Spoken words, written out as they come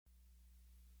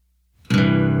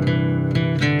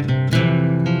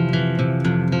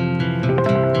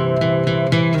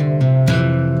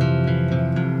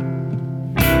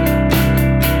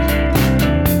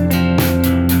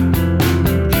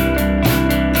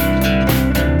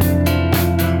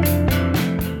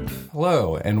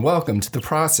and welcome to The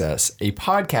Process, a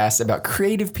podcast about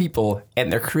creative people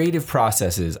and their creative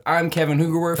processes. I'm Kevin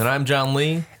Hoogerwerf. And I'm John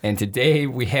Lee. And today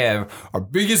we have our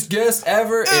biggest guest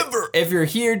ever. If you're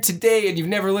here today and you've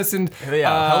never listened,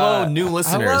 hello, new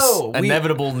listeners. Hello.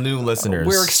 Inevitable new listeners.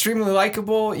 We're extremely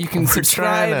likable. You can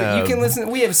subscribe. You can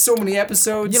listen. We have so many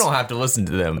episodes. You don't have to listen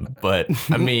to them, but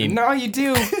I mean. No, you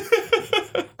do.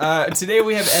 Today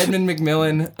we have Edmund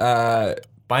McMillen.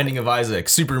 Binding of Isaac,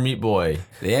 Super Meat Boy.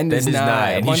 The End is Nigh.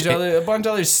 A bunch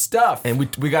of other stuff. And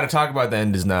we got to talk about The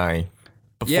End is Nigh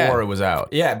before it was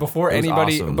out. Yeah, before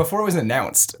awesome. before it was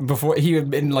announced. Before he had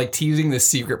been like teasing this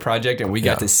secret project and we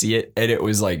got to see it and it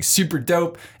was like super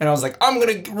dope. And I was like, I'm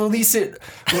going to release it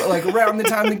like around the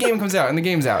time the game comes out. And the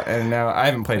game's out. And now I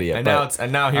haven't played it yet.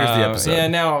 And now here's the episode. Yeah,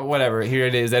 now whatever. Here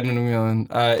it is, Edmund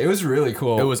McMillen. It was really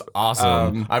cool. It was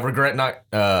awesome. I regret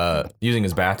not using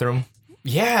his bathroom.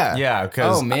 Yeah,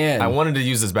 because I wanted to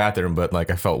use his bathroom, but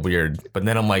like I felt weird. But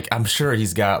then I'm like, I'm sure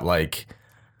he's got like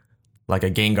a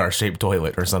Gengar shaped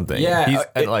toilet or something. Yeah,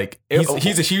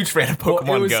 he's a huge fan of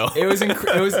Pokemon Go. It was.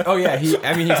 Oh yeah,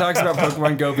 he talks about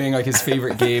Pokemon Go being like his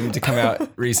favorite game to come out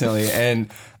recently,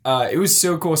 and it was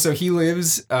so cool. So he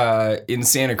lives in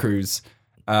Santa Cruz,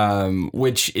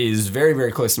 which is very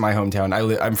very close to my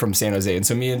hometown. I'm from San Jose, and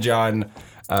so me and John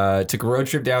took a road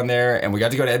trip down there, and we got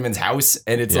to go to Edmund's house,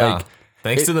 and it's like.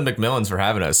 Thanks to the McMillens for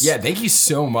having us. Yeah, thank you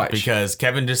so much. Because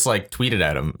Kevin just like tweeted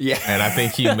at him. Yeah. And I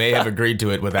think he may have agreed to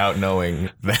it without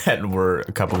knowing that we're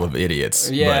a couple of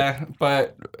idiots. Yeah,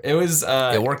 but it was...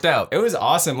 it worked out. It was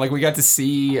awesome. Like, we got to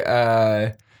see... his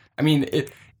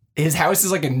house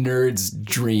is like a nerd's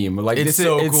dream. Like it's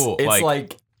so cool. It's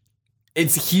like...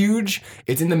 It's huge.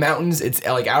 It's in the mountains. It's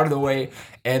like out of the way.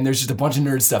 And there's just a bunch of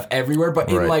nerd stuff everywhere.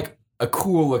 But in like... a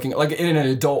cool looking, like in an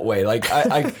adult way. Like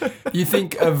you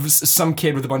think of some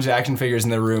kid with a bunch of action figures in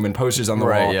their room and posters on the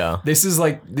wall. Yeah. This is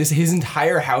like his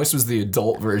entire house was the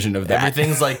adult version of that.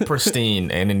 Everything's like pristine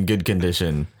and in good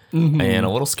condition and a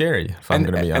little scary, if I'm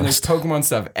going to be honest. And there's Pokemon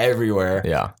stuff everywhere.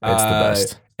 Yeah, it's the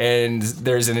best. And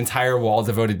there's an entire wall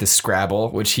devoted to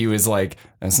Scrabble, which he was like,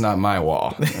 that's not my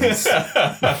wall. But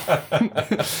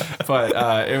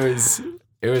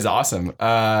it was awesome.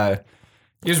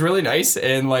 He was really nice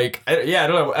and like, I don't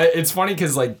know. It's funny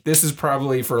because like this is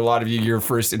probably for a lot of you your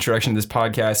first introduction to this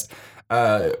podcast.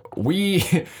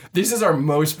 This is our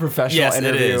most professional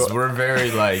interview. It is. We're very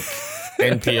like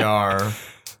NPR,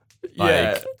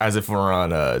 as if we're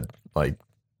on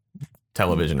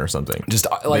television or something. Just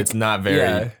like it's not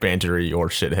very bantery or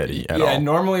shitheady at all. Yeah,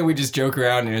 normally we just joke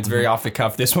around and it's very off the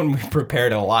cuff. This one we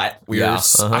prepared a lot.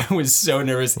 I was so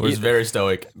nervous. It was very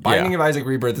stoic. Binding of Isaac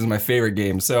Rebirth is my favorite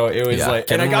game, so it was like,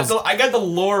 Kevin and I got the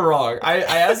lore wrong. I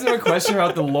asked him a question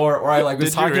about the lore, or I like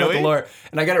was talking about the lore,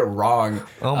 and I got it wrong.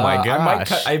 Oh my gosh!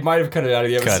 I might have cut it out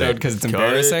of the episode because it's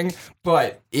embarrassing.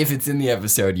 But if it's in the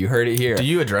episode, you heard it here. Do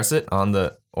you address it on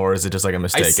the? Or is it just like a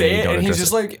mistake? I say it, and he's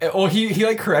just like, well, he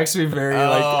like corrects me very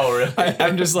like. Oh, really?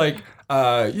 I'm just like,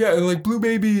 like Blue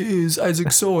Baby is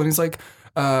Isaac's soul, and he's like,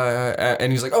 and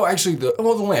he's like, oh, actually, the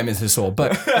lamb is his soul,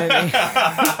 but and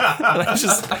I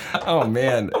just, oh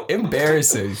man,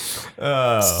 embarrassing,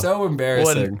 so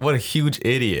embarrassing. What a huge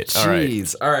idiot!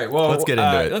 Jeez. All right, well, let's get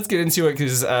into it. Let's get into it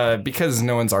because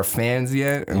no one's our fans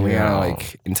yet, and we gotta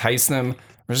like entice them.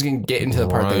 We're just gonna get into the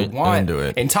part they want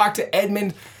and talk to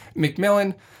Edmund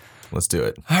McMillen. Let's do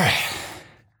it. All right.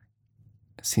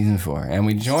 Season 4. And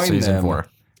we joined them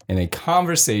in a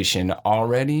conversation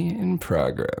already in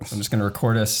progress. I'm just going to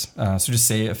record us. So just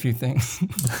say a few things.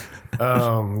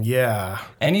 Yeah.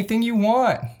 Anything you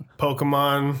want.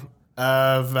 Pokemon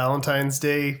Valentine's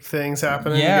Day things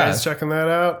happening. Yeah. You guys checking that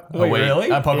out? Wait, really?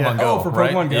 Pokemon Go. Oh, for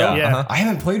Pokemon Go? Yeah. I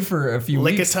haven't played for a few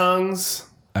weeks. Lickitungs.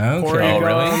 Okay. Oh,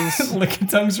 really?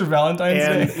 Lickitungs for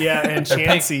Valentine's Day? Yeah, and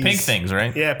Chanseys. Pink things,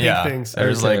 right? Yeah, pink things.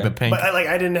 There's like the pink. But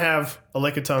I didn't have a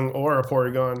Lickitung or a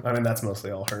Porygon. I mean, that's mostly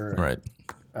all her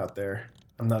out there.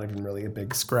 I'm not even really a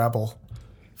big Scrabble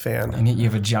fan. And you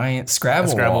have a giant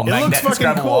Scrabble wall. It looks fucking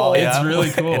Scrabble cool. Wall, It's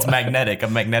really cool. It's magnetic, a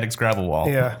magnetic Scrabble wall.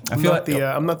 Yeah, I'm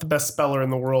not the best speller in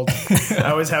the world.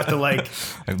 I always have to like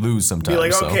I lose sometimes. be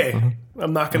like, okay,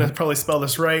 I'm not gonna probably spell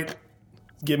this right.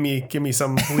 Give me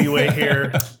some leeway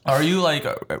here. Are you like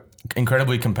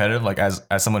incredibly competitive, like as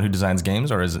someone who designs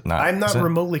games, or is it not? I'm not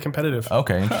remotely competitive.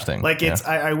 Okay, interesting. Like it's,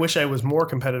 I wish I was more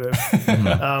competitive,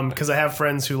 because I have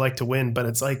friends who like to win, but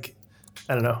it's like,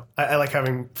 I don't know. I like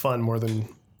having fun more than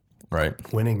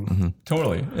winning. Mm-hmm.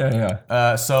 Totally.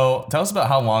 Yeah. So tell us about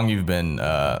how long you've been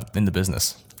in the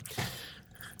business.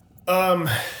 I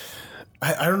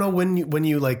don't know when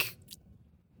you like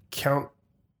count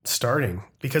starting,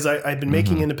 because I'd been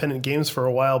making independent games for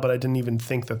a while, but I didn't even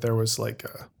think that there was like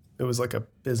it was like a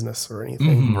business or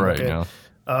anything. Right. Okay. Yeah.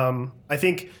 I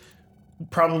think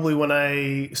probably when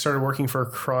I started working for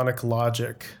Chronic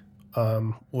Logic,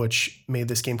 which made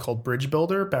this game called Bridge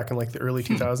Builder back in like the early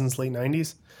 2000s, late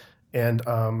 90s. And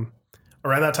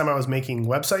around that time I was making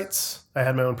websites. I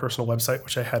had my own personal website,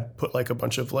 which I had put like a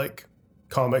bunch of like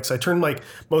comics. I turned like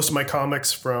most of my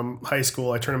comics from high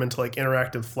school, I turned them into like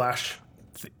interactive Flash,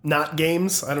 not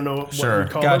games. I don't know what you'd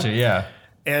call them. Yeah.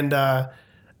 And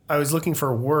I was looking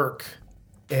for work,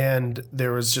 and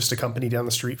there was just a company down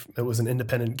the street. It was an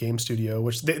independent game studio,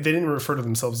 which they didn't refer to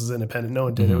themselves as independent. No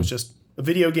one did. It was just a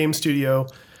video game studio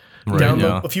down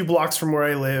a few blocks from where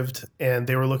I lived, and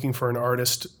they were looking for an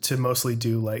artist to mostly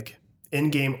do like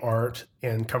in-game art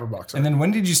and cover box art. And then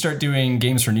when did you start doing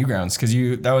games for Newgrounds? Because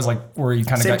that was like where you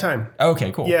kind of Same time.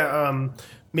 Okay, cool. Yeah,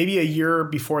 maybe a year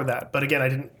before that. But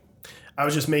again, I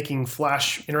was just making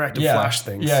interactive Flash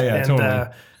things. Yeah,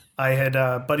 totally. I had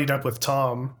buddied up with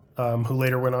Tom, who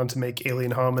later went on to make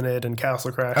Alien Hominid and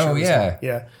Castle Crashers. Oh,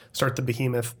 yeah. Start the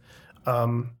Behemoth.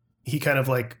 He kind of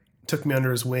like took me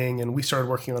under his wing, and we started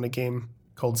working on a game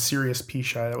called Serious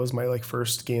P-Shy. That was my like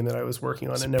first game that I was working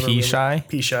on. P-Shy?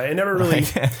 P-Shy. It never really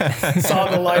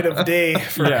saw the light of day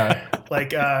for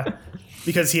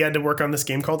because he had to work on this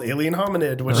game called Alien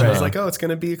Hominid, which I was like, oh, it's going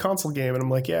to be a console game. And I'm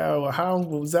like, yeah, well, how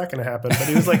was that going to happen? But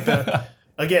it was like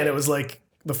it was like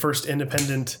the first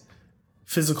independent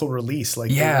physical release.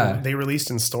 Like they released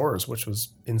in stores, which was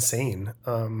insane.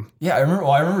 I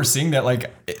remember seeing that. Like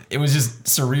it was just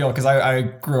surreal because I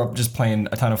grew up just playing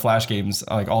a ton of Flash games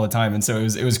like all the time, and so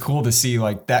it was cool to see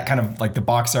like that kind of like the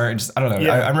box art. And just I don't know.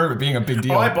 Yeah. I remember it being a big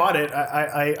deal. Oh, I bought it.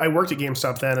 I worked at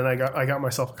GameStop then, and I got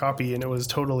myself a copy, and it was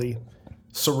totally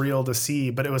surreal to see.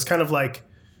 But it was kind of like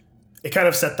it kind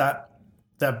of set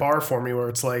that bar for me where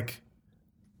it's like,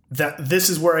 that this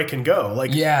is where I can go.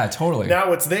 Like, yeah, totally.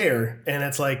 Now it's there, and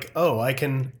it's like, oh,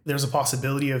 there's a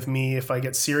possibility of me, if I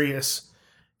get serious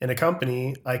in a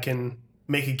company, I can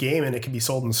make a game and it can be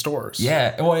sold in stores.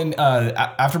 Yeah. Well, and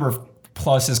Afterbirth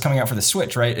Plus is coming out for the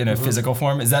Switch, right? In a physical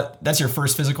form. That's your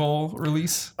first physical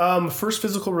release? First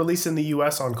physical release in the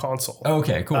US on console.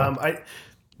 Okay, cool.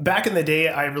 Back in the day,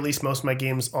 I released most of my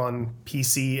games on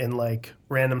PC and like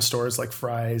random stores like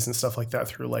Fry's and stuff like that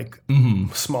through like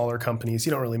smaller companies.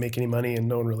 You don't really make any money and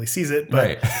no one really sees it.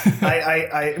 But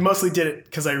I mostly did it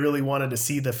because I really wanted to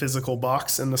see the physical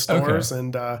box in the stores. Okay.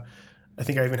 And I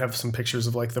think I even have some pictures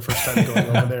of like the first time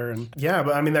going over there. And yeah,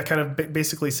 but I mean, that kind of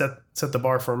basically set the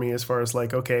bar for me as far as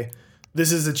like, okay,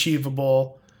 this is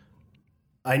achievable.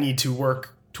 I need to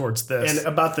work towards this. And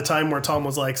about the time where Tom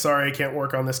was like, sorry, I can't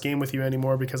work on this game with you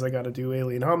anymore because I got to do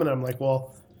Alien Hominid, I'm like,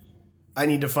 well, I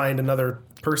need to find another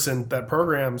person that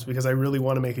programs because I really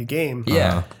want to make a game.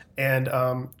 Yeah. And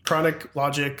Chronic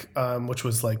Logic, which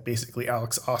was like basically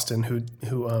Alex Austin, who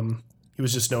he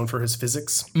was just known for his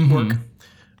physics work.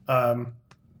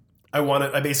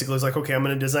 I basically was like, okay, I'm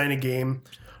going to design a game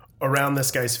around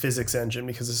this guy's physics engine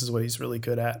because this is what he's really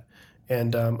good at.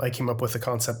 And I came up with the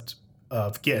concept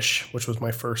of Gish, which was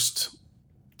my first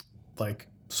like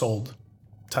sold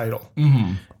title.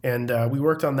 And we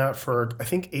worked on that for I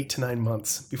think 8 to 9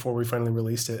 months before we finally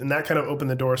released it. And that kind of opened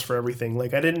the doors for everything.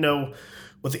 Like I didn't know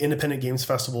what the Independent Games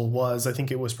Festival was. I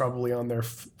think it was probably on their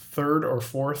third or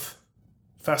fourth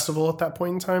festival at that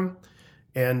point in time.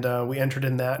 And we entered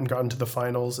in that and got into the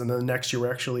finals. And then the next year we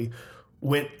actually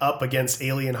went up against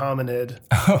Alien Hominid.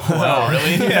 Oh, wow,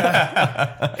 really?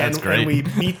 Yeah. That's great. And we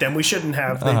beat them. We shouldn't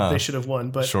have. They should have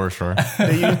won. But sure.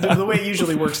 The way it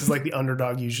usually works is like the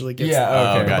underdog usually gets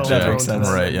gotcha. That makes sense.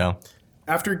 Right, yeah.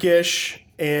 After Gish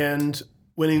and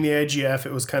winning the IGF,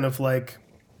 it was kind of like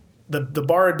the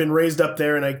bar had been raised up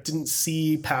there and I didn't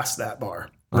see past that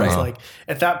bar. Right. It was like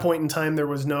at that point in time, there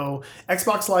was no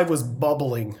Xbox Live was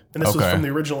bubbling. And this was from the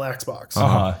original Xbox.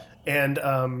 And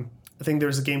I think there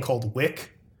was a game called Wick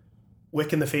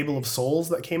and the Fable of Souls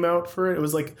that came out for it. It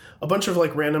was like a bunch of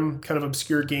like random kind of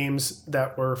obscure games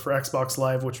that were for Xbox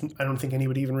Live, which I don't think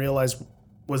anybody even realized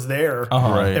was there.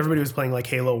 Right. Everybody was playing like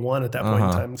Halo 1 at that point in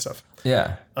time and stuff.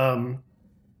 Yeah. And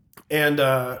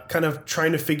kind of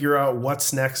trying to figure out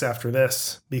what's next after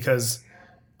this because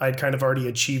I'd kind of already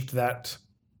achieved that.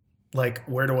 Like,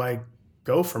 where do I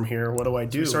go from here? What do I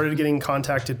do? I started getting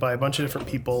contacted by a bunch of different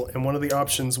people. And one of the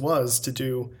options was to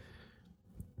do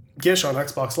Gish on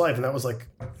Xbox Live, and that was like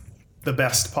the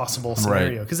best possible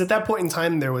scenario because at that point in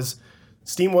time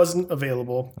Steam wasn't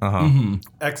available.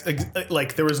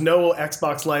 Like there was no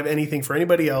Xbox Live anything for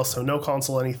anybody else, so no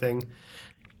console anything,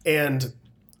 and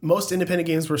most independent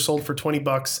games were sold for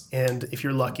 $20, and if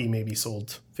you're lucky, maybe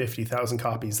sold 50,000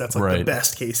 copies. That's like the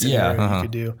best case scenario you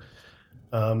could do.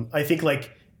 I think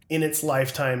like in its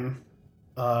lifetime,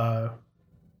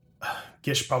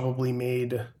 Gish probably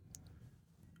made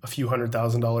a few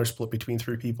 $100,000 split between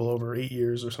 3 people over 8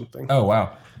 years or something. Oh,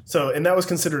 wow. So, and that was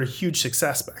considered a huge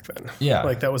success back then. Yeah.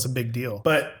 Like that was a big deal.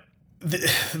 But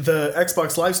the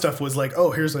Xbox Live stuff was like,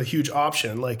 oh, here's a huge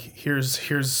option. Like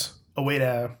here's a way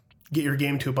to get your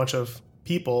game to a bunch of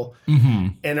people. Mm-hmm.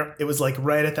 And it was like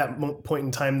right at that point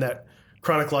in time that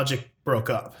Chronic Logic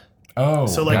broke up. Oh,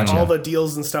 so like all the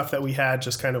deals and stuff that we had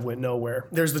just kind of went nowhere.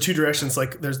 There's the two directions,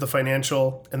 like there's the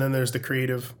financial and then there's the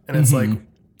creative. And it's like,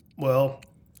 well,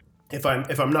 if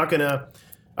I'm not gonna,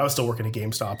 I was still working at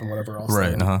GameStop and whatever else.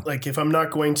 Right. Like if I'm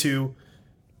not going to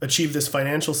achieve this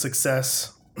financial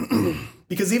success,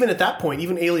 because even at that point,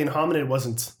 even Alien Hominid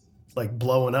wasn't like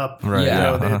blowing up. Right. You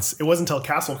know, it wasn't until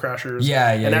Castle Crashers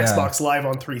and Xbox Live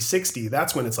on 360.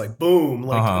 That's when it's like boom.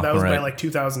 Like that was by like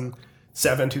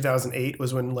 2007, 2008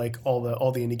 was when like all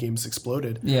the indie games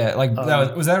exploded. Yeah, like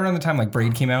was that around the time like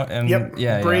Braid came out? And yep.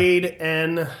 Yeah. Braid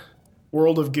and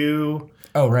World of Goo.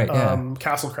 Oh right, yeah.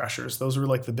 Castle Crashers. Those were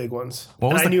like the big ones.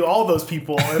 And I knew all those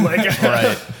people, and like,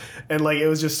 right. And like it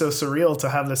was just so surreal to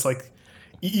have this like.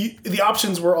 The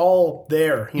options were all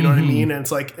there, you know what I mean? And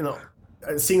it's like, you know,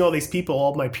 seeing all these people,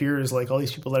 all my peers, like all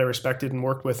these people that I respected and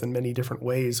worked with in many different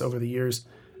ways over the years,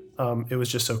 it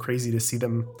was just so crazy to see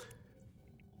them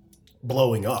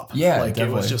blowing up. Yeah, like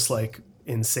definitely. It was just like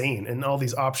insane, and all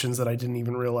these options that I didn't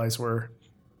even realize were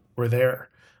there.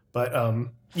 But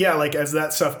yeah, like as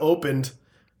that stuff opened,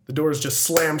 the doors just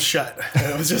slammed shut.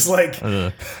 And it was just like,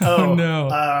 oh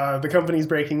no, the company's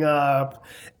breaking up,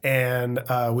 and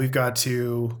we've got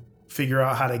to figure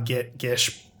out how to get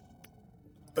Gish,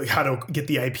 how to get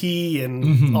the IP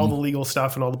and all the legal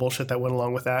stuff and all the bullshit that went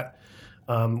along with that.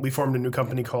 We formed a new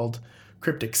company called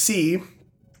Cryptic Sea,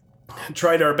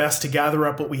 tried our best to gather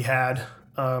up what we had.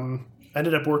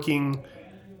 Ended up working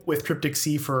with Cryptic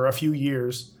Sea for a few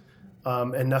years.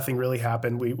 And nothing really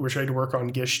happened. We were trying to work on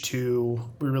Gish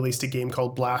 2. We released a game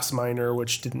called Blast Miner,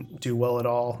 which didn't do well at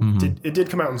all. It did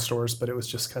come out in stores, but it was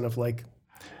just kind of like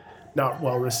not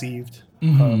well received.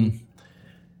 Yeah,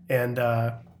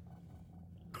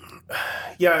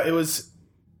 it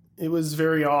was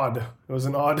very odd. It was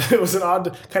an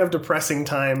odd kind of depressing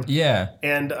time. Yeah.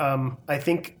 And I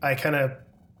think I kind of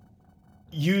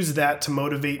used that to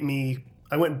motivate me.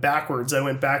 I went backwards. I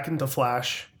went back into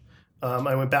Flash.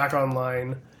 I went back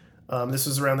online. This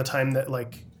was around the time that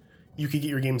like you could get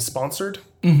your game sponsored,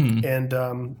 and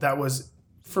that was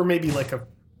for maybe like a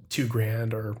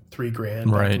 $2,000 or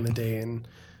 $3,000 back in the day, and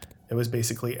it was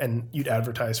basically, and you'd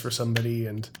advertise for somebody,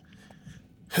 and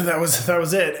that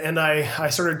was it. And I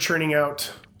started churning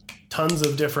out tons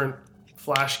of different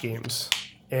Flash games,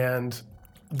 and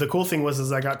the cool thing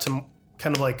was I got to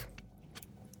kind of like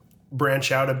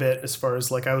branch out a bit as far as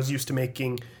like I was used to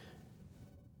making.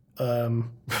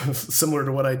 Similar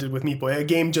to what I did with Meat Boy, a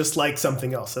game just like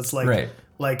something else. It's like,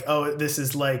 like, oh, this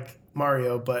is like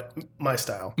Mario, but my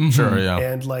style. Sure, yeah.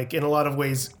 And like in a lot of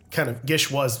ways, kind of Gish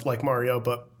was like Mario,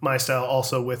 but my style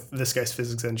also with this guy's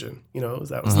physics engine. You know,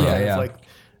 that was like,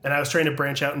 and I was trying to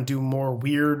branch out and do more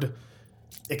weird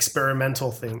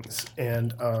experimental things.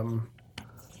 And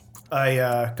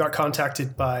I got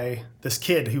contacted by this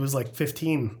kid. He was like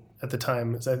 15 at the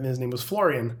time. His name was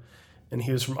Florian, and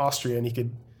he was from Austria, and he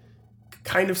could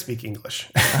kind of speak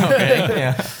English. Okay,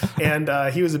 yeah.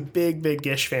 And he was a big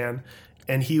Gish fan,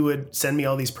 and he would send me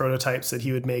all these prototypes that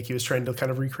he would make. He was trying to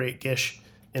kind of recreate Gish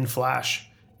in Flash,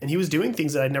 and he was doing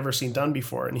things that I'd never seen done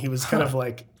before. And he was kind of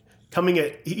like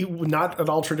he was not at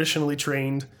all traditionally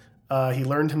trained. He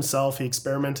learned himself. He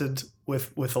experimented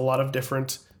with a lot of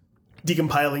different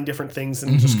decompiling different things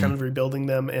and just kind of rebuilding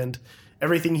them. And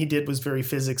everything he did was very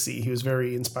physicsy. He was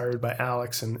very inspired by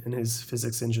Alex and his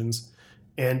physics engines.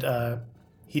 And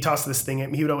he tossed this thing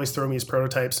at me. He would always throw me his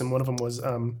prototypes, and one of them was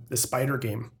the spider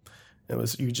game. It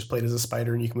was, you just played as a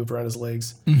spider and you can move around his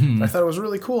legs. I thought it was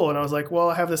really cool, and I was like, well,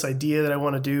 I have this idea that I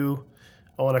want to do.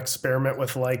 I want to experiment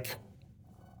with like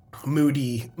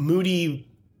moody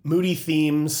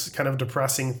themes, kind of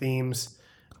depressing themes,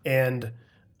 and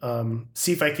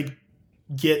see if I could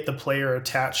get the player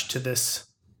attached to this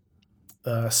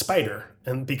spider.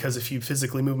 And because if you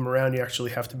physically move them around, you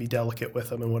actually have to be delicate with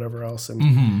them and whatever else.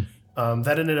 And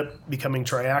that ended up becoming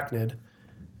Triachnid.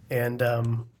 And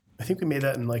I think we made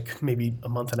that in like maybe a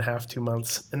month and a half, 2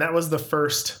 months. And that was the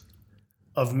first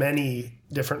of many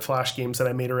different Flash games that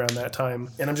I made around that time.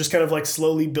 And I'm just kind of like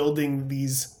slowly building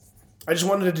these. I just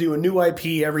wanted to do a new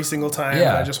IP every single time.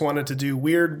 Yeah. I just wanted to do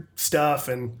weird stuff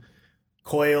and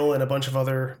Coil and a bunch of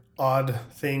other odd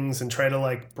things and try to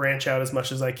like branch out as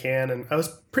much as I can. And I was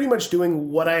pretty much doing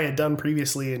what I had done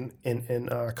previously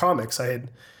in comics. I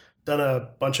had done a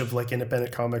bunch of like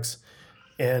independent comics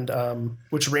and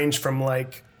which range from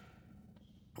like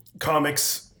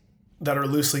comics that are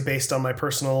loosely based on my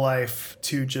personal life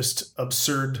to just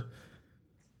absurd,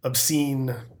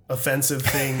 obscene, offensive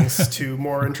things to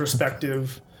more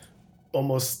introspective,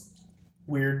 almost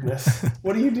weirdness.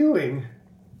 What are you doing?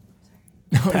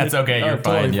 That's okay. You're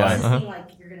fine. Totally Yeah. fine. Like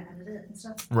you're gonna edit it and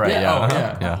stuff. Right. Yeah, Yeah. oh,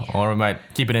 Uh-huh. yeah. Yeah. Or we might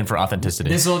keep it in for authenticity.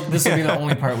 This will be the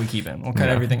only part we keep in. We'll cut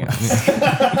everything else.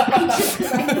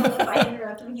 Because I know if I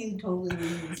interrupt him, he totally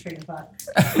loses his train of thought.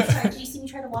 Did you see me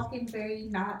try to walk in very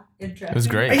not interesting? It was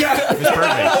great. Yeah. It was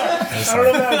perfect. I don't know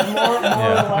if that was more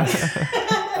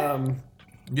or less.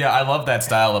 Yeah, I love that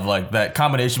style of like that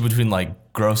combination between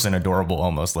like gross and adorable,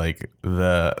 almost like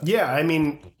the. Yeah, I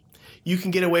mean, you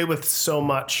can get away with so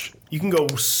much. You can go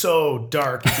so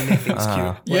dark if you make things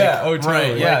cute. Yeah. Oh, totally.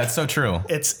 Right. Yeah, Like, it's so true.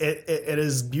 It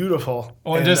is beautiful.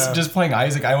 well, And, just playing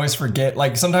Isaac, I always forget.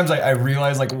 Like sometimes I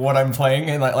realize like what I'm playing,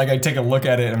 and like I take a look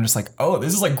at it, and I'm just like, oh,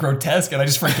 this is like grotesque, and I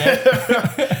just forget.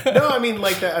 no, I mean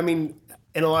like that. I mean,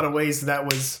 in a lot of ways, that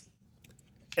was.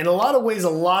 In a lot of ways, a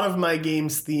lot of my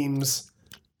game's themes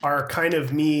are kind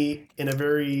of me in a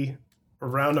very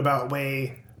roundabout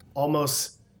way,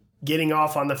 almost getting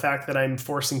off on the fact that I'm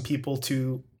forcing people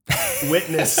to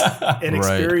witness and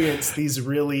experience these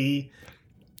really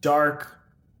dark,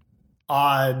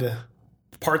 odd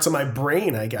parts of my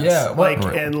brain, I guess. Yeah,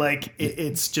 and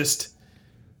it's just,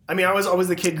 I mean, I was always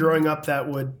the kid growing up that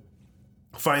would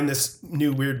find this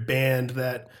new weird band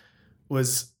that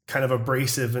was kind of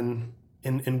abrasive and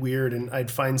weird, and I'd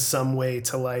find some way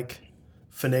to like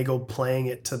finagle playing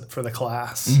it for the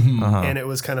class. And it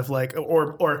was kind of like,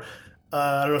 or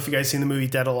I don't know if you guys seen the movie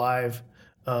Dead Alive.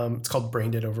 It's called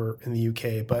Brain Dead over in the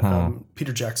UK, but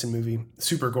Peter Jackson movie,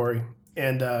 super gory.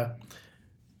 And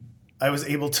I was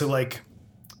able to like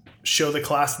show the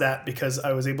class that because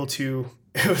I was able to,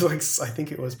 it was like, I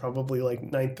think it was probably like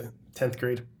 9th, 10th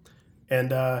grade.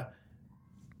 And a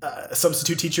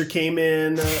substitute teacher came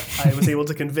in. I was able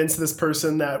to convince this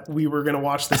person that we were going to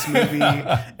watch this movie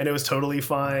and it was totally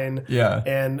fine. Yeah.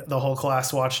 And the whole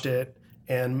class watched it,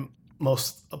 and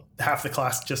half the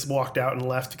class just walked out and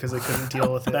left because they couldn't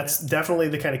deal with it. That's definitely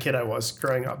the kind of kid I was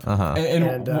growing up.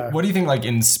 And what do you think like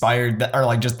inspired that, or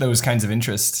like just those kinds of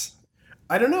interests?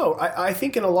 I don't know. I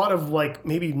think in a lot of like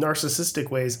maybe narcissistic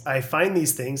ways, I find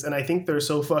these things and I think they're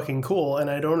so fucking cool, and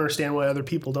I don't understand why other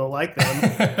people don't like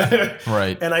them.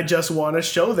 Right. And I just want to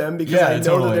show them because I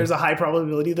know that there's a high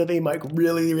probability that they might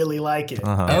really, really like it.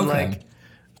 And like,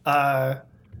 I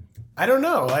don't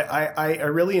know. I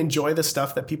really enjoy the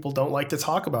stuff that people don't like to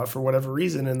talk about for whatever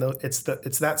reason, and it's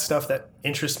that stuff that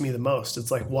interests me the most.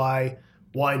 It's like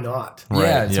why not?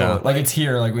 Right, yeah. Like it's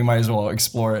here. Like we might as well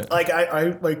explore it. Like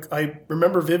I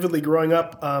remember vividly growing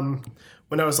up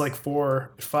when I was like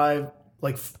 4 to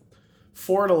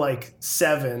like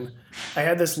 7. I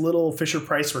had this little Fisher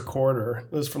Price recorder.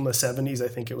 It was from the 70s. I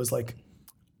think it was like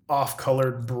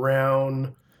off-colored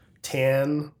brown,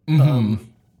 tan.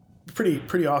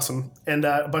 Pretty awesome, and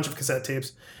a bunch of cassette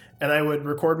tapes. And I would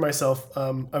record myself.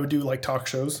 I would do like talk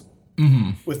shows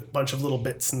with a bunch of little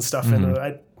bits and stuff in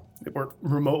it. They weren't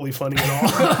remotely funny at all.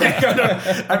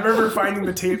 I remember finding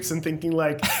the tapes and thinking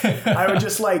like, I would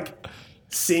just like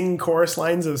sing chorus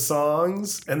lines of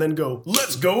songs and then go,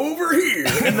 "Let's go over here,"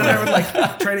 and then I would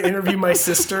like try to interview my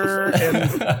sister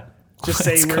and just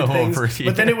say weird things.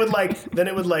 But then it would like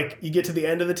you get to the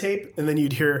end of the tape and then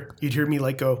you'd hear me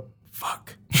like go,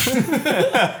 "Fuck,"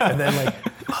 and then like,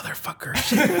 "Motherfucker."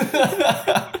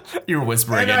 You're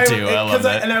whispering it too. I love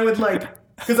that. And I would like,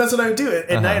 because that's what I would do.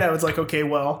 At night I was like, okay,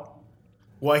 well,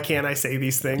 why can't I say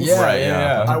these things? Yeah, right,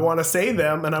 yeah. I want to say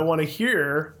them, and I want to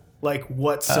hear like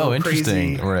what's so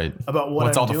interesting. crazy Right. about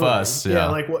what's I'm all doing. The fuss. Yeah.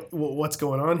 Like what's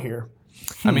going on here.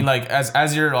 I mean, like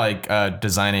as you're like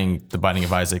designing the Binding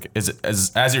of Isaac,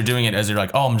 as you're doing it, as you're like,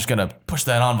 oh, I'm just gonna push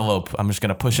that envelope, I'm just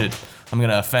gonna push it, I'm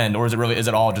gonna offend, or is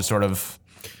it all just sort of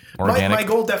organic? My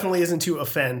goal definitely isn't to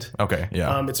offend. Okay,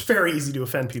 yeah. It's very easy to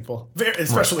offend people,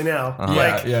 especially now.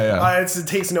 Like, it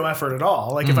takes no effort at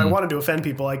all. Like if I wanted to offend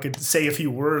people, I could say a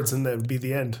few words and that would be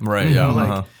the end. Right. Yeah.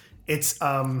 Like it's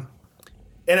and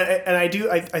I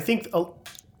think a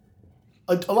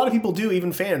lot of people do,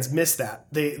 even fans miss that.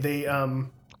 They'll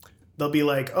be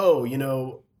like, oh,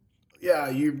 yeah,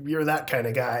 you're that kind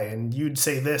of guy, and you'd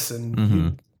say this and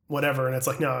you'd whatever, and it's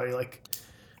like, no, you're like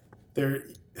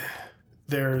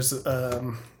there's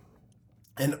an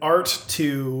art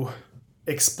to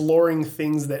exploring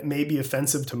things that may be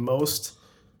offensive to most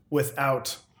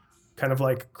without kind of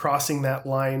like crossing that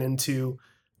line into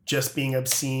just being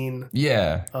obscene.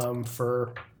 Yeah.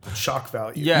 For shock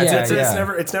value. Yeah.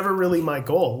 It's never really my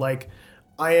goal. Like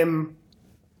I am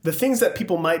the things that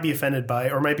people might be offended by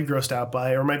or might be grossed out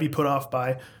by or might be put off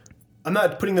by, I'm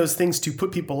not putting those things to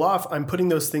put people off. I'm putting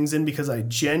those things in because I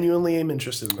genuinely am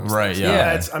interested in those things.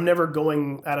 Yeah. I'm never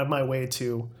going out of my way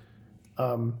to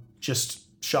just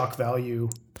shock value.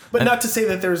 But not to say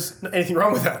that there's anything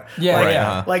wrong with that.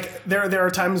 Yeah. Like there are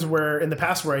times where in the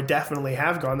past where I definitely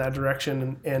have gone that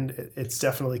direction, and it's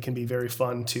definitely can be very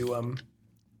fun to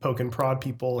poke and prod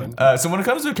people. And so when it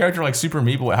comes to a character like Super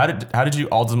Meat Boy, how did you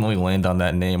ultimately land on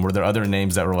that name? Were there other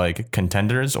names that were like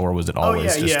contenders, or was it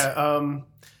always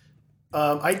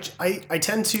I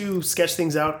tend to sketch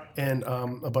things out in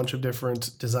a bunch of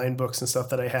different design books and stuff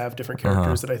that I have, different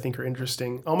characters that I think are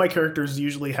interesting. All my characters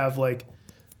usually have like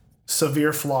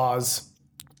severe flaws,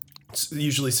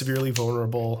 usually severely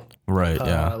vulnerable. Right,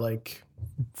 like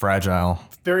fragile.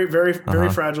 Very, very, very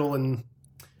fragile and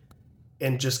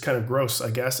just kind of gross,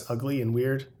 I guess, ugly and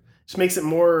weird. Just makes it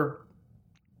more,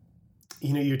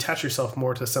 you attach yourself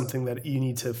more to something that you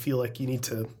need to feel like you need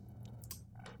to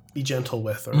be gentle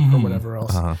with or whatever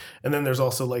else. And then there's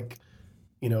also like,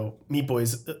 Meat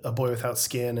Boy's a boy without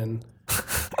skin, and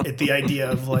the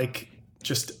idea of like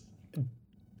just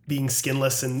being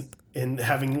skinless and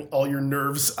having all your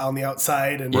nerves on the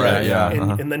outside and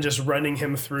and then just running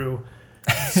him through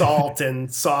salt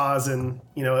and saws and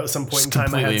at some point in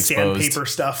time I had sandpaper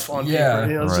stuff on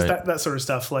paper. It's just that sort of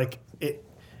stuff. Like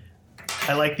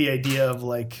I like the idea of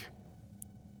like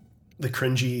the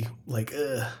cringy like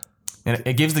and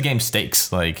it gives the game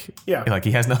stakes. Like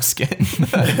he has no skin.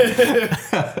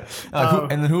 And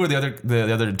then who are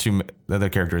the other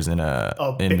characters in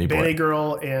Meat Boy? Bane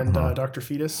Girl and Dr.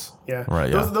 Fetus. Yeah, right.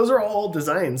 Those are all old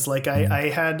designs. Like I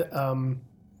had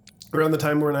around the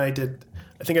time when I did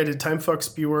Time Fuck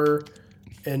Spewer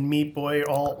and Meat Boy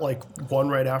all like one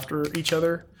right after each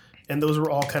other, and those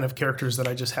were all kind of characters that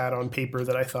I just had on paper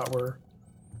that I thought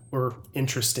were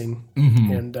interesting.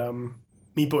 And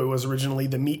Meat Boy was originally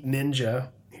the Meat Ninja.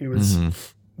 He was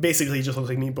basically he just looks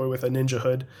like Meat Boy with a ninja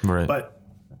hood. Right. But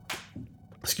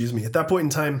excuse me, at that point in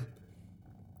time,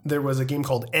 there was a game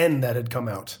called N that had come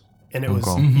out, and it was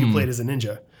you played as a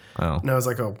ninja. Oh. And I was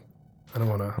like, I don't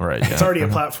want to. Right. It's already a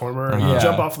platformer. You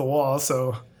jump off the wall,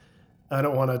 so I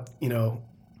don't want to,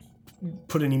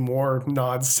 put any more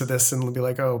nods to this and be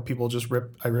like, oh, people just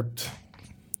ripped. I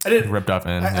ripped off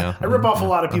N. I rip off a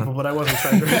lot of people, but I wasn't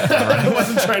trying to. I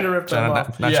wasn't trying to rip them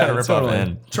off. Not trying to rip off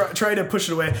N. Try to push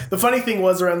it away. The funny thing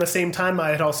was, around the same time, I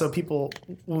had also people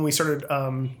when we started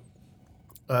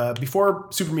before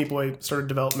Super Meat Boy started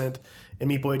development and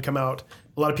Meat Boy had come out.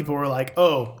 A lot of people were like,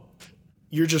 "Oh,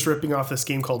 you're just ripping off this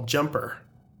game called Jumper."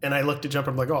 And I looked at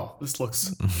Jumper. I'm like, "Oh, this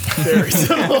looks very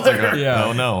similar."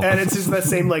 Oh no! And it's just that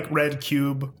same like red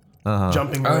cube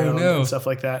jumping around and stuff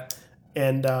like that.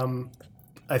 And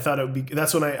I thought it would be.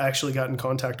 That's when I actually got in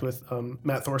contact with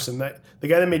Matt Thorson. That the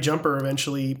guy that made Jumper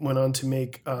eventually went on to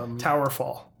make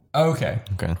Towerfall. Okay.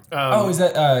 Is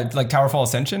that like Towerfall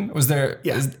Ascension? Was there?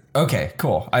 Yeah. Okay,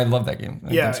 cool. I love that game.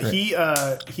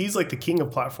 He's like the king of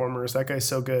platformers. That guy's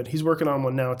so good. He's working on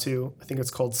one now too. I think it's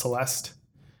called Celeste.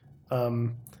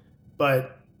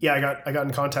 But yeah, I got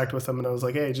in contact with him and I was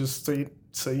like, hey, just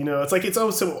so you know, it's like it's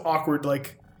always so awkward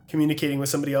like communicating with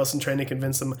somebody else and trying to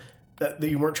convince them that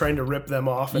you weren't trying to rip them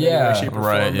off in any way, shape, or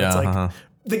form. It's like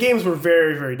the games were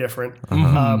very, very different,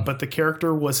 but the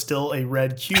character was still a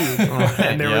red cube,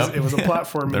 and it was a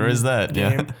platform. There is that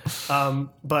game.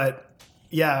 But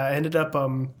yeah, I ended up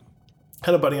kind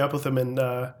of butting up with him and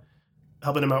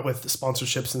helping him out with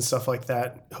sponsorships and stuff like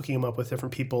that, hooking him up with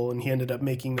different people, and he ended up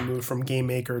making the move from Game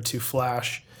Maker to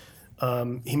Flash.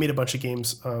 He made a bunch of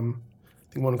games. I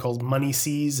think one called Money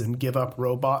Seas and Give Up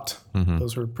Robot.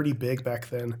 Those were pretty big back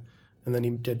then. And then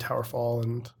he did Towerfall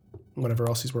and whatever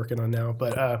else he's working on now.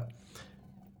 But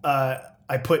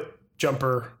I put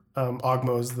Jumper,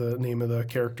 Ogmo's the name of the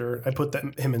character. I put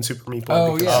him in Super Meat Boy.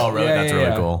 Oh, yeah. Oh, really? That's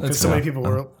really cool. Because so many people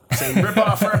were saying, rip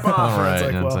off.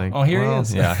 And oh, here he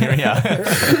is. Yeah.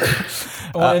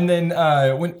 Well, and then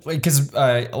because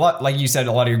a lot, like you said,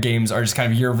 a lot of your games are just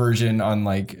kind of your version on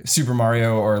like Super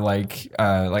Mario or like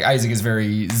Isaac is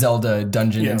very Zelda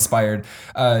dungeon inspired.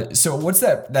 So what's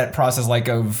that process like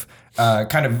of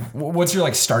kind of what's your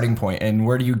like starting point and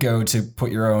where do you go to put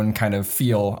your own kind of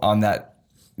feel on that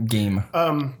game?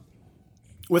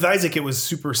 With Isaac, it was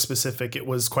super specific. It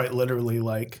was quite literally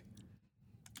like,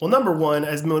 well, number one,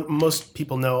 as most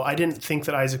people know, I didn't think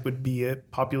that Isaac would be a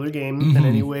popular game in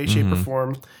any way, shape, or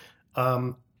form.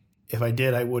 If I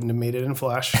did, I wouldn't have made it in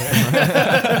Flash.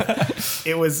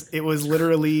 It was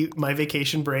literally my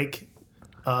vacation break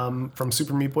from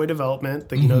Super Meat Boy development.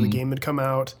 The game had come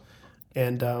out,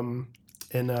 and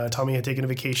Tommy had taken a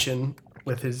vacation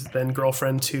with his then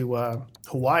girlfriend to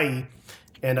Hawaii,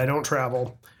 and I don't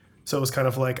travel. So it was kind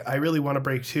of like, I really want to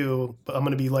break too, but I'm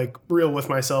going to be like real with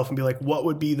myself and be like, what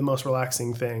would be the most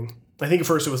relaxing thing? I think at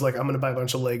first it was like, I'm going to buy a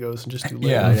bunch of Legos and just do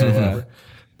Legos or whatever.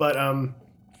 But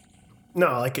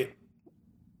no, like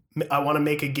I want to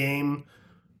make a game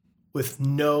with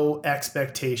no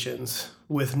expectations,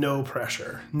 with no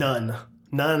pressure, none.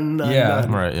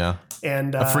 Right. Yeah.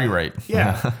 And A free rate.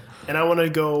 Yeah. And I want to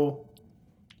go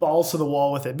balls to the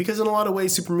wall with it because in a lot of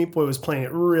ways, Super Meat Boy was playing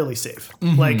it really safe.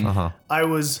 Like I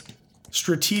was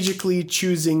strategically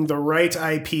choosing the right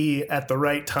IP at the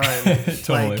right time.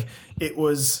 Totally. Like it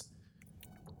was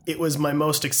my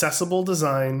most accessible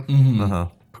design.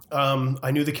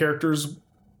 I knew the characters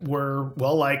were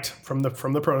well liked from the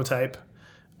prototype.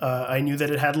 I knew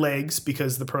that it had legs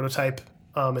because the prototype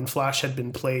in Flash had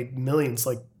been played millions,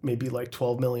 like maybe like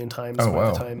 12 million times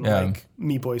by the time like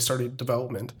Meat Boy started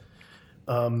development.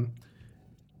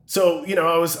 So, you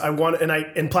know,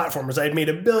 in platformers, I had made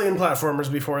 1 billion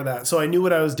platformers before that. So I knew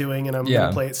what I was doing and I'm going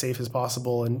to play it safe as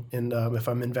possible. And if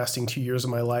I'm investing 2 years of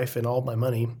my life and all my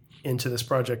money into this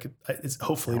project, it's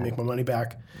hopefully make my money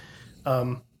back.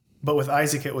 But with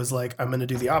Isaac, it was like, I'm going to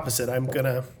do the opposite. I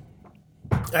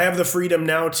have the freedom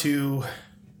now to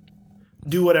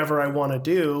do whatever I want to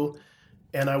do.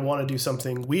 And I want to do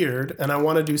something weird and I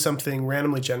want to do something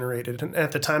randomly generated. And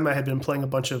at the time I had been playing a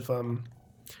bunch of,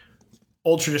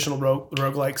 old traditional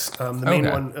roguelikes. The main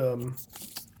one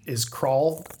is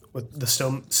Crawl with the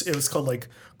stone. It was called like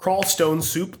Crawl Stone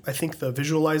Soup. I think the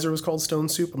visualizer was called Stone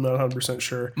Soup. I'm not 100%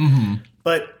 sure.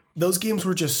 But those games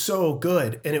were just so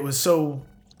good. And it was so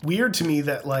weird to me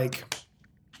that like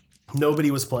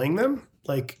nobody was playing them.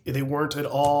 Like they weren't at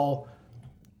all.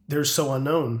 They're so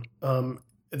unknown.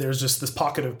 There's just this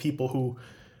pocket of people who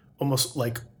almost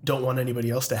like don't want anybody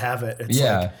else to have it. It's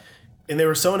like, and they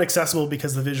were so inaccessible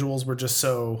because the visuals were just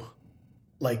so,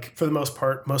 like, for the most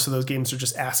part, most of those games are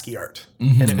just ASCII art.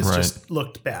 And it was just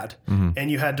looked bad. And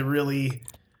you had to really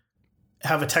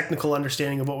have a technical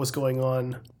understanding of what was going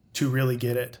on to really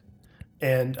get it.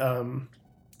 And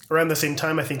around the same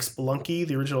time, I think Spelunky,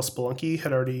 the original Spelunky,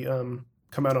 had already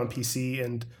come out on PC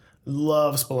and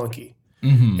love Spelunky.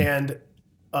 And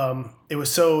it was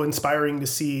so inspiring to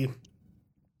see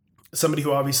somebody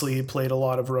who obviously played a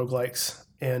lot of roguelikes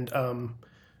and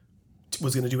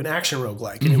was going to do an action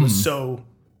roguelike. And it was so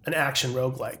an action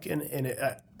roguelike. And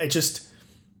it just,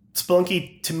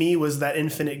 Spelunky to me was that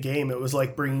infinite game. It was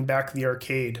like bringing back the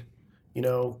arcade, you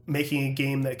know, making a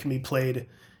game that can be played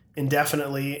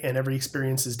indefinitely and every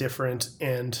experience is different.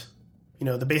 And, you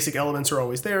know, the basic elements are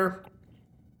always there,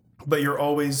 but you're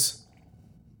always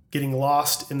getting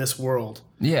lost in this world.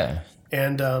 Yeah.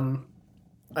 And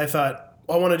I thought,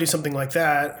 well, I want to do something like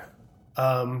that.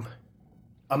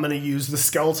 I'm going to use the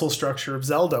skeletal structure of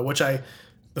Zelda, which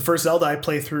the first Zelda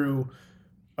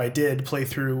I did play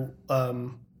through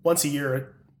once a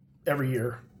year, every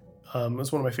year. It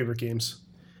was one of my favorite games.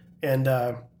 And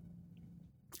I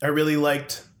really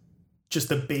liked just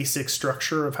the basic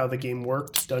structure of how the game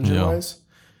worked dungeon-wise.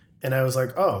 And I was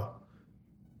like, oh,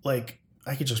 like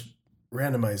I could just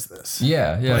randomize this.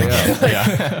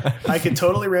 I could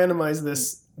totally randomize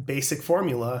this basic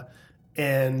formula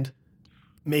and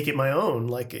make it my own,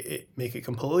 make it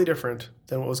completely different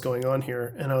than what was going on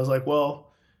here. And I was like,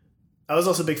 well, I was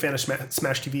also a big fan of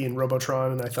Smash TV and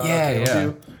Robotron, and I thought,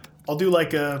 I'll do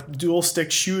like a dual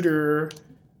stick shooter,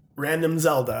 random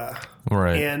Zelda.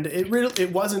 Right. And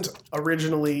it wasn't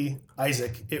originally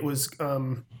Isaac. It was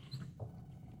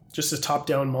just a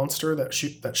top-down monster that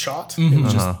shot. It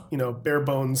was just, you know, bare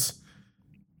bones.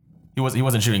 He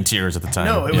wasn't shooting tears at the time.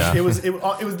 No, it was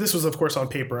this was of course on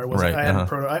paper. I had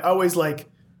I always like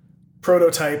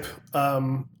prototype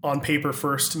on paper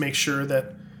first to make sure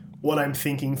that what I'm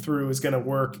thinking through is going to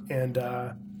work and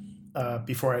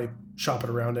before I shop it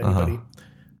around to anybody.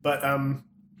 But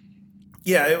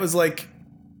it was like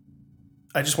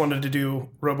I just wanted to do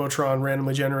Robotron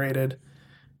randomly generated,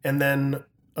 and then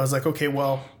I was like, okay,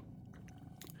 well,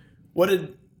 what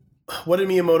did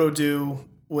Miyamoto do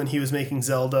when he was making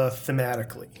Zelda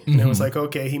thematically? And I was like,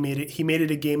 okay, he made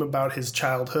it a game about his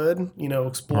childhood, you know,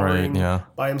 exploring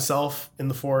by himself in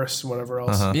the forest and whatever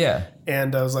else.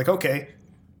 And I was like, okay,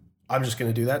 I'm just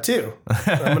going to do that too.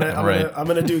 I'm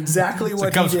gonna do exactly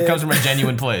what he did. It comes from a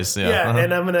genuine place.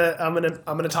 And I'm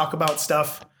gonna talk about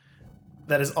stuff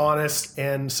that is honest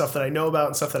and stuff that I know about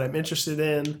and stuff that I'm interested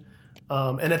in.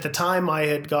 And at the time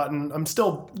I'm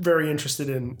still very interested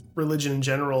in religion in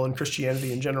general and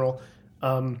Christianity in general.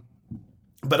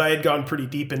 But I had gone pretty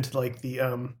deep into like the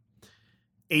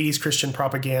 80s Christian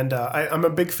propaganda. I'm a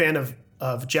big fan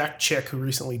of Jack Chick, who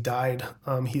recently died.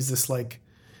 He's this like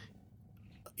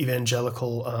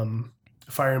evangelical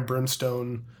Fire and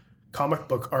Brimstone comic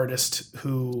book artist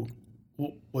who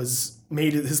was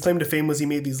made, his claim to fame was he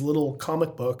made these little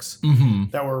comic books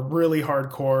that were really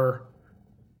hardcore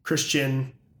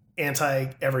Christian, anti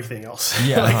everything else.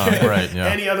 Yeah, right. Yeah.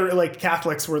 Any other, like,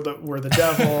 Catholics were the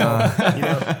devil. You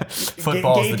know,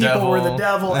 Football's gay the people devil. were the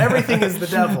devil. Everything is the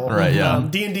devil. Right, yeah.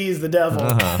 D&D is the devil,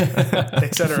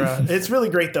 etc. It's really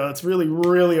great though. It's really,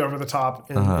 really over the top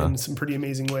in some pretty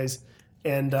amazing ways.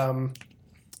 And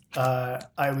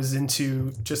I was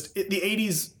into just the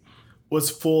 80s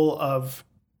was full of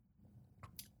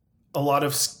a lot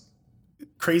of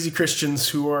crazy Christians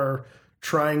who are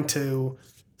trying to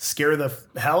scare the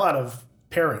hell out of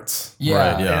parents.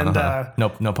 Yeah. Right, yeah.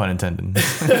 And no pun intended.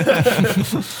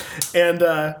 and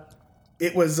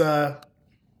it was an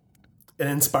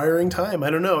inspiring time. I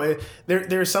don't know.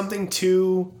 There's something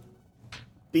to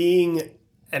being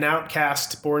an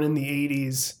outcast born in the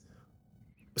 80s,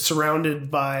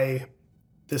 surrounded by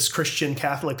this Christian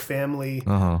Catholic family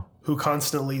who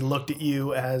constantly looked at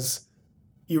you as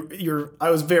I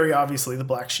was very obviously the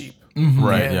black sheep.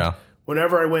 Right, And yeah.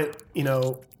 whenever I went,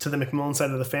 to the McMillen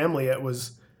side of the family, it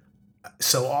was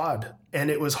so odd. And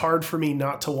it was hard for me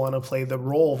not to want to play the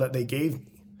role that they gave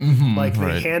me. Like, they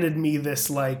Right. handed me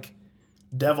this, like,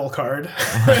 devil card.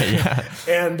 Right, yeah.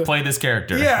 And Play this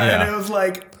character. and it was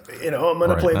like, I'm going to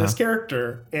Right, play this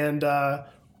character. And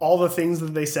all the things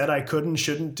that they said I could and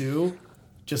shouldn't do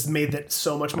just made it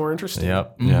so much more interesting.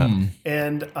 Yep. Yeah.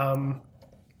 And I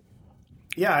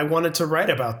wanted to write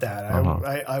about that.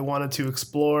 I wanted to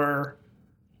explore.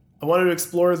 I wanted to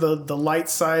explore the light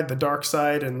side, the dark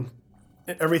side, and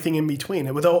everything in between.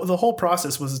 The whole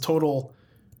process was a total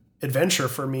adventure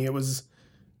for me. It was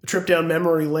a trip down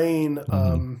memory lane.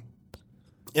 And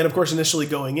of course, initially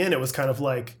going in, it was kind of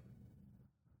like,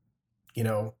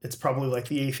 it's probably like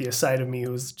the atheist side of me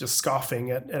who was just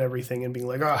scoffing at everything and being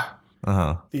like,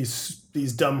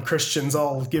 these dumb Christians,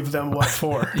 I'll give them what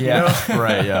for. Yeah.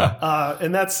 Right, yeah.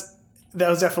 And that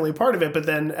was definitely part of it. But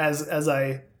then as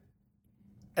I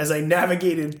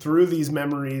navigated through these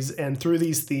memories and through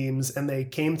these themes, and they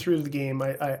came through the game,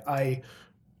 I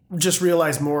just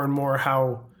realized more and more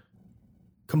how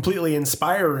completely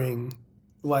inspiring,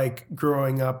 like,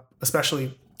 growing up,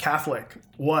 especially Catholic,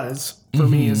 was for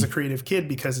me as a creative kid,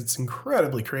 because it's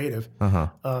incredibly creative.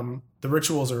 The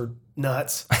rituals are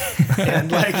nuts,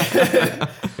 and like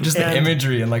Just the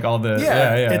imagery and like all the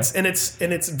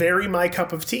It's very my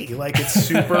cup of tea. Like, it's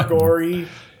super gory,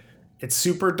 it's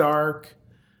super dark,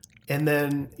 and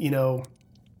then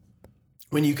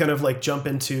when you kind of like jump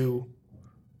into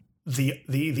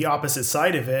the opposite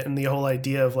side of it, and the whole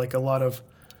idea of like a lot of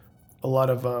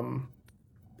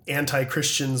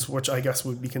anti-Christians, which I guess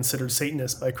would be considered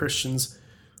Satanists by Christians,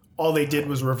 all they did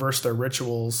was reverse their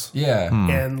rituals. Yeah.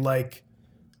 And like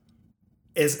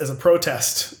as a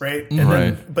protest, right? And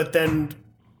Right. then,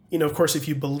 of course, if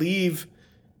you believe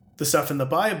the stuff in the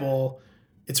Bible,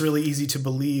 it's really easy to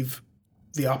believe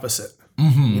the opposite.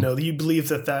 You believe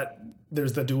that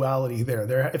there's the duality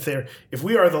there. If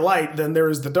we are the light, then there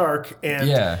is the dark.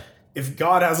 And if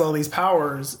God has all these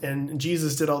powers and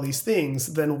Jesus did all these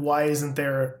things, then why isn't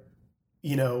there,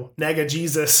 nega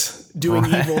Jesus doing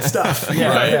evil stuff?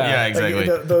 Yeah, exactly.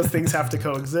 Like, those things have to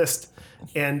coexist.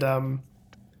 And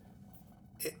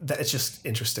it's just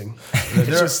interesting.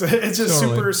 It's just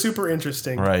super, super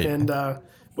interesting. Right. And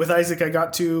with Isaac, I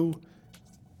got to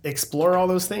explore all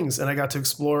those things, and I got to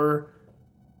explore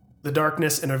the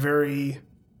darkness in a very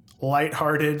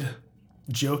lighthearted,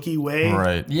 jokey way.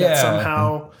 Right. That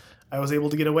somehow I was able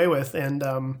to get away with. And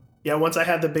once I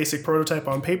had the basic prototype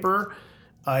on paper,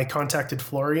 I contacted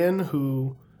Florian,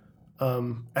 who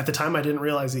at the time I didn't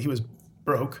realize that he was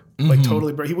broke, like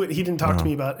totally broke. He didn't talk to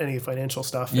me about any financial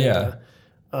stuff. Yeah.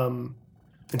 And,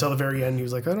 until the very end, he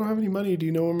was like, "I don't have any money. Do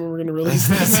you know when we're going to release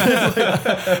this?"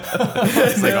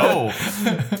 It's like, oh.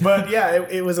 But yeah,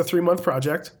 it was a 3-month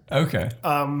project. Okay.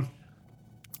 And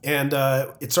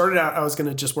it started out, I was going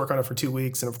to just work on it for 2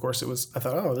 weeks. And of course I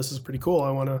thought, oh, this is pretty cool.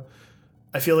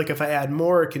 I feel like if I add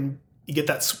more, you get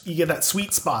that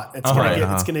sweet spot. It's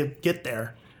going to get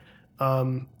there.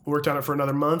 Worked on it for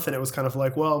another month, and it was kind of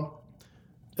like, well,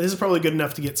 this is probably good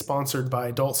enough to get sponsored by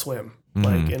Adult Swim.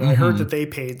 And I heard that they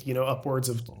paid, upwards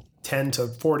of $10,000 to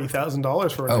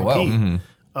 $40,000 for an IP.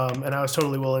 And I was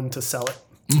totally willing to sell it.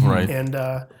 Right. And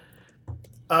or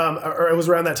it was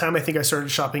around that time I think I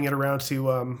started shopping it around to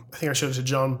I think I showed it to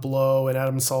John Blow and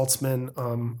Adam Saltzman,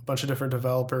 a bunch of different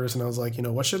developers, and I was like,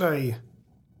 what should I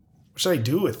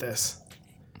do with this?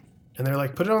 And they're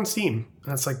like, put it on Steam.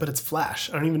 And it's like, but it's Flash.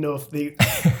 I don't even know if they be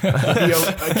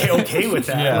okay with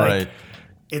that. Yeah, like, right.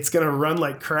 It's gonna run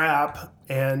like crap.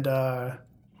 And I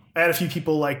had a few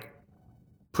people like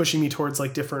pushing me towards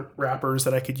like different wrappers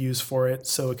that I could use for it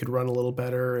so it could run a little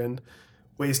better, and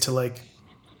ways to like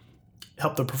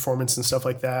help the performance and stuff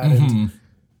like that. And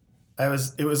I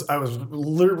was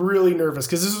really nervous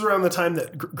because this was around the time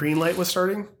that Greenlight was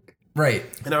starting. Right.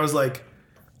 And I was like,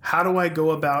 how do I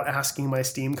go about asking my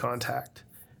Steam contact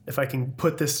if I can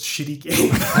put this shitty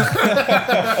game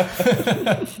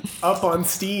up on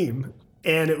Steam?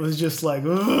 And it was just like,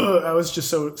 ugh, I was just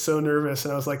so nervous.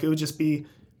 And I was like, it would just be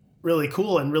really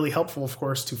cool and really helpful, of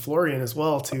course, to Florian as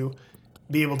well to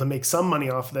be able to make some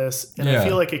money off this. And I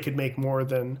feel like it could make more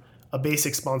than a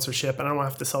basic sponsorship, and I don't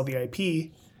have to sell the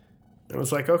IP. And I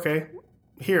was like, okay,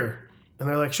 here. And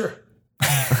they're like, sure.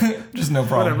 Just no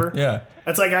problem. Whatever. Yeah.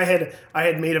 It's like I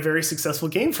had made a very successful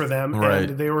game for them, right.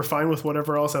 and they were fine with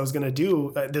whatever else I was going to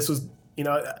do. This was,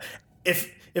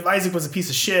 if Isaac was a piece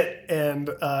of shit and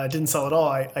didn't sell at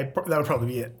all, that would probably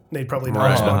be it. They'd probably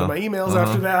not respond to my emails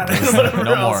after that. Whatever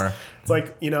no else. more. It's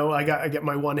like, I get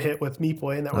my one hit with Meat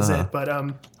Boy, and that was it. But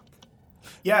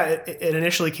it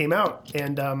initially came out,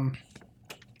 and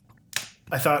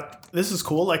I thought this is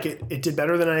cool. Like it did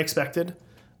better than I expected,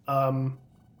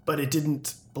 but it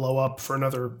didn't blow up for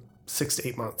another 6 to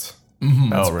 8 months.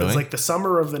 Mm-hmm. Oh, really? It was like the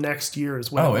summer of the next year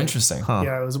as well. Oh, interesting. Huh.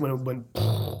 Yeah, it was when it went.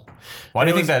 Why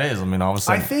do you think that is? I mean, all of a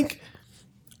sudden.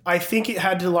 I think it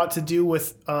had a lot to do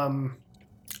with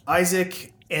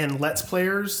Isaac and Let's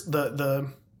Players.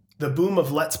 The boom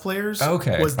of Let's Players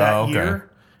was that year.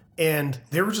 And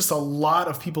there were just a lot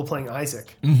of people playing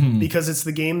Isaac because it's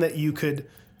the game that you could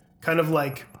kind of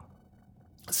like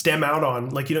stem out on.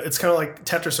 Like, it's kind of like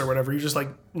Tetris or whatever. You're just like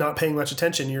not paying much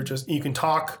attention. You can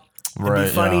talk and be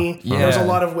funny. Yeah. There's a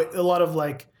lot of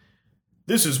like,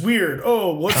 this is weird.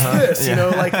 Oh, what's this?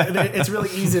 Like it's really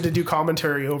easy to do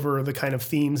commentary over the kind of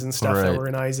themes and stuff that were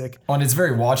in Isaac. Well, and it's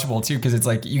very watchable too, because it's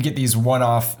like you get these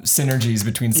one-off synergies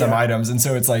between some items, and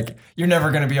so it's like you're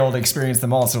never going to be able to experience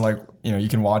them all. So like you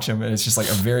can watch them, and it's just like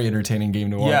a very entertaining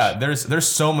game to watch. Yeah, there's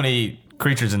so many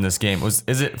creatures in this game. Is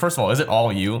it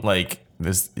all you? Like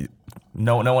this?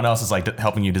 No one else is like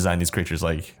helping you design these creatures.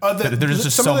 Like there's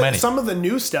just so many. Some of the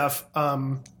new stuff.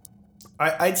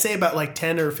 I'd say about like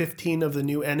 10 or 15 of the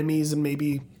new enemies and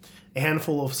maybe a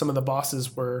handful of some of the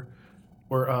bosses were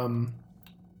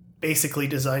basically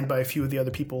designed by a few of the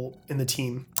other people in the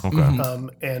team. Okay.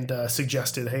 And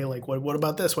suggested, hey, like what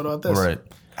about this? What about this? Right.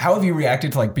 How have you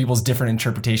reacted to like people's different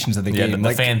interpretations of the game? The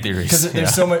like, fan theories. Because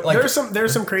there's so much. Like,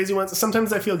 there's some crazy ones.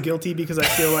 Sometimes I feel guilty because I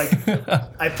feel like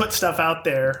I put stuff out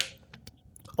there.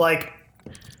 Like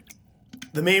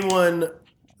the main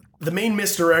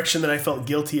misdirection that I felt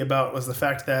guilty about was the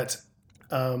fact that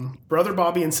Brother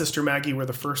Bobby and Sister Maggie were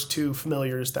the first two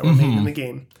familiars that were made in the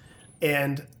game.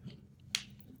 And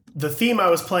the theme I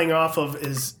was playing off of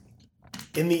is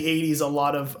in the 80s, a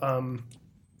lot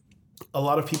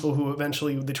of people who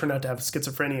eventually they turned out to have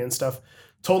schizophrenia and stuff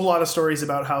told a lot of stories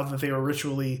about how that they were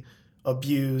ritually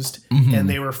abused and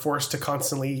they were forced to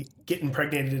constantly get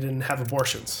impregnated and have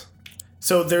abortions.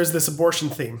 So there's this abortion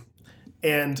theme.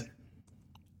 And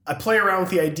I play around with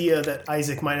the idea that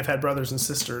Isaac might have had brothers and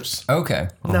sisters. Okay.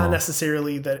 Not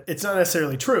necessarily that it's not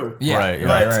necessarily true. Yeah.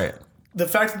 Right. The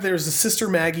fact that there's a Sister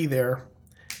Maggie there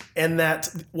and that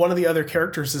one of the other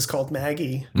characters is called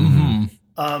Maggie.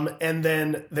 And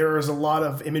then there is a lot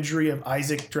of imagery of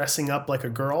Isaac dressing up like a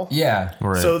girl. Yeah.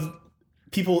 Right. So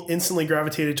people instantly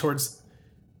gravitated towards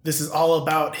this is all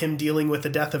about him dealing with the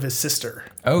death of his sister.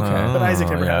 Okay. But Isaac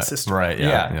never had a sister. Right.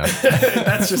 Yeah.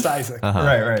 That's just Isaac.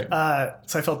 Right.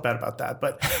 So I felt bad about that.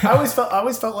 But I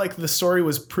always felt like the story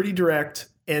was pretty direct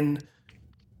and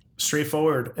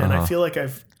straightforward. And I feel like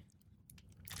I'm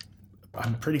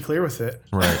pretty clear with it.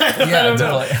 Right. Yeah,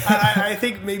 totally. I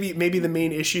think maybe the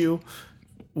main issue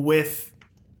with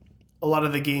a lot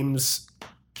of the game's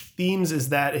themes is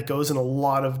that it goes in a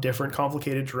lot of different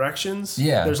complicated directions.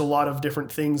 Yeah. There's a lot of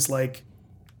different things like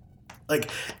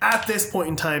at this point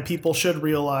in time, people should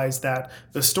realize that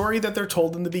the story that they're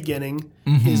told in the beginning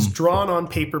is drawn on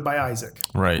paper by Isaac.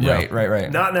 Right. Yeah. Right.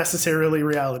 Not necessarily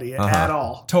reality at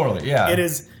all. Totally. Yeah. It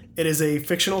is a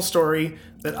fictional story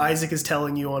that Isaac is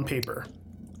telling you on paper.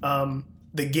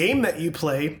 The game that you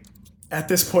play at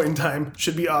this point in time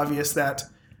should be obvious that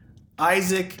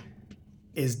Isaac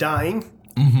is dying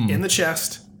in the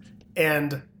chest,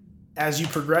 and as you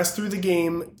progress through the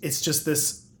game, it's just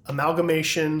this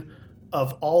amalgamation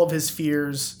of all of his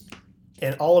fears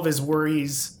and all of his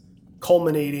worries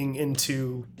culminating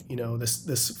into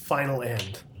this final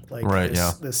end, like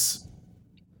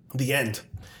the end.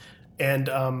 And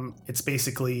it's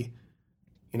basically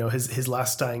his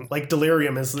last dying, like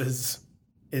delirium is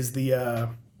the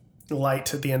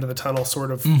light at the end of the tunnel,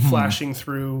 sort of flashing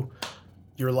through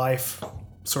your life,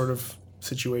 sort of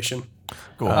situation.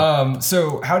 Cool.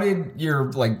 So how did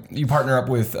you partner up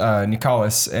with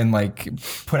Nicholas and like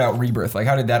put out Rebirth? Like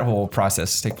how did that whole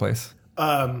process take place?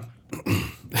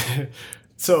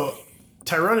 So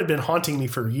Tyrone had been haunting me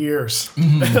for years.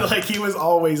 Like he was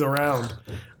always around.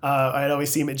 I'd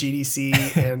always see him at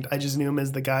GDC, and I just knew him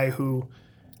as the guy who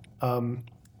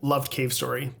loved Cave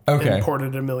Story and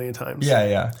ported it a million times.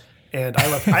 Yeah. And I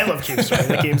love Cave Story.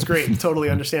 The game's great. Totally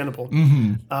understandable.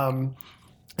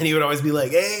 And he would always be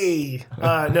like, "Hey,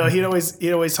 no." He'd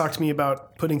always talk to me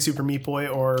about putting Super Meat Boy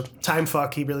or Time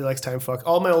Fuck. He really likes Time Fuck.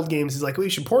 All my old games, he's like, "We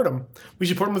should port them. We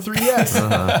should port them to 3DS."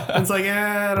 And it's like,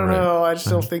 I don't know. I just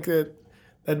don't think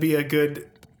that'd be a good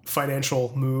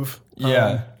financial move.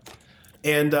 Yeah.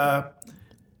 And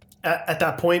at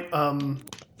that point,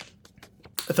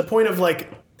 at the point of like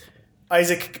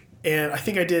Isaac, and I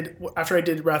think after I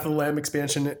did Wrath of the Lamb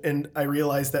expansion, and I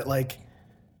realized that like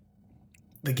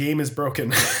the game is broken.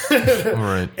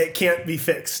 Right. It can't be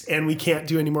fixed, and we can't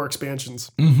do any more expansions.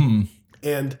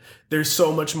 And there's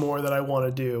so much more that I want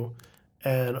to do.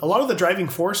 And a lot of the driving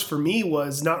force for me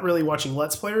was not really watching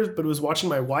Let's Players, but it was watching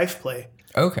my wife play.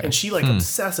 Okay. And she like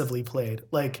obsessively played.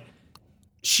 Like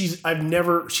she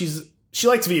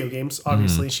likes video games,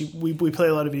 obviously. We play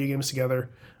a lot of video games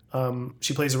together.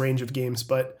 She plays a range of games,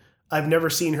 but I've never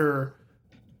seen her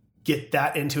get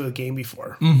that into a game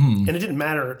before. And it didn't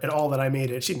matter at all that I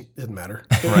made it. It didn't matter.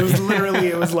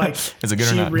 It was like, is it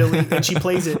good or not? And she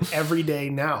plays it every day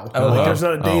now. wow. There's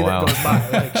not a day that goes by.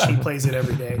 Like she plays it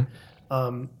every day.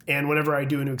 And whenever I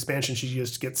do a new expansion, she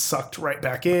just gets sucked right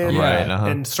back in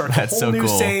and starts a whole new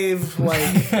save.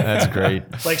 Like that's great.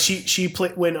 Like she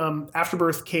played when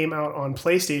Afterbirth came out on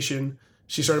PlayStation.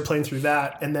 She started playing through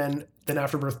that, and then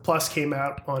Afterbirth Plus came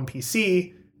out on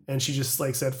PC, and she just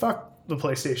like said, "Fuck the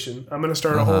PlayStation. I'm gonna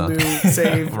start a whole new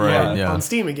save on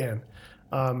Steam again."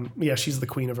 She's the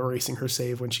queen of erasing her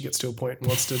save when she gets to a point and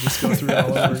wants to just go through it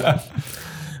all over again.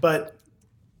 But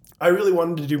I really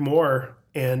wanted to do more,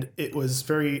 and it was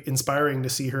very inspiring to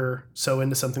see her so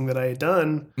into something that I had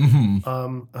done.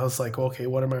 I was like, okay,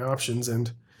 what are my options?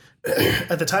 And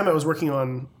at the time I was working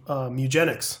on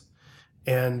eugenics,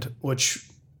 and which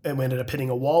I ended up hitting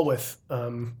a wall with,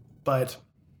 but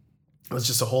it was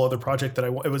just a whole other project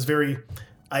it was very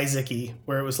Isaac-y,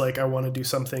 where it was like, I want to do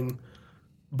something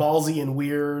ballsy and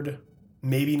weird,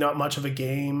 maybe not much of a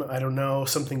game. I don't know,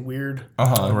 something weird.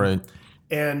 Right.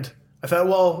 And I thought,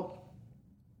 well,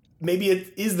 maybe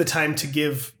it is the time to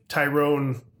give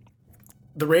Tyrone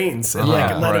the reins and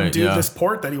let him do this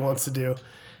port that he wants to do.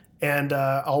 And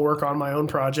I'll work on my own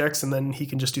projects, and then he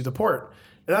can just do the port.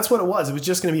 And that's what it was. It was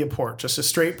just going to be a port, just a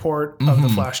straight port of the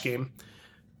Flash game.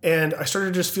 And I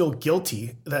started to just feel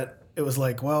guilty that it was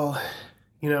like, well,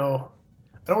 I don't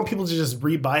want people to just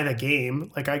rebuy the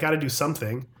game. Like I got to do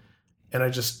something. And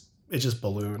it just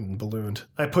ballooned and ballooned.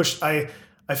 I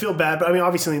feel bad, but I mean,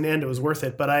 obviously in the end it was worth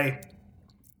it, but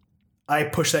I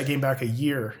pushed that game back a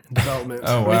year in development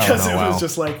because it was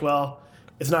just like, well,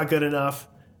 it's not good enough.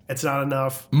 It's not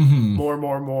enough.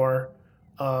 More.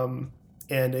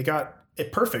 And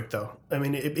it perfect though. I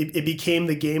mean, it became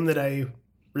the game that I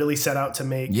really set out to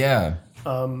make. Yeah.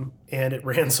 And it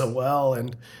ran so well,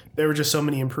 and there were just so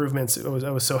many improvements.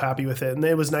 I was so happy with it. And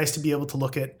it was nice to be able to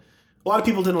look at, a lot of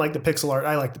people didn't like the pixel art.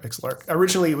 I liked the pixel art.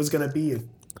 Originally it was going to be an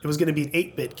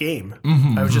 8-bit game.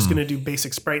 I was just going to do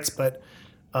basic sprites, but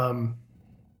I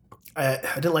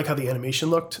didn't like how the animation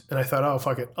looked, and I thought, oh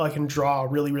fuck it, I can draw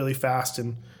really, really fast.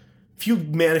 And if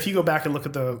you go back and look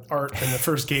at the art in the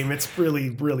first game, it's really,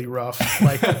 really rough.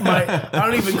 Like I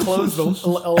don't even close a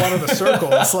lot of the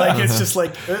circles. Like it's just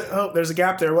like, oh, there's a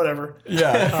gap there, whatever.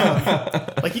 Yeah.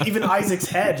 Like even Isaac's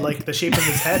head, like the shape of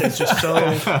his head is just so.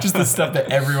 Just the stuff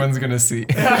that everyone's gonna see.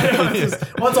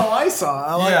 That's all I saw.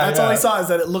 All I saw is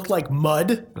that it looked like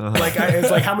mud. Like it's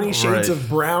like, how many shades of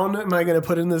brown am I gonna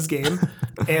put in this game?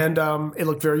 And it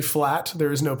looked very flat.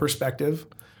 There is no perspective.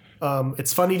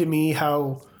 It's funny to me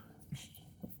how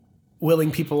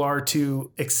willing people are to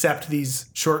accept these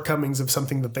shortcomings of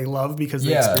something that they love because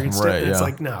they experienced it. And it's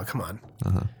like, no, come on.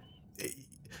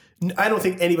 I don't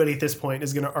think anybody at this point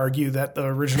is going to argue that the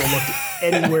original looked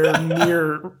anywhere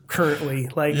near currently.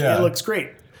 Like it looks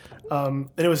great. And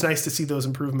it was nice to see those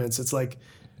improvements. It's like,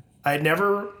 I had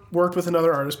never worked with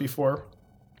another artist before.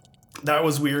 That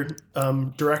was weird.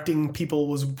 Directing people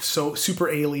was so super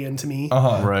alien to me.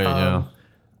 I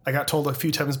got told a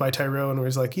few times by Tyrone where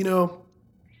he's like,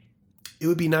 it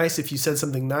would be nice if you said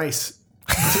something nice.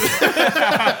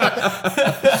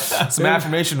 Some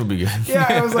affirmation would be good. Yeah,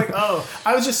 I was like,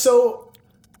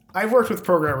 I've worked with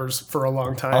programmers for a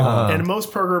long time, and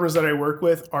most programmers that I work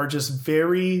with are just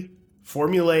very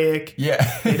formulaic.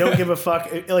 Yeah. They don't give a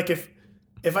fuck. Like if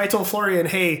if I told Florian,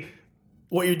 hey,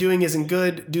 what you're doing isn't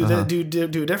good, do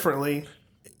it differently.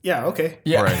 Yeah, okay.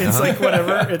 Yeah. Right. It's like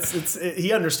whatever.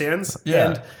 He understands. Yeah.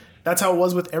 And that's how it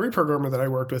was with every programmer that I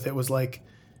worked with. It was like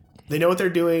they know what they're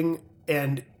doing,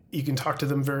 and you can talk to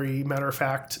them very matter of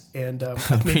fact. And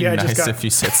maybe I just got. If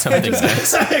you said something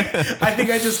nice. I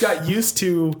think I just got used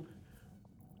to,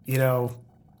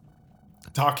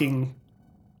 talking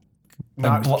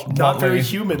not very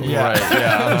humanly. Yeah. Right.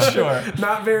 Yeah. Sure.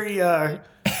 Not very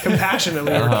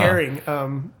compassionately or caring.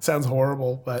 Sounds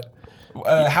horrible, but.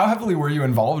 How heavily were you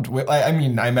involved with? I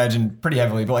mean, I imagine pretty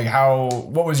heavily, but like,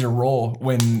 what was your role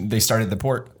when they started the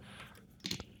port?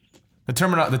 The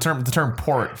term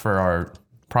port for our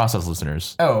process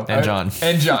listeners. Oh, and John.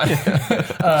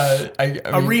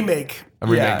 A Remake. A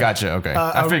remake. Yeah. Gotcha. Okay.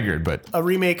 I figured, but A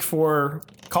remake for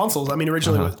consoles. I mean,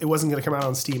 originally it wasn't going to come out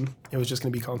on Steam. It was just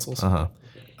going to be consoles.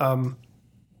 My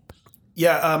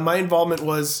involvement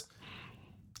was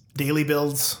daily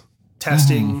builds,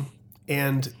 testing,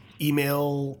 and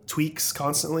email tweaks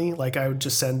constantly. Like I would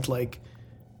just send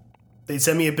they'd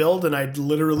send me a build and I'd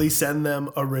literally send them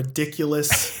a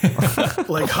ridiculous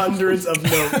hundreds of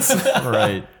notes.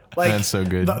 right. That's so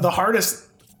good. The hardest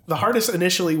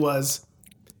initially was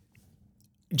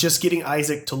just getting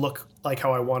Isaac to look like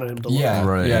how I wanted him to look. Yeah.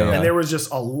 Right, Yeah. yeah. And there was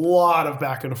just a lot of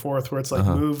back and forth where it's like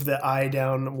move the eye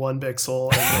down 1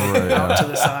 pixel and out to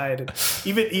the side. And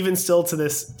even still to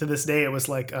this day, it was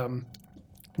like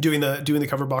doing the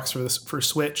cover box for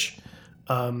Switch.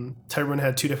 Tyrone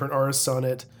had 2 different artists on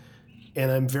it, and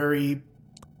I'm very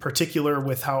particular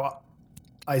with how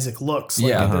Isaac looks.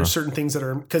 There's certain things that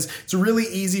are because it's really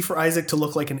easy for Isaac to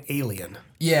look like an alien.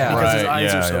 Yeah. Because his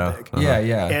eyes are so big.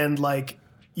 Yeah. And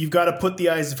you've got to put the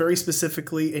eyes very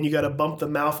specifically, and you got to bump the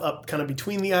mouth up kind of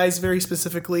between the eyes very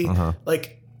specifically,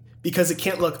 because it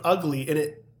can't look ugly.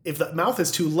 And if the mouth is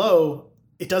too low,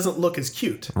 it doesn't look as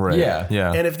cute. Right. Yeah.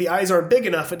 Yeah. And if the eyes aren't big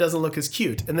enough, it doesn't look as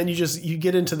cute. And then you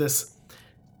get into this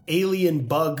alien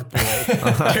bug boy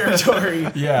territory.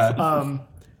 Yeah.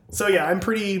 So yeah,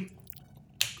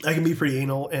 I can be pretty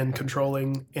anal and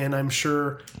controlling, and I'm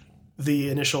sure the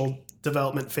initial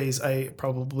development phase I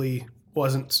probably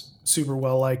wasn't super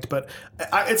well liked, but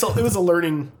it was a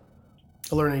learning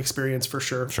experience for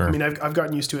sure. Sure. I mean, I've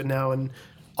gotten used to it now, and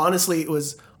honestly,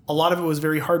 a lot of it was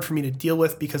very hard for me to deal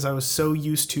with because I was so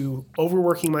used to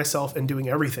overworking myself and doing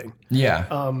everything.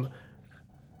 Yeah.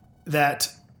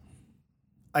 That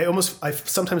I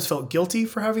sometimes felt guilty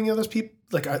for having the other people.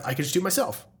 Like I could just do it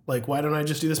myself. Like, why don't I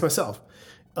just do this myself?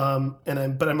 But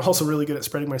I'm also really good at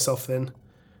spreading myself thin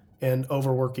and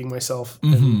overworking myself.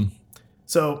 And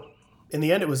so in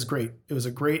the end, it was great. It was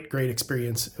a great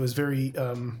experience. It was very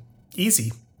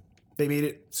easy. They made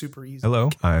it super easy. Hello,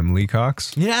 I'm Lee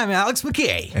Cox. Yeah, I'm Alex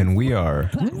McKay. And we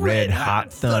are Red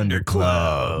Hot Thunder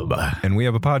Club. And we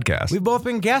have a podcast. We've both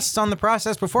been guests on the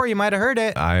process before. You might have heard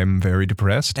it. I'm very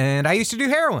depressed. And I used to do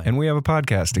heroin. And we have a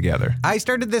podcast together. I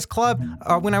started this club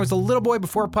when I was a little boy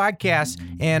before podcasts,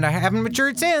 and I haven't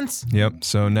matured since. Yep,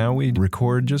 so now we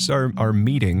record just our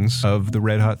meetings of the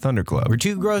Red Hot Thunder Club. We're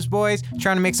 2 gross boys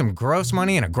trying to make some gross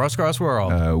money in a gross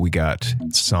world. We got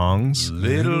songs.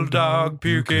 Little dog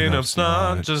puking up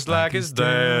snot just like his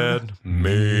dad.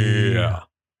 Me.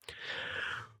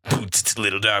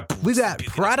 Little dog. We got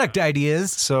product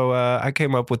ideas. So I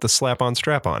came up with the slap-on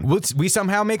strap-on. We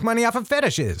somehow make money off of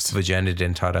fetishes. Vagina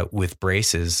dentata with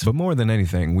braces. But more than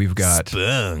anything, we've got...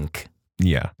 Spunk.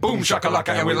 Yeah. Boom shakalaka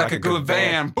and we like a good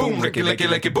van. Boom Ricky licky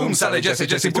licky boom Sally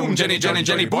Jesse boom Jenny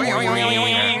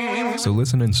boing. So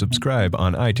listen and subscribe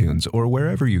on iTunes or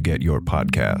wherever you get your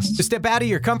podcasts. To step out of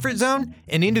your comfort zone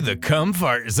and into the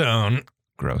comfort zone.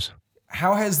 Gross.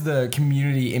 How has the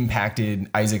community impacted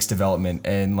Isaac's development,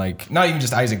 and not even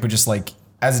just Isaac, but just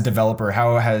as a developer,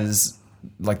 how has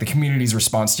the community's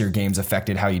response to your games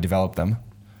affected how you develop them?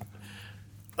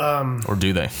 Or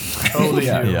do they? Oh, they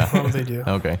do. Yeah. Oh, they do.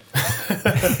 Okay.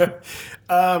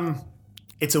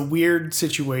 It's a weird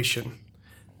situation.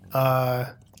 It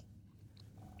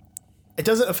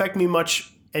doesn't affect me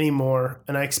much anymore,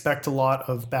 and I expect a lot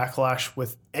of backlash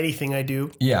with anything I do.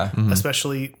 Yeah.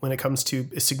 Especially when it comes to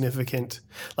a significant.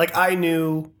 I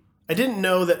didn't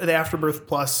know that the Afterbirth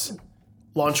Plus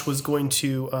launch was going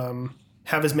to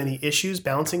have as many issues,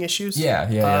 balancing issues.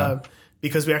 Yeah.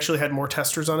 Because we actually had more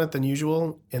testers on it than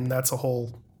usual, and that's a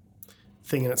whole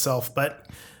thing in itself. But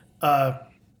I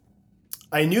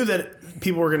knew that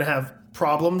people were going to have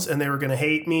problems, and they were going to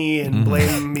hate me and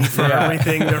blame me for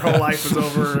everything. Their whole life was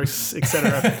over,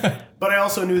 etc. But I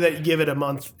also knew that you give it a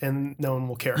month, and no one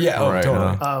will care. Yeah. Oh, right,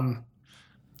 totally.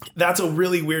 That's a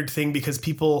really weird thing because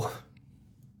people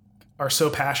are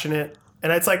so passionate,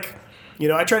 and it's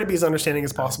I try to be as understanding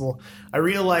as possible. I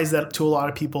realize that to a lot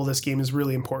of people, this game is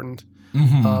really important.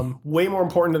 Way more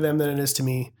important to them than it is to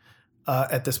me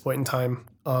at this point in time.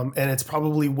 And it's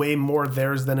probably way more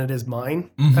theirs than it is mine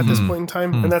at this point in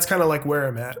time. And that's kind of like where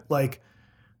I'm at. Like,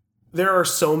 there are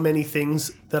so many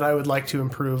things that I would like to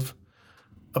improve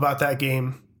about that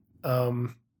game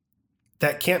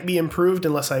that can't be improved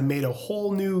unless I made a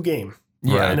whole new game.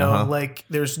 Yeah, like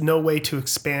there's no way to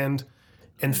expand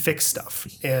and fix stuff.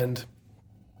 And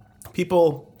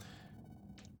people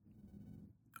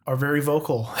are very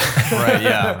vocal. Right,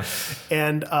 yeah.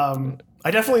 And I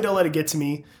definitely don't let it get to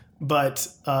me, but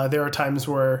there are times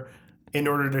where in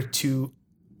order to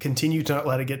continue to not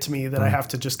let it get to me, that I have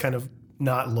to just kind of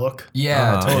not look.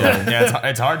 Yeah, totally. Yeah,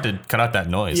 it's hard to cut out that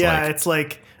noise. Yeah, it's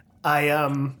like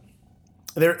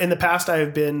there in the past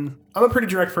I'm a pretty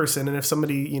direct person, and if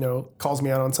somebody, calls me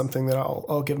out on something, that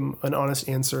I'll give them an honest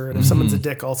answer. And if someone's a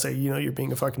dick, I'll say, you're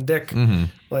being a fucking dick.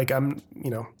 Like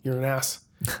you're an ass.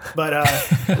 But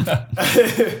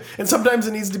and sometimes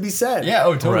it needs to be said. Yeah,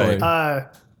 oh totally.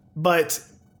 But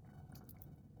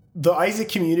the Isaac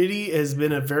community has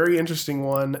been a very interesting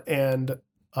one, and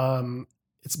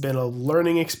it's been a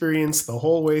learning experience the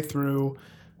whole way through.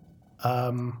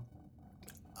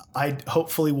 I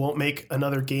hopefully won't make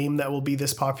another game that will be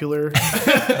this popular,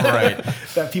 right?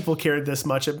 That people cared this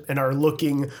much and are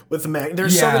looking with the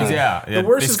There's so many. The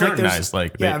worst is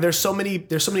there's so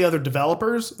many other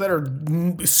developers that are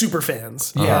super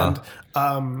fans, and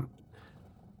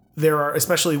there are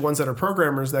especially ones that are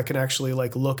programmers that can actually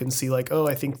like look and see like, oh,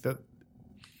 I think that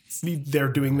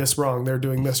they're doing this wrong. They're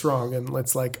doing this wrong, and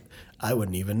it's like, I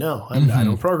wouldn't even know. I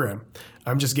don't program.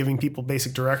 I'm just giving people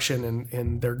basic direction,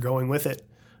 and they're going with it.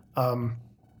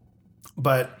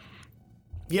 But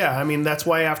yeah, I mean, that's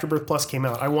why Afterbirth Plus came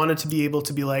out. I wanted to be able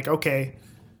to be like, okay,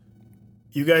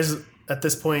 you guys at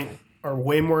this point are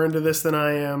way more into this than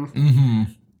I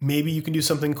am. Maybe you can do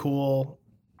something cool.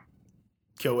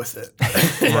 Go with it.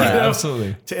 Right,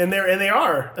 absolutely. And they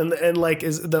are. And like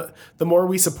is the more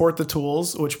we support the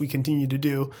tools, which we continue to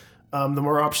do, the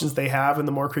more options they have and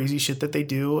the more crazy shit that they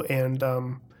do. And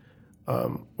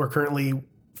we're currently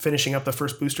finishing up the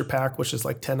first booster pack, which is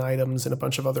like 10 items and a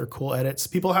bunch of other cool edits.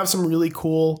 People have some really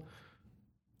cool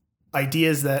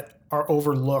ideas that are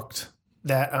overlooked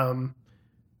that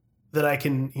that I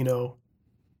can,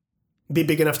 be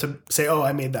big enough to say, oh,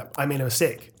 I made a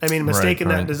mistake. I made a mistake in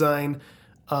that design.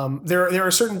 There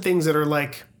are certain things that are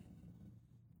like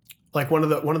one of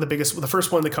the biggest, the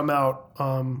first one to come out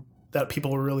that people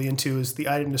were really into is the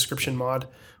item description mod,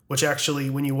 which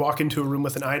actually, when you walk into a room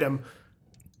with an item,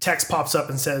 text pops up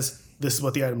and says, this is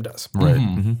what the item does.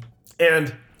 Right.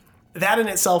 And that in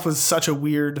itself was such a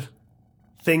weird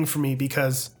thing for me,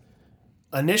 because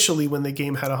initially when the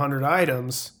game had 100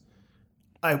 items,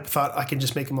 I thought I can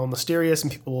just make them all mysterious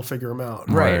and people will figure them out.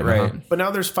 Right. But now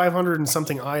there's 500 and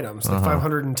something items, like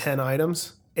 510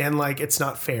 items, and like it's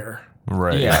not fair.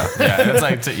 Right. Yeah. It's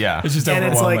like, It's just And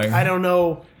overwhelming. it's like, I don't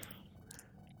know.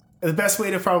 The best way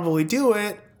to probably do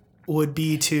it would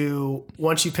be to,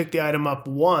 once you pick the item up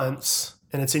once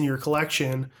and it's in your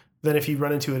collection, then if you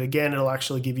run into it again, it'll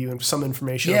actually give you some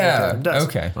information on what the item does.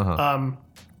 Okay.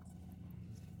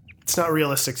 It's not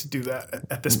realistic to do that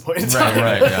at this point in time.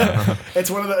 Right. Yeah. It's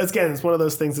one of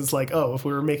those things that's like, oh, if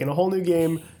we were making a whole new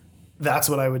game, that's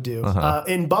what I would do.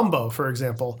 In Bumbo, for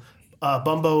example,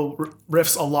 Bumbo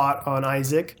riffs a lot on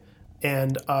Isaac,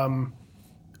 and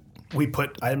we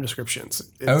put item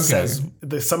descriptions. It says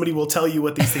somebody will tell you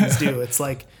what these things do. It's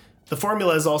like the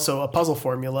formula is also a puzzle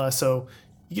formula, so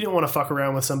you don't want to fuck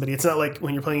around with somebody. It's not like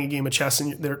when you're playing a game of chess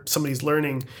and somebody's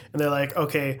learning and they're like,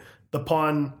 okay, the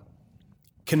pawn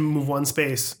can move one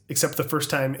space, except the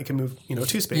first time it can move,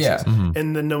 2 spaces. Yeah.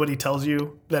 And then nobody tells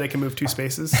you that it can move 2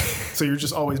 spaces. So you're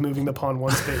just always moving the pawn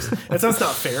 1 space. That's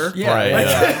not fair. Yeah. Right.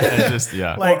 It's just,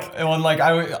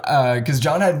 because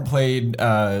John hadn't played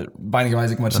Binding of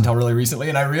Isaac much until really recently,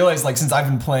 and I realized like since I've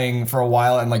been playing for a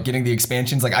while and like getting the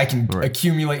expansions, like I can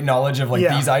accumulate knowledge of like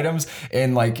these items,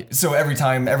 and like so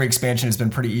every expansion has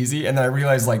been pretty easy, and then I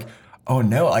realized like, oh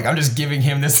no, like I'm just giving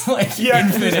him this like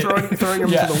infinite, just throwing him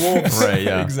to the wolves. Right,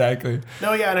 yeah. Exactly.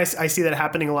 No, yeah, and I see that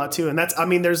happening a lot too. And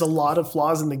there's a lot of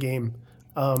flaws in the game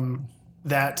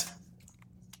that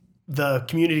the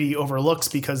community overlooks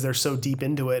because they're so deep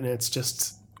into it, and it's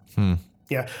just,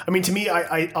 yeah. I mean, to me,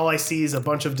 I all I see is a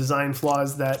bunch of design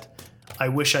flaws that I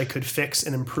wish I could fix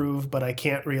and improve, but I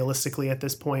can't realistically at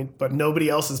this point. But nobody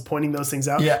else is pointing those things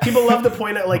out. Yeah. People love to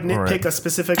point at like nitpick a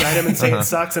specific item and say it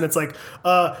sucks, and it's like,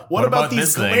 what about these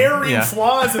this thing? glaring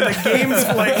flaws in the game's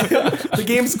like the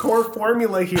game's core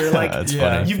formula here? Like, That's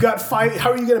funny. you've got 5.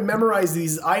 How are you going to memorize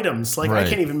these items? Like, I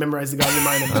can't even memorize the goddamn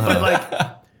items. But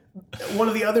like, one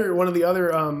of the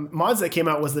other mods that came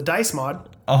out was the dice mod,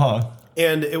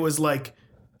 and it was like.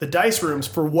 The dice rooms,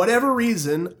 for whatever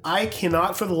reason, I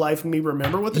cannot for the life of me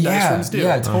remember what the dice rooms do.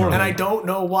 Yeah, totally. And I don't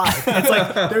know why. It's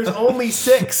like, there's only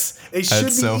 6. It should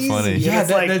be so easy. funny. And Yeah, it's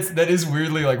like, that is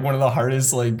weirdly like one of the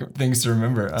hardest like things to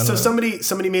remember. I don't so know.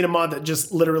 somebody made a mod that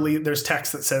just literally, there's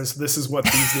text that says, this is what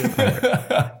these do.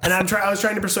 And I was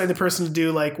trying to persuade the person to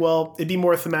do like, well, it'd be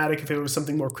more thematic if it was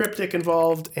something more cryptic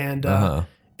involved. And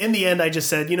in the end, I just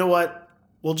said, you know what?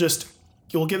 We'll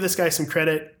give this guy some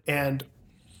credit and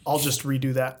I'll just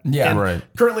redo that. Yeah, and right.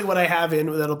 Currently what I have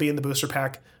that'll be in the booster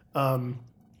pack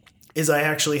is I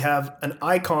actually have an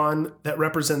icon that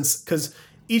represents, because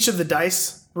each of the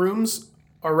dice rooms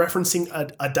are referencing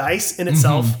a dice in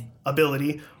itself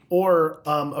ability or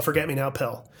a forget-me-now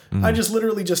pill. I just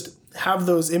literally just have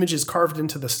those images carved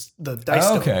into the dice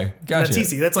stone. Okay, gotcha. That's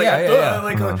easy. That's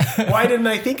like, why didn't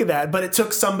I think of that? But it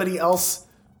took somebody else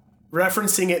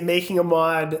referencing it, making a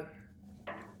mod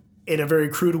in a very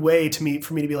crude way for me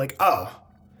to be like, oh,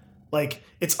 like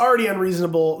it's already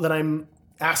unreasonable that I'm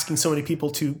asking so many people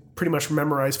to pretty much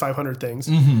memorize 500 things,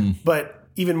 but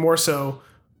even more so,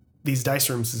 these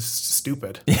dice rooms is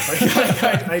stupid.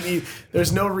 Like,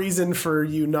 there's no reason for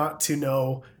you not to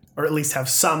know, or at least have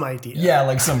some idea. Yeah,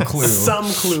 like some clue. Some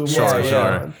clue. what's Sure, going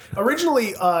sure. on.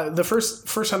 Originally, the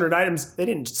first 100 items, they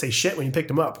didn't say shit when you picked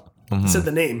them up. It said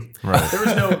the name. Right.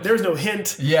 There was no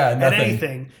hint Yeah, at nothing.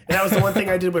 anything. And that was the one thing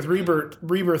I did with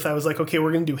Rebirth. I was like, okay,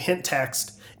 we're gonna do hint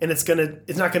text, and it's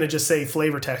not gonna just say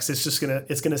flavor text. It's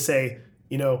gonna say,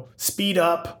 speed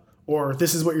up, or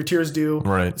this is what your tiers do.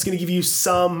 Right. It's gonna give you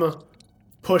some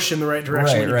push in the right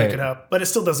direction when you pick it up, but it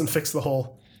still doesn't fix the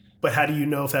whole. But how do you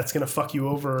know if that's gonna fuck you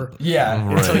over? Yeah,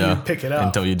 Until you pick it up.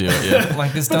 Until you do it, yeah.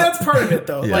 like this. But that's part of it,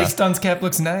 though. Like Stun's cap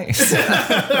looks nice.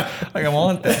 Like I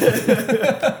want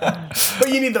that. But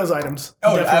you need those items.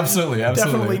 Oh, absolutely.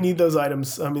 Definitely need those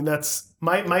items. I mean, that's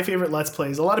my favorite Let's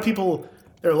Plays. There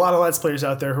are a lot of Let's Players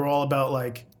out there who are all about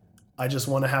like, I just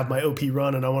want to have my OP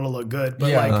run and I want to look good.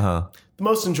 But the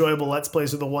most enjoyable Let's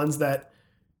Plays are the ones that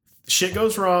shit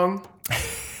goes wrong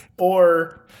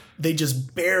or they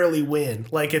just barely win.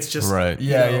 Like it's just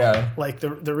Yeah. like the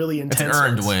really intense. It's an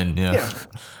earned ones. win, yeah.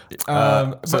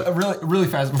 But really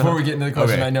fast before we get into the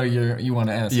question, Okay. I know you want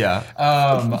to ask. Yeah.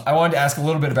 I wanted to ask a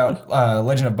little bit about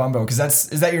Legend of Bumbo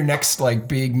because is that your next like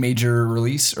big major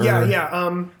release? Or?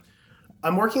 Yeah.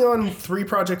 I'm working on 3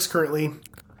 projects currently.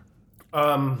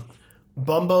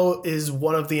 Bumbo is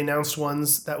one of the announced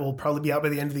ones that will probably be out by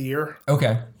the end of the year.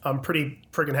 Okay. I'm pretty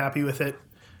friggin' happy with it.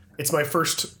 It's my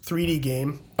first 3D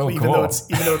game. Oh, even cool. though it's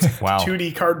Wow.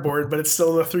 2D cardboard, but it's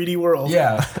still in the 3D world.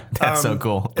 Yeah. That's so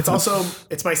cool.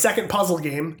 It's my second puzzle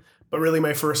game, but really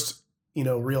my first,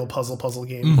 real puzzle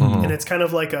game. Mm-hmm. And it's kind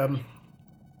of like I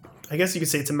guess you could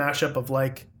say it's a mashup of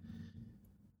like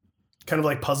kind of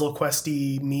like Puzzle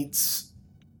Questy meets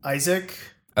Isaac.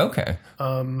 Okay.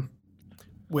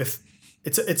 With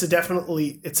it's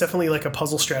definitely like a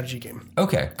puzzle strategy game.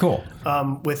 Okay. Cool.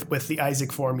 With the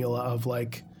Isaac formula of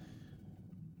like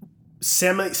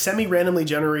semi randomly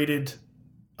generated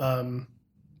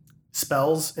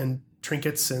spells and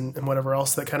trinkets and whatever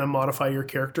else that kind of modify your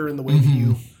character in the way that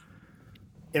you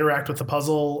interact with the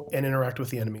puzzle and interact with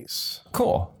the enemies.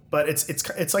 Cool. But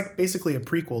it's like basically a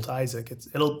prequel to Isaac.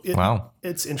 Wow.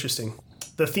 It's interesting.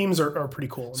 The themes are pretty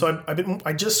cool. So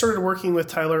I just started working with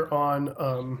Tyler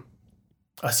on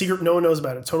a secret no one knows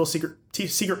about it. Total secret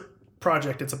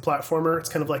project. It's a platformer. It's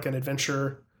kind of like an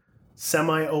adventure,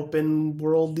 semi-open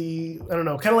worldy. I don't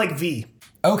know, kind of like V.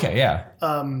 Okay. Yeah.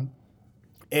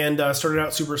 And started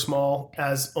out super small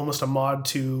as almost a mod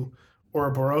to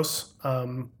Ouroboros,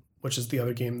 which is the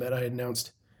other game that I had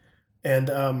announced.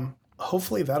 And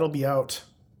hopefully that'll be out.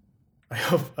 I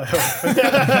hope.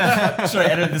 Should I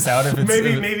edit this out if it's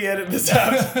Maybe edit this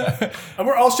out.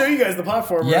 I'll show you guys the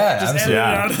platform. Yeah, just edit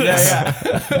absolutely. it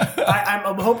out. Yeah.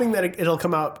 I'm hoping that it'll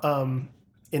come out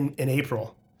in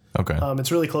April. Okay.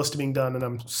 It's really close to being done, and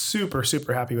I'm super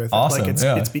super happy with it. Awesome, Like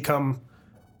it's become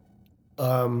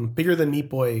bigger than Meat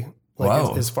Boy, like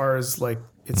Wow. as far as like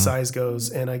its size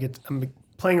goes, and I'm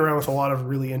playing around with a lot of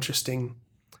really interesting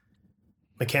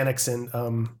mechanics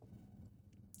and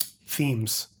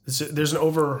themes. There's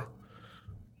an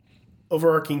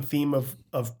overarching theme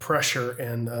of pressure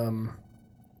and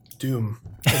doom,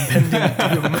 impending doom.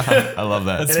 I love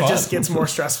that. And it just gets more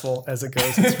stressful as it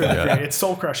goes. It's really great. It's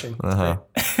soul crushing.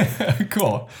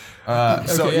 Cool.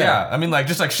 So Okay, yeah, I mean, like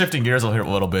just like shifting gears a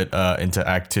little bit into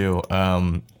Act 2.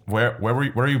 Where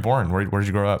were you born? Where did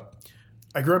you grow up?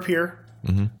 I grew up here.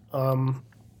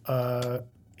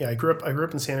 Yeah, I grew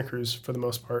up in Santa Cruz for the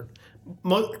most part.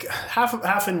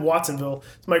 Half in Watsonville.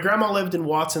 So my grandma lived in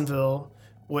Watsonville,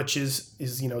 which is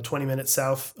 20 minutes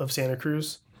south of Santa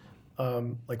Cruz,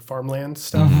 like farmland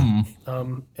stuff.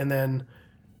 And then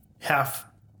half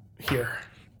here.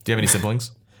 Do you have any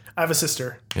siblings? I have a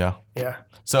sister. Yeah. Yeah.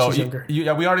 So She's younger. we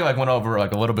already like went over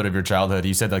like a little bit of your childhood.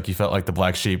 You said like you felt like the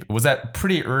black sheep. Was that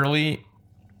pretty early?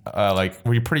 Like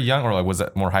were you pretty young, or like was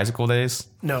that more high school days?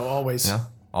 No, always. Yeah.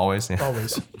 Always. Yeah.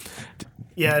 Always.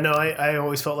 Yeah, no, I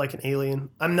always felt like an alien.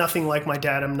 I'm nothing like my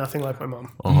dad. I'm nothing like my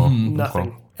mom.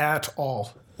 Nothing at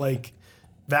all. Like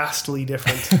vastly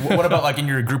different. What about like in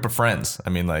your group of friends? I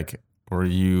mean, like, were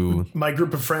you My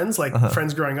group of friends, like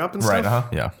friends growing up and right? stuff.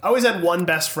 Yeah. I always had one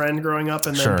best friend growing up,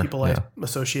 and then Sure, people I yeah.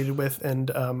 associated with,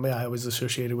 and I was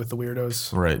associated with the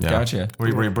weirdos. Right. Yeah. Gotcha.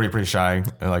 Were you pretty shy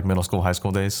in like middle school, high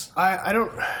school days? I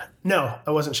don't. No,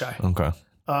 I wasn't shy. Okay.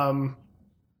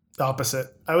 The opposite.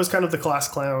 I was kind of the class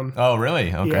clown. Oh,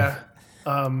 really? Okay. Yeah.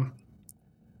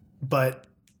 But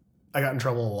I got in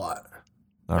trouble a lot.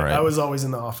 All right. I was always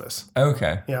in the office.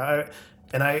 Okay. Yeah,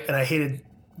 I hated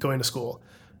going to school,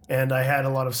 and I had a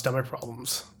lot of stomach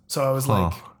problems. So I was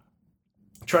like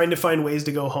trying to find ways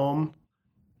to go home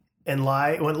and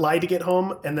lie to get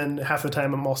home, and then half the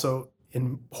time I'm also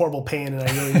in horrible pain and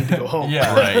I really need to go home.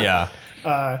 Yeah. Right.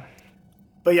 Yeah.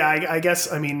 But yeah, I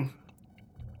guess I mean,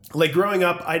 like growing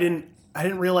up, I didn't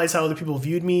realize how other people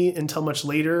viewed me until much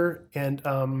later, and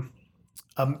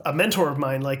a mentor of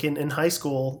mine, like in high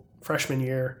school freshman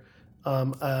year,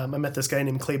 I met this guy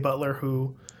named Clay Butler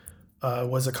who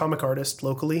was a comic artist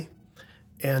locally,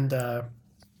 and I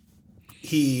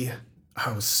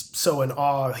was so in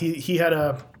awe. He had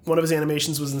one of his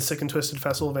animations was in the Sick and Twisted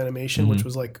Festival of Animation, which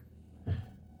was like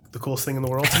the coolest thing in the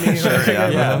world to me.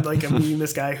 Like I'm meeting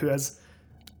this guy who has,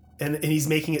 and he's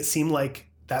making it seem like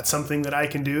that's something that I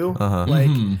can do.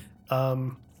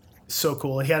 So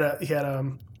cool. And he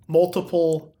had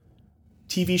multiple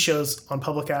TV shows on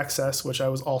public access, which I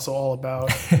was also all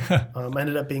about. I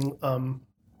ended up being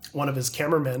one of his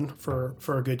cameramen for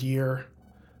a good year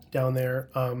down there.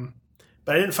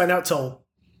 But I didn't find out till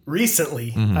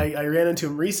recently. I ran into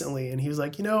him recently, and he was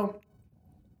like,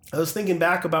 I was thinking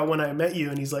back about when I met you,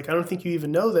 and he's like, I don't think you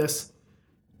even know this,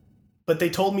 but they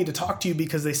told me to talk to you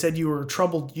because they said you were a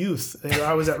troubled youth.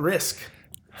 I was at risk.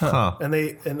 Huh. And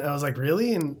I was like,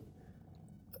 really? And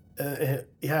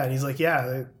yeah, and he's like,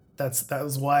 yeah, that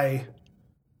was why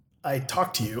I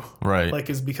talked to you. Right. Like,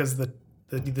 is because the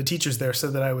teachers there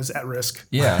said that I was at risk.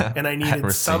 Yeah. And I needed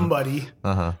At-risk somebody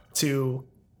Uh-huh. to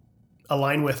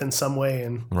align with in some way,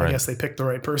 and Right. I guess they picked the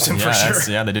right person Yeah. for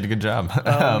sure. Yeah. They did a good job.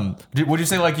 Would you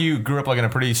say like you grew up like in a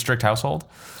pretty strict household?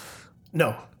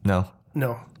 No. No.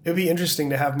 It would be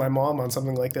interesting to have my mom on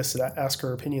something like this to ask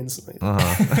her opinions.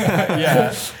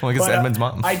 Yeah. Well, I guess But, Edmund's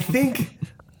mom. I think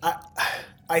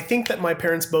that my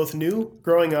parents both knew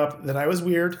growing up that I was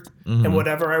weird, and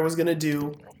whatever I was going to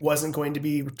do wasn't going to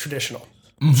be traditional.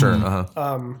 Sure.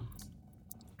 Uh-huh.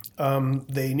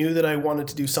 They knew that I wanted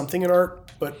to do something in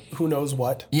art, but who knows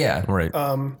what. Yeah. Right.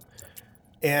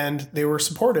 And they were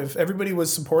supportive. Everybody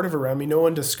was supportive around me. No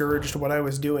one discouraged what I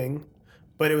was doing,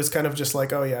 but it was kind of just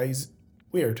like, oh yeah, he's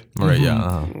weird. Right. Yeah.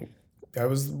 Uh-huh. I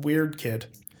was a weird kid,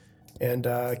 and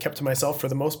kept to myself for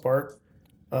the most part.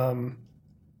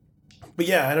 But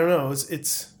yeah, I don't know.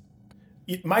 It's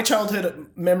my childhood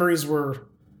memories were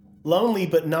lonely,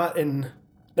 but not in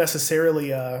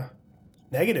necessarily a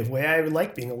negative way. I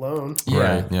liked being alone. Yeah.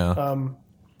 Right. Yeah.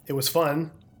 It was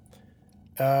fun.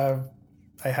 I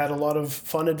had a lot of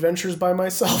fun adventures by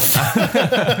myself.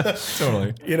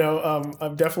 Totally.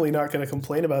 I'm definitely not going to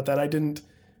complain about that.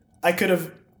 I could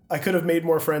have made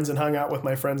more friends and hung out with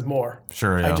my friends more.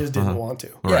 Sure. Yeah. I just didn't want to.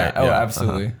 Yeah. Right, Oh, yeah.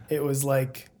 absolutely. It was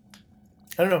like,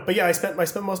 I don't know, but yeah, I spent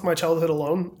most of my childhood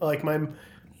alone. Like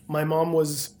my mom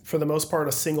was for the most part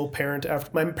a single parent.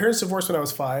 After my parents divorced when I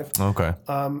was 5. Okay.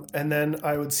 And then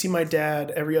I would see my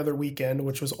dad every other weekend,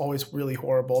 which was always really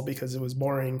horrible because it was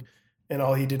boring, and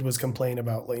all he did was complain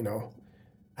about,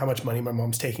 how much money my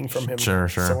mom's taking from him. Sure.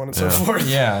 So on and Yeah. so forth.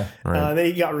 Yeah. Right. Then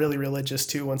he got really religious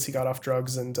too once he got off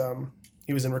drugs, and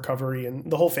he was in recovery,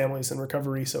 and the whole family's in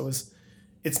recovery. So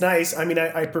it's nice. I mean,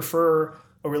 I prefer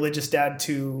a religious dad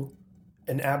to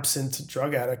an absent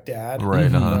drug addict dad.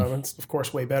 Right. Uh-huh. It's of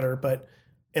course way better, but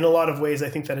in a lot of ways, I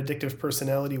think that addictive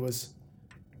personality was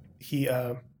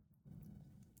the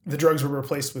drugs were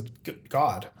replaced with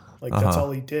God. Like that's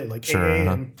all he did. Like AA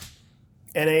and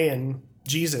NA and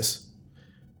Jesus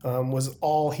was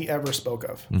all he ever spoke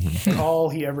of, and all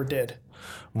he ever did.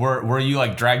 Were you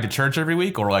like dragged to church every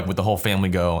week, or like would the whole family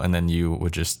go and then you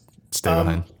would just stay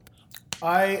behind?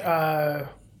 I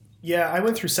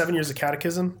went through 7 years of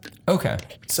catechism. Okay.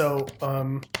 So,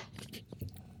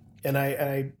 and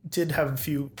I did have a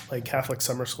few like Catholic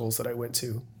summer schools that I went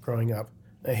to growing up.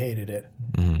 I hated it.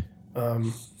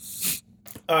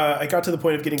 I got to the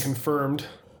point of getting confirmed,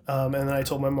 and then I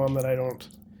told my mom that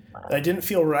I didn't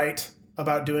feel right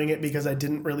about doing it because I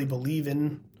didn't really believe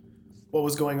in what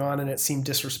was going on, and it seemed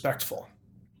disrespectful.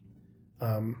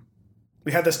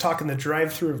 We had this talk in the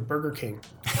drive-thru of Burger King.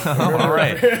 All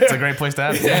right. It's a great place to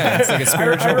have it. Yeah, it's like a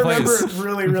spiritual I remember place. it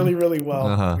really, really, really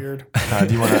well. Weird.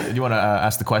 Do you want to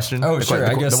ask the question? Oh, the, sure.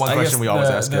 The, the one question we always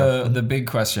ask. The big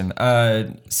question.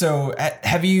 So,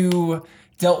 have you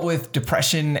dealt with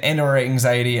depression and or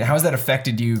anxiety, and how has that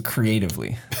affected you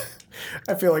creatively?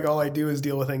 I feel like all I do is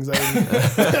deal with anxiety.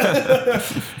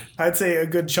 I'd say a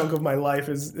good chunk of my life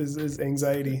is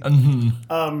anxiety.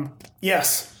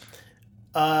 Yes.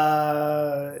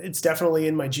 It's definitely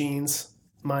in my genes.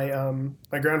 My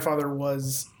grandfather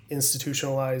was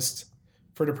institutionalized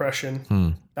for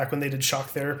depression back when they did shock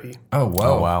therapy. Oh, wow.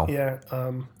 Oh, wow. Yeah.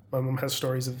 My mom has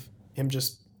stories of him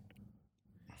just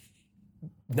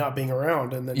not being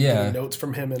around and then getting notes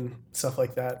from him and stuff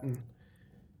like that. And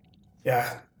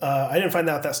I didn't find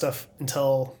out that stuff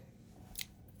until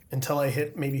I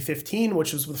hit maybe 15,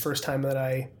 which was the first time that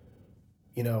I,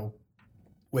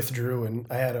 withdrew and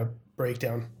I had a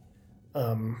breakdown.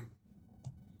 I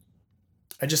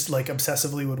just like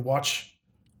obsessively would watch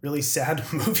really sad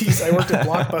movies. I worked at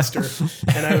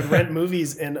Blockbuster and I would rent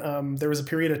movies, and there was a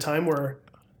period of time where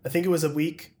I think it was a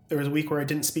week. There was a week where I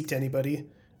didn't speak to anybody,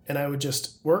 and I would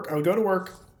just work. I would go to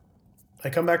work.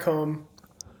 I'd come back home.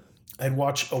 I'd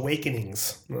watch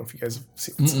Awakenings. I don't know if you guys have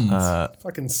seen this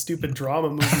fucking stupid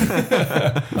drama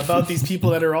movie about these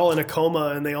people that are all in a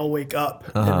coma and they all wake up.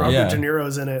 And Robert De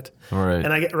Niro's in it. Right.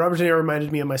 And Robert De Niro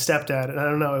reminded me of my stepdad. And I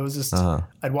don't know. It was just,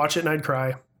 I'd watch it and I'd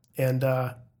cry. And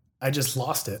I just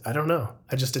lost it. I don't know.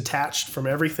 I just detached from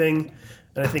everything.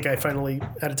 And I think I finally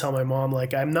had to tell my mom,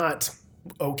 like, I'm not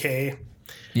okay.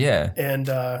 Yeah. And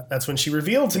that's when she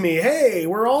revealed to me, hey,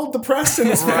 we're all depressed in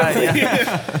this family.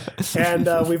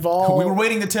 And we've all... We were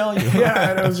waiting to tell you.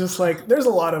 Yeah, and it was just like, there was a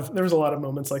lot of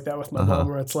moments like that with my mom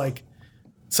where it's like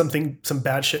some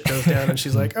bad shit goes down and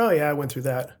she's like, oh yeah, I went through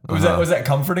that. Was that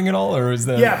comforting at all, or was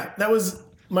that... Yeah,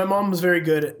 my mom was very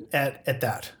good at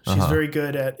that. She's very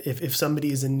good at, if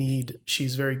somebody is in need,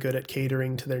 she's very good at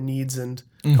catering to their needs and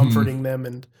comforting them.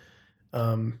 And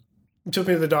took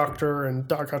me to the doctor, and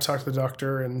got to talk to the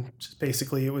doctor, and just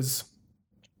basically it was,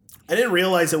 I didn't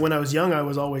realize that when I was young, I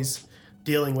was always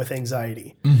dealing with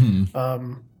anxiety. I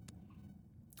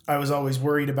was always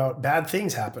worried about bad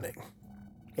things happening.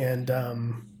 And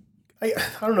I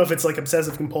don't know if it's like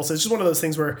obsessive compulsive. It's just one of those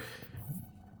things where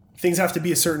things have to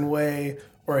be a certain way,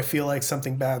 or I feel like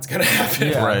something bad's going to happen.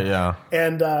 Yeah. Right, yeah.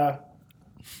 And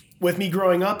with me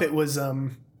growing up, it was,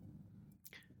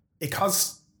 it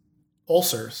caused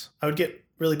ulcers. I would get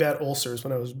really bad ulcers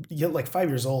when I was like 5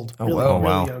 years old. Really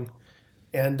young.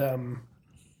 And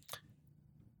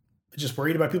just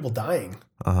worried about people dying.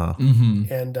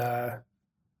 And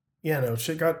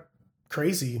shit got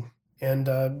crazy.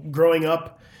 And growing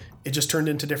up, it just turned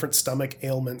into different stomach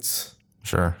ailments.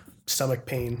 Sure. Stomach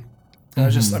pain. And I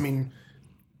was just, I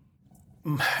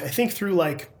think through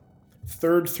like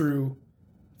 3rd through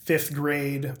 5th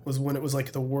grade was when it was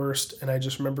like the worst. And I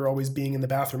just remember always being in the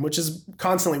bathroom, which is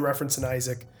constantly referenced in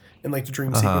Isaac and like the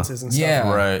dream sequences and stuff.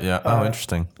 Yeah. Right. Yeah. Oh,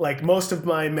 interesting. Like most of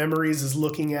my memories is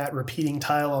looking at repeating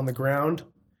tile on the ground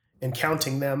and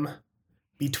counting them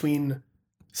between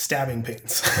stabbing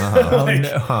pains.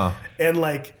 And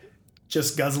like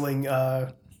just guzzling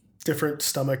different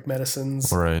stomach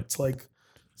medicines. Right. It's like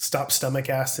stop stomach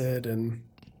acid and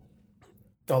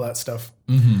all that stuff.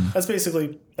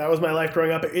 That was my life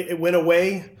growing up. It went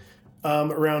away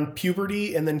around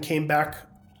puberty and then came back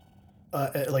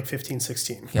at like 15,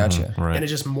 16. Gotcha. Right. And it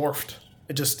just morphed.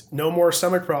 It just, no more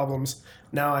stomach problems.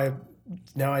 Now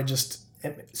I just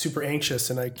am super anxious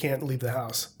and I can't leave the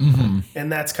house.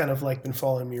 And that's kind of like been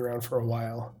following me around for a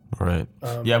while. Right.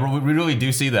 Yeah, but we really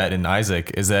do see that in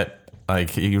Isaac. Is that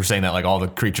like you were saying that like all the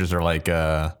creatures are like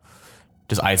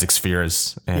just Isaac's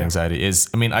fears and anxiety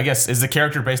I guess is the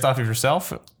character based off of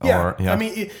yourself? Yeah. I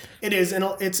mean, it is. And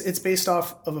it's based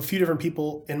off of a few different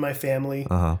people in my family.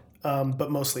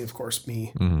 But mostly, of course,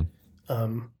 me.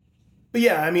 But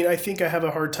yeah, I mean, I think I have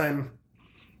a hard time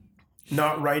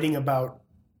not writing about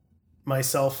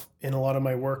myself in a lot of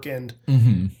my work. And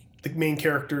the main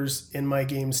characters in my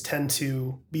games tend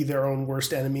to be their own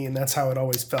worst enemy, and that's how it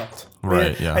always felt.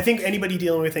 Right, yeah. I think anybody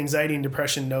dealing with anxiety and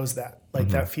depression knows that. Like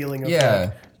that feeling of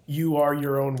like, you are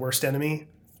your own worst enemy.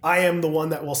 I am the one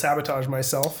that will sabotage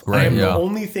myself. Right, I am the yeah.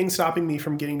 only thing stopping me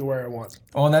from getting to where I want.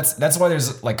 Oh, and that's why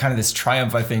there's like kind of this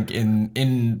triumph, I think,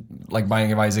 in like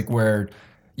Binding of Isaac, where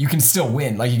you can still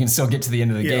win. Like you can still get to the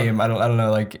end of the game. I don't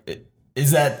know. Like,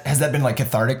 has that been like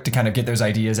cathartic to kind of get those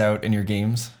ideas out in your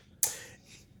games?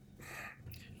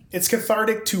 It's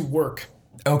cathartic to work.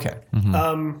 Okay.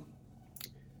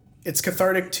 It's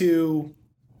cathartic to,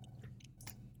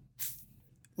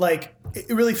 like, it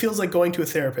really feels like going to a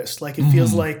therapist. Like it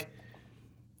feels like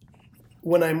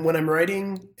when I'm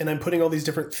writing and I'm putting all these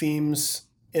different themes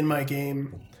in my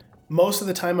game, most of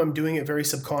the time I'm doing it very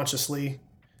subconsciously.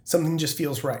 Something just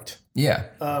feels right. Yeah.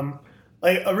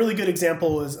 Like a really good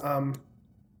example is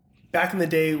back in the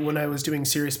day when I was doing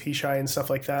Serious P-Shy and stuff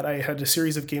like that, I had a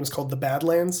series of games called the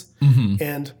Badlands,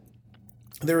 and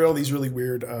there were all these really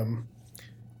weird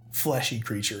fleshy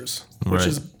creatures, which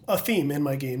is a theme in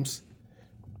my games.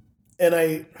 And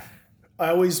I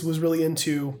always was really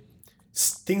into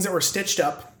things that were stitched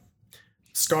up,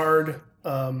 scarred,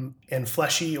 and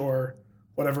fleshy or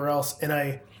whatever else. And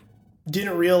I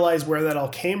didn't realize where that all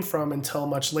came from until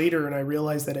much later, and I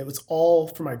realized that it was all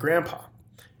from my grandpa.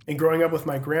 And growing up with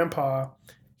my grandpa,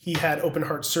 he had open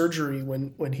heart surgery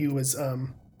when he was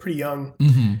pretty young,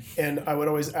 and I would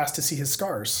always ask to see his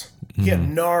scars. He had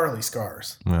gnarly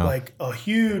scars, like a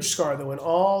huge scar that went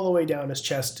all the way down his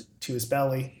chest to his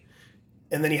belly.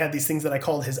 And then he had these things that I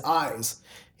called his eyes.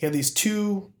 He had these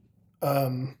two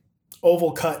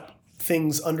oval cut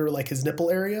things under like his nipple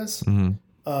areas.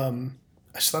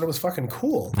 I just thought it was fucking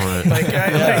cool.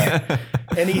 Right.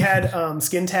 And he had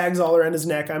skin tags all around his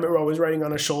neck. I remember always riding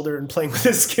on his shoulder and playing with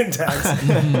his skin tags.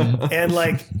 And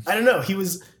like, I don't know,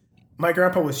 my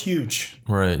grandpa was huge.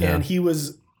 Right. Yeah. And he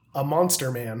was a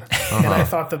monster man. And I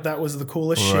thought that was the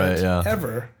coolest shit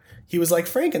ever. He was like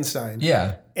Frankenstein.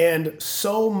 Yeah. And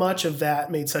so much of that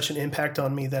made such an impact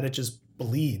on me that it just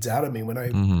bleeds out of me when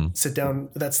I sit down.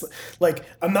 That's like,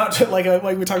 I'm not like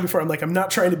we were talking before. I'm like, I'm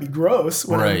not trying to be gross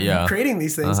when I'm creating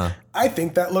these things. I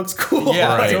think that looks cool.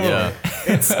 Yeah, right.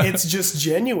 It's just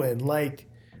genuine. Like,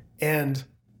 and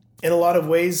in a lot of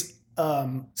ways,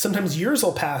 sometimes years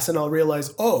will pass and I'll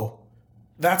realize, oh,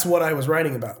 that's what I was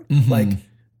writing about. Like,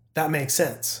 that makes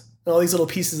sense. And all these little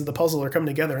pieces of the puzzle are coming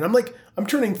together. And I'm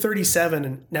turning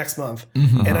 37 next month,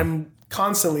 and I'm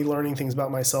constantly learning things about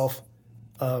myself.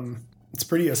 It's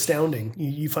pretty astounding.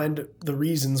 You find the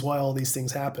reasons why all these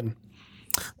things happen.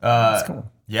 That's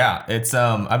cool. Yeah, it's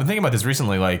I've been thinking about this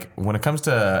recently. Like when it comes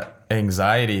to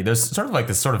anxiety, there's sort of like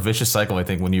this sort of vicious cycle. I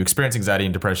think when you experience anxiety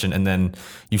and depression, and then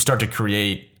you start to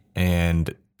create,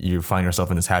 and you find yourself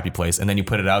in this happy place, and then you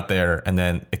put it out there, and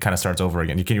then it kind of starts over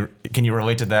again. Can you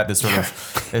relate to that? This sort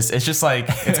of it's just like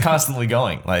it's constantly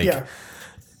going. Like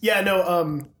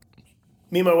no.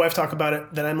 Me and my wife talk about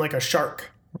it that I'm like a shark.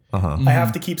 I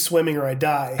have to keep swimming or I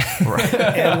die.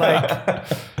 And like,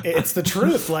 it's the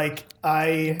truth. Like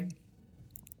I've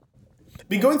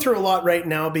been going through a lot right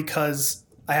now because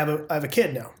I have a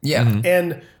kid now. Yeah.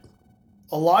 And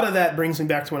a lot of that brings me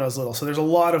back to when I was little. So there's a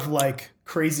lot of like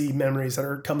crazy memories that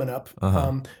are coming up.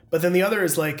 But then the other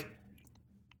is like,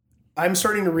 I'm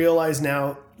starting to realize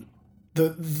now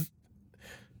the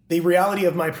reality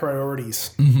of my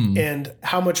priorities and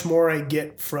how much more I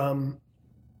get from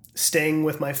staying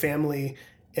with my family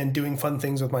and doing fun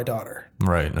things with my daughter.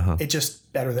 Right. It's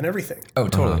just better than everything. Oh,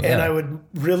 totally. And I would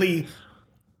really,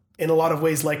 in a lot of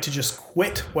ways, like to just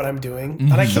quit what I'm doing.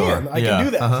 And I can. I can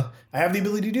do that. I have the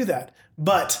ability to do that.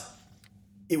 But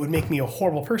it would make me a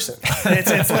horrible person.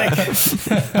 It's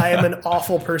like I am an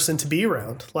awful person to be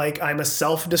around. Like I'm a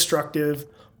self-destructive,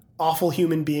 awful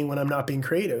human being when I'm not being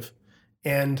creative.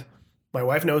 And my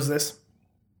wife knows this.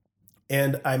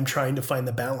 And I'm trying to find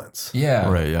the balance. Yeah.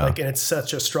 Right. Yeah. Like, and it's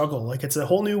such a struggle. Like it's a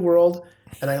whole new world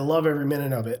and I love every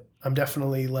minute of it. I'm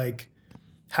definitely like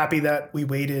happy that we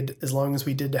waited as long as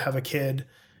we did to have a kid.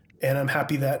 And I'm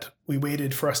happy that we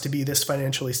waited for us to be this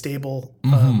financially stable,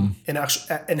 and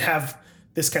have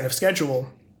this kind of schedule.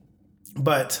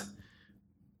 But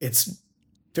it's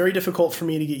very difficult for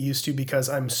me to get used to because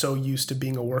I'm so used to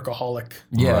being a workaholic.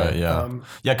 Yeah. Right,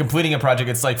 yeah. Completing a project,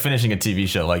 it's like finishing a TV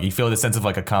show. Like you feel the sense of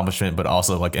like accomplishment, but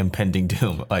also like impending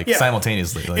doom, like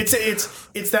simultaneously. Like,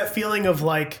 it's that feeling of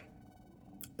like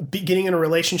getting in a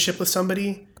relationship with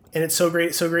somebody and it's so great,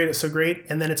 it's so great, it's so great.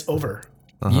 And then it's over.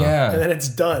 And then it's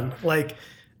done. Like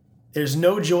there's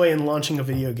no joy in launching a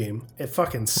video game. It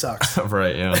fucking sucks.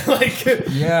 Right, yeah. Like,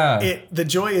 Yeah. the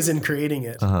joy is in creating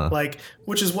it. Like,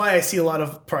 which is why I see a lot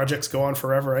of projects go on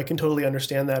forever. I can totally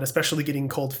understand that, especially getting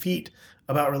cold feet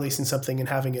about releasing something and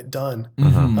having it done.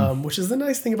 Which is the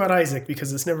nice thing about Isaac,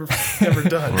 because it's never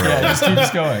done. Yeah, it just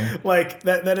keeps going. Like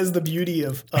that is the beauty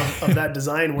of that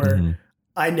design, where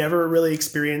I never really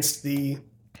experienced the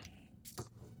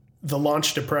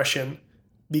launch depression,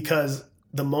 because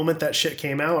the moment that shit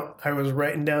came out, I was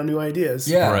writing down new ideas.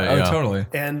 Yeah. Right, yeah. Totally.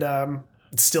 And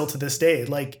still to this day,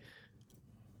 like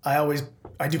I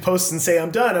do posts and say,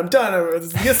 I'm done.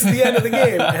 This is the end of the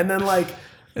game. And then like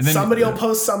somebody will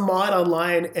post some mod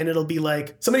online, and it'll be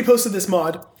like, somebody posted this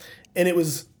mod and it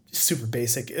was super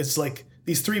basic. It's like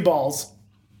these 3 balls,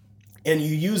 and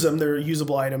you use them, they're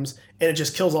usable items, and it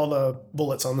just kills all the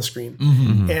bullets on the screen.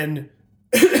 And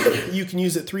you can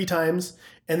use it 3 times,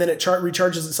 and then it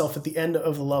recharges itself at the end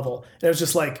of the level. And it was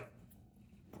just like,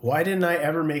 why didn't I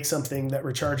ever make something that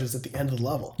recharges at the end of the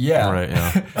level? Yeah. Right,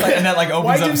 yeah. And that like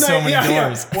opens up so many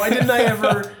doors. Why didn't I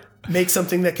ever make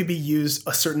something that could be used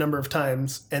a certain number of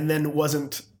times and then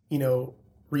wasn't,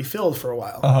 refilled for a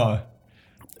while?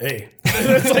 Hey,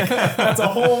 it's like, that's a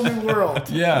whole new world.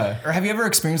 Yeah. Or have you ever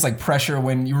experienced like pressure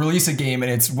when you release a game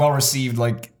and it's well received,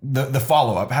 like the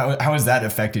follow up? How has that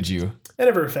affected you? It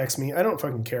never affects me. I don't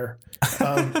fucking care.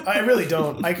 I really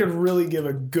don't. I could really give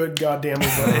a good goddamn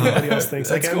what anybody else thinks.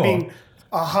 Like, I'm being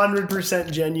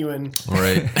 100% genuine.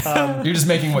 Right. You're just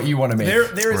making what you want to make.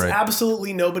 There is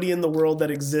absolutely nobody in the world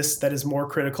that exists that is more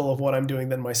critical of what I'm doing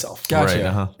than myself. Gotcha.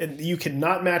 Right, And you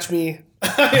cannot match me.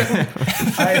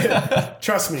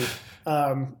 Trust me.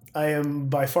 I am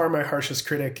by far my harshest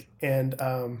critic, and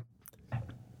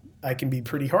I can be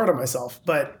pretty hard on myself.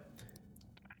 But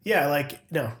yeah, like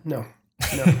no, not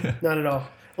at all.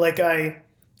 Like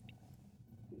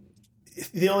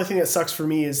the only thing that sucks for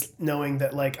me is knowing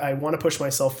that like I want to push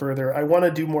myself further. I want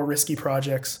to do more risky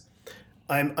projects.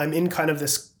 I'm in kind of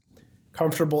this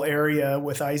comfortable area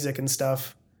with Isaac and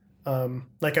stuff.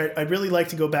 Like I'd really like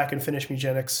to go back and finish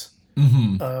Mugenics.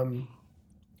 A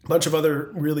bunch of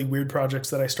other really weird projects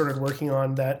that I started working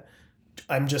on that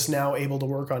I'm just now able to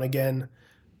work on again,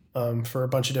 for a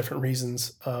bunch of different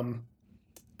reasons.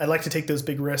 I like to take those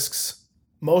big risks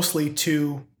mostly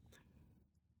to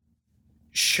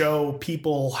show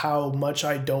people how much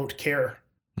I don't care.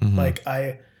 Like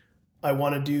I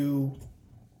want to do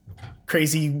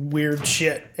crazy weird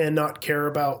shit and not care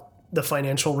about the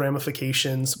financial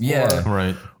ramifications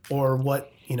or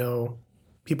what,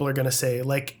 people are going to say.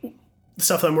 Like the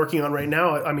stuff that I'm working on right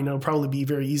now, I mean, it'll probably be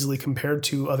very easily compared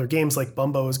to other games. Like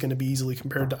Bumbo is going to be easily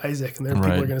compared to Isaac, and there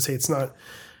people are going to say it's not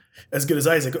as good as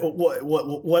Isaac.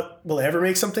 What will I ever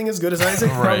make something as good as Isaac?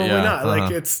 Probably not.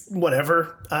 Like it's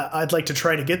whatever. I'd like to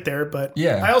try to get there, but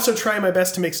I also try my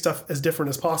best to make stuff as different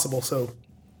as possible. So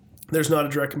there's not a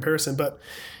direct comparison, but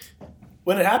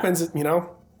when it happens, it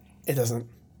doesn't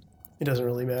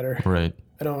really matter. Right.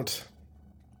 I don't.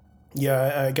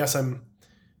 Yeah, I guess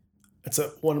it's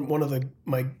one of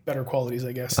my better qualities,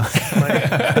 I guess.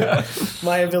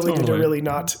 My ability to really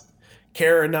not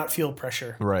care and not feel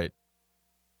pressure. Right.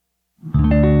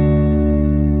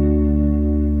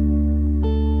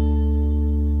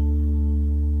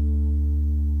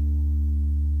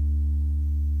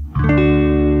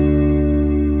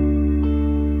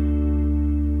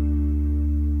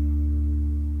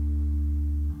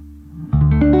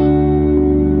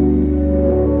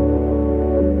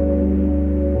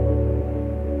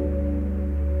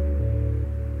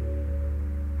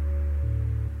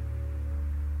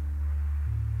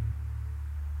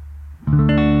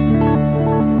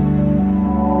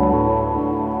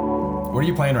 What are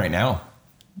you playing right now?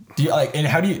 Do you like? And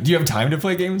how do you have time to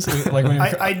play games? Like when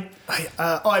you're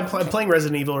I'm playing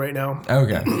Resident Evil right now.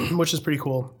 Okay. Which is pretty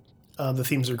cool. The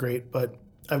themes are great, but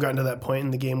I've gotten to that point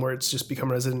in the game where it's just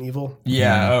become Resident Evil.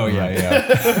 Yeah. Oh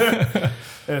yeah.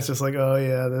 And it's just like, oh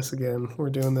yeah, this again.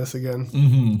 We're doing this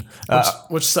again.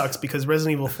 Which sucks because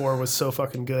Resident Evil 4 was so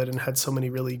fucking good and had so many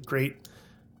really great,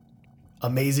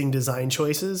 amazing design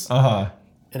choices. And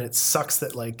it sucks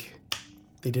that like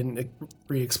they didn't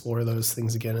re-explore those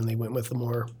things again, and they went with the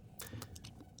more.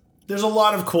 There's a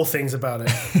lot of cool things about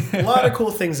it.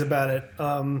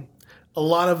 A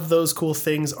lot of those cool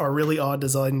things are really odd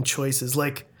design choices.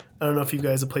 Like, I don't know if you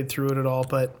guys have played through it at all,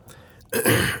 but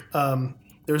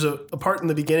there's a part in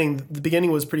the beginning. The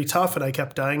beginning was pretty tough, and I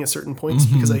kept dying at certain points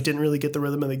because I didn't really get the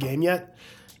rhythm of the game yet.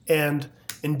 And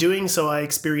in doing so, I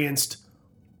experienced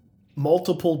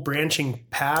multiple branching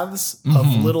paths of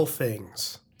little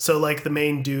things. So like the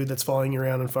main dude that's following you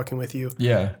around and fucking with you.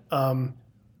 Yeah.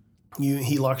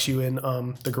 He locks you in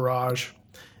the garage,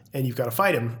 and you've got to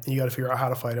fight him, and you got to figure out how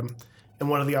to fight him. And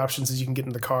one of the options is you can get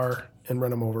in the car and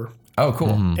run him over. Oh,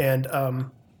 cool. And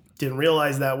didn't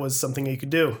realize that was something you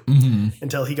could do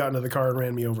until he got into the car and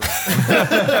ran me over.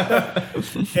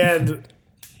 And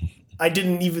I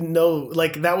didn't even know,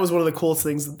 like, that was one of the coolest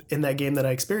things in that game that I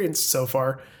experienced so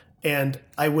far. And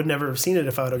I would never have seen it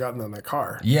if I would have gotten in that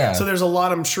car. Yeah. So there's a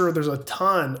lot, I'm sure there's a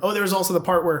ton. Oh, there's also the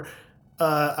part where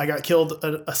I got killed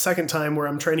a second time where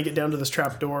I'm trying to get down to this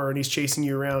trap door and he's chasing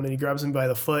you around and he grabs me by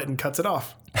the foot and cuts it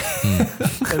off.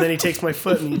 And then he takes my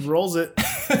foot and he rolls it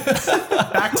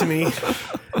back to me.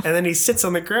 And then he sits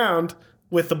on the ground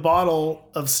with the bottle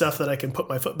of stuff that I can put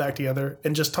my foot back together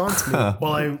and just taunts me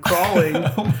while I'm crawling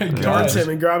towards him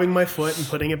and grabbing my foot and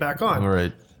putting it back on.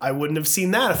 Right. I wouldn't have seen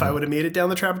that if I would have made it down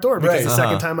the trap door because the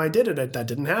second time I did it, that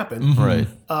didn't happen. Right.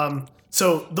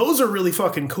 So those are really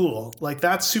fucking cool. Like,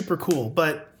 that's super cool.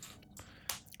 But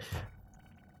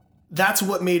that's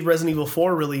what made Resident Evil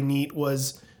 4 really neat,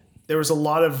 was there was a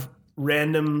lot of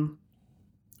randomness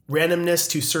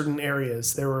to certain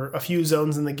areas. There were a few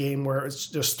zones in the game where it's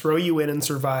just throw you in and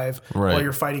survive while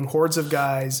you're fighting hordes of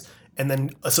guys, and then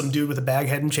some dude with a bag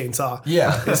head and chainsaw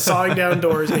is sawing down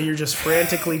doors, and you're just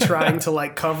frantically trying to,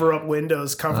 like, cover up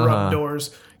windows, cover up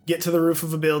doors, get to the roof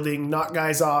of a building, knock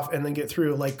guys off, and then get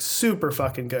through. Like, super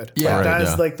fucking good. Yeah. Like, that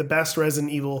is like the best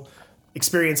Resident Evil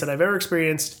experience that I've ever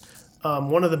experienced.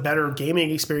 One of the better gaming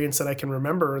experience that I can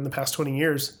remember in the past 20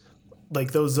 years.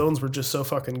 Like, those zones were just so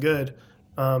fucking good.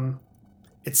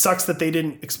 It sucks that they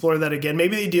didn't explore that again.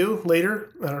 Maybe they do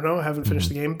later. I don't know. I haven't finished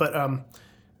the game, but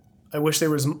I wish there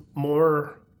was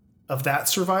more of that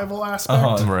survival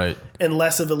aspect Right. and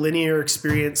less of a linear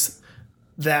experience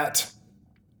that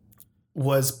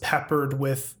was peppered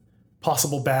with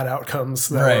possible bad outcomes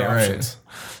that were options.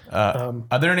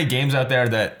 Are there any games out there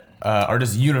that are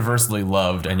just universally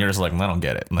loved and you're just like, I don't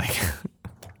get it? Like,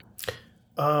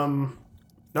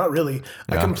 Not really.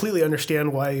 I completely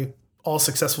understand why all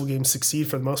successful games succeed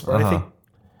for the most part. I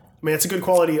mean, it's a good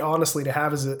quality, honestly, to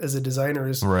have as a designer.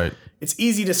 Is it's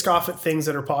easy to scoff at things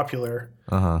that are popular.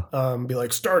 Be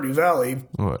like Stardew Valley.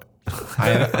 what?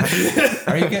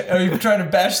 Are you trying to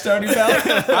bash Stardew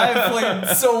Valley? I've played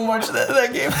so much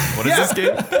that game. What is this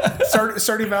game?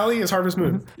 Stardew Valley is Harvest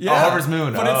Moon. Yeah, Harvest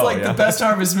Moon. But it's like the best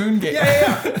Harvest Moon game.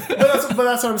 Yeah. But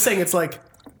that's what I'm saying. It's like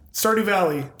Stardew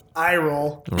Valley, eye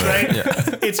roll, right?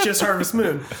 It's just Harvest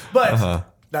Moon. But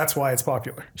that's why it's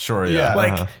popular. Sure, yeah.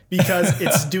 Like, because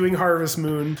it's doing Harvest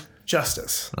Moon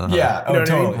justice. Yeah, You know what I mean?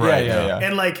 totally. Right, Yeah.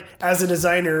 And like, as a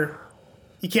designer,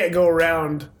 you can't go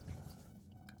around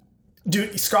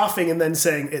scoffing and then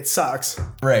saying it sucks.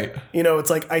 Right. You know, it's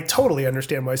like, I totally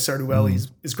understand why Stardew Valley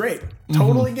is great.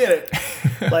 Totally get it.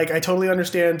 Like, I totally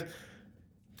understand.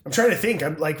 I'm trying to think.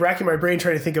 I'm like racking my brain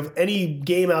trying to think of any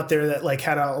game out there that like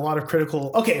had a lot of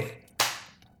critical. Okay,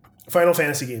 Final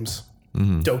Fantasy games.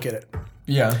 Don't get it.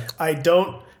 Yeah. I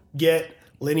don't get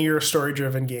linear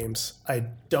story-driven games. I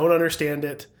don't understand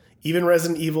it. Even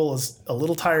Resident Evil is a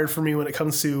little tired for me when it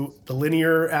comes to the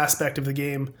linear aspect of the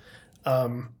game.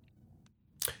 But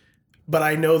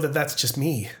I know that that's just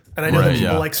me. And I know that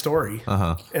people like story.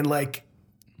 And like,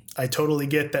 I totally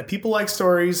get that people like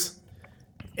stories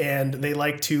and they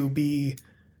like to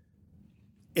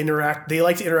interact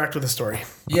with the story.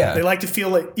 Yeah. They like to feel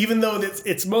like, even though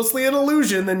it's mostly an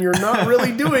illusion and you're not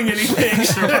really doing anything,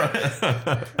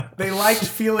 they like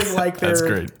feeling like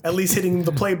they're at least hitting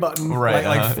the play button. Right.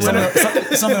 Like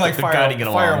something like guiding it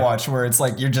along. Firewatch, where it's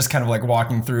like you're just kind of like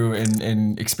walking through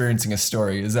and experiencing a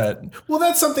story. Is that? Well,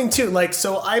 that's something too. Like,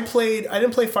 so I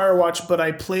didn't play Firewatch, but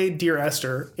I played Dear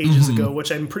Esther ages ago, which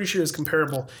I'm pretty sure is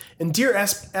comparable. And Dear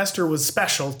Esther was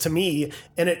special to me,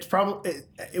 and it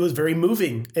was very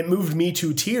moving. It moved me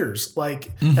to tears.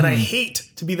 Like, and I hate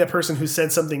to be that person who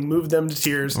said something moved them to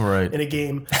tears in a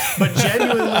game, but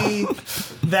genuinely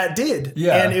that did.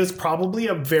 Yeah. And it was probably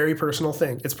a very personal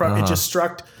thing. It's probably, it just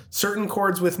struck certain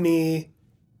chords with me,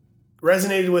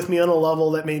 resonated with me on a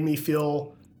level that made me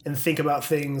feel and think about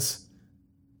things.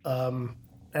 And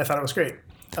I thought it was great.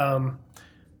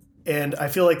 And I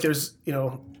feel like there's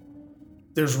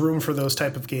room for those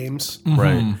type of games.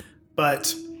 Right.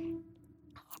 But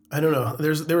I don't know.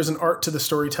 There was an art to the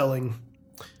storytelling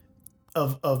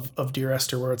of Dear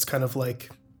Esther, where it's kind of like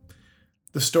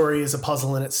the story is a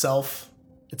puzzle in itself.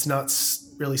 It's not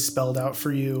really spelled out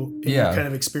for you. And you're kind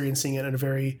of experiencing it in a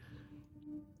very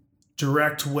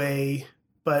direct way.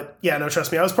 But yeah, no,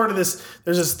 trust me. I was part of this.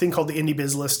 There's this thing called the Indie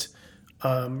Biz List,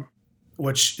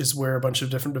 which is where a bunch of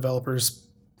different developers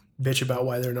bitch about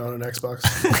why they're not on Xbox.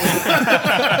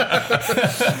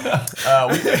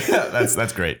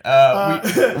 That's great.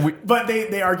 But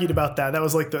they argued about that. That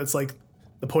was like it's like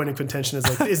the point of contention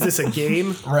is like, is this a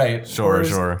game? Right. Sure, or is,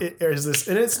 sure. Or is this?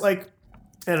 And it's like,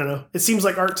 I don't know. It seems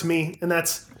like art to me, and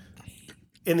that's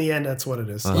in the end, that's what it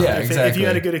is. Yeah, If exactly. you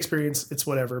had a good experience, it's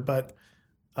whatever. But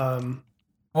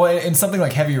Well, in something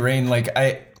like Heavy Rain, like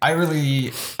I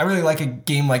really like a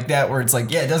game like that where it's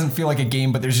like, yeah, it doesn't feel like a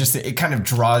game, but there's just it kind of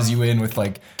draws you in with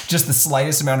like just the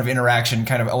slightest amount of interaction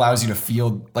kind of allows you to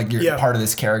feel like you're part of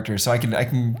this character. So I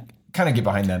can kind of get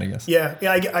behind that, I guess. yeah.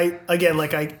 I again,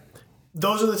 like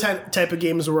those are the type of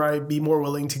games where I'd be more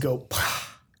willing to go.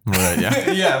 Right.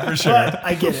 Yeah. Yeah, for sure. But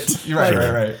I get it. You're right,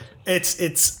 Like, right.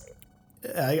 It's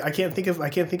I can't think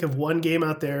of one game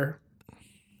out there.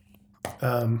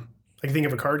 I can think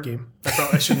of a card game.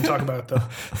 I shouldn't talk about it though.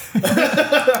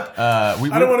 I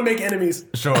don't want to make enemies.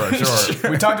 Sure.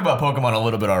 We talked about Pokemon a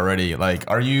little bit already. Like,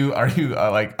 are you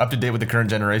like up to date with the current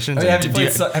generations? Oh, yeah,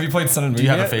 have you played Sun and Moon? Do you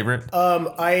have yet? a favorite?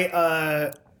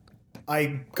 I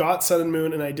got Sun and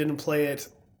Moon and I didn't play it.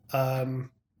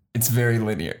 It's very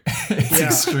linear. It's Yeah.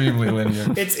 extremely linear.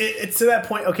 It's to that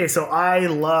point. Okay, so I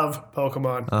love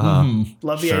Pokemon.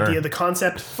 Love the Sure. idea, the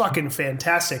concept, fucking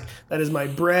fantastic. That is my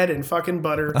bread and fucking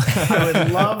butter. I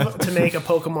would love to make a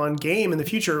Pokemon game in the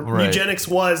future. Right. Eugenics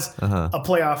was a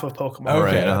playoff of Pokemon.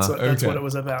 Okay, That's okay. what it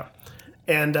was about.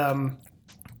 And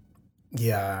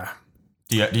yeah.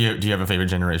 Do you have a favorite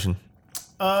generation?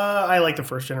 I like the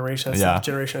first generation. That's Yeah. the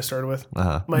generation I started with.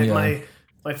 Uh-huh. My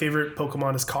favorite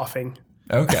Pokemon is Coughing.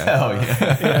 Okay. Oh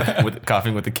yeah. With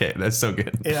coughing with the K. That's so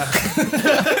good. Yeah.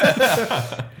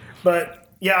 But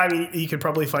yeah, I mean, you could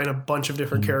probably find a bunch of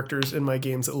different characters in my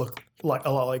games that look like a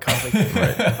lot like Coughing.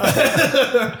 Right.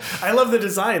 I love the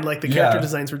design. Like the character Yeah.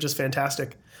 designs were just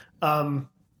fantastic. I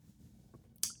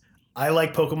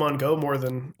like Pokemon Go more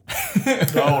than.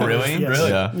 Oh really? Yes.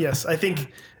 Really? Yeah. Yes, I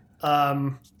think.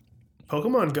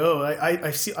 Pokemon Go,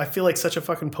 I feel like such a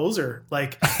fucking poser.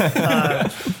 Like,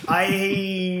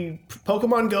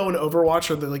 Pokemon Go and Overwatch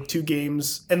are the like two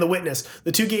games, and The Witness,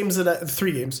 the three games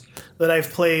that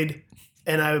I've played,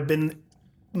 and I've been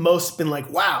like,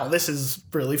 wow, this is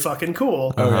really fucking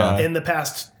cool. In the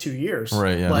past 2 years,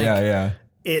 Right, yeah. Like, Yeah.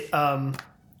 it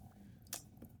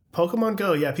Pokemon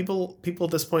Go, yeah. People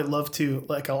at this point love to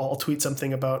like I'll tweet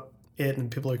something about it, and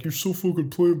people are like, you're so fucking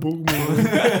playing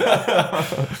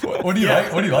Pokemon. What do you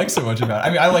like? What do you like so much about it?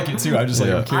 I mean, I like it too. I'm just like,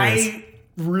 I'm curious.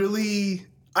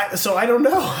 So I don't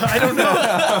know. I don't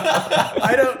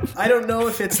know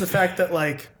if it's the fact that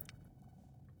like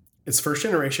it's first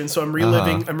generation, so I'm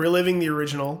reliving the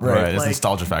original. Right. It's Like,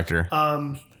 nostalgia factor.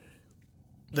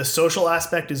 the social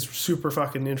aspect is super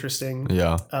fucking interesting.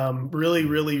 Yeah. Really,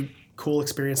 really cool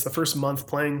experience. The first month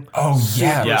playing. Oh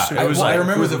yeah, Yeah, it was I like-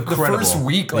 remember it was the incredible. first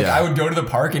week. Like Yeah. I would go to the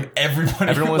park and everyone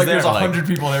was like there, there's like- 100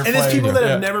 people there. And playing. there's people that Yeah.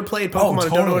 have never played Pokemon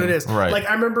and don't know what it totally. is. Right. Like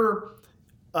I remember,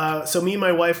 so me and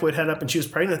my wife would head up, and she was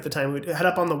pregnant at the time. We'd head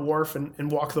up on the wharf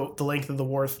and walk the length of the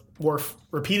wharf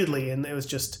repeatedly, and it was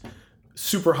just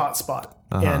super hot spot.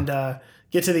 And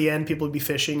get to the end, people would be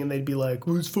fishing, and they'd be like,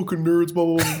 "Who's fucking nerds?" Blah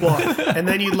blah blah blah. And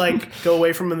then you'd like go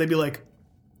away from them, and they'd be like,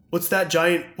 "What's that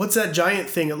giant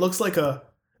thing? It looks like a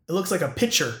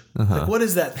pitcher. Like, what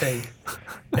is that thing?"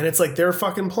 And it's like they're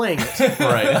fucking playing it.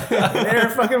 Right. They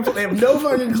have no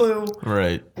fucking clue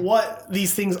Right. what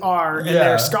these things are, and Yeah.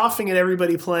 they're scoffing at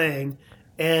everybody playing,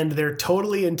 and they're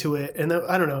totally into it. And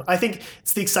I don't know. I think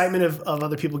it's the excitement of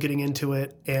other people getting into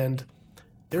it, and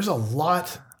there's a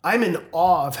lot. I'm in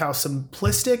awe of how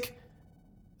simplistic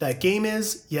that game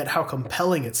is, yet how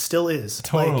compelling it still is.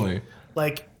 Totally.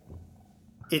 Like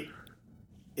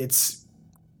it's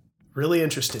really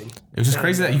interesting. It was just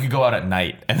crazy that you could go out at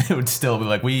night and it would still be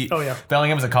like Oh, yeah.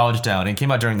 Bellingham's a college town and it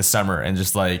came out during the summer and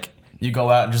just like you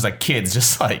go out and just like kids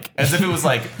just like as if it was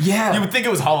like Yeah. you would think it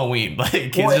was Halloween like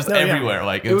kids Well, just no, yeah. everywhere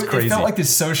like it was crazy. It felt like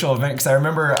this social event because I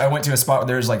remember I went to a spot where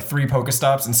there was like 3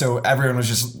 Pokestops, and so everyone was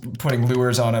just putting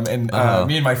lures on them. And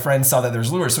me and my friends saw that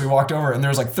there's lures, so we walked over, and there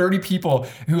was like 30 people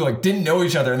who like didn't know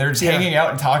each other, and they were just hanging out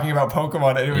and talking about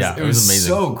Pokemon. And it was amazing.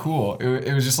 so cool.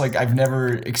 It was just like I've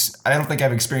never. I don't think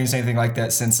I've experienced anything like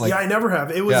that since like. Yeah, I never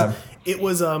have. It was. Yeah. It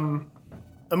was. I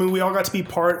mean, we all got to be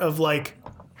part of like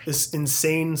this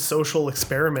insane social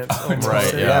experiment. almost.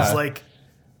 right, It yeah. was like,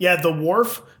 yeah, the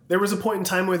wharf. There was a point in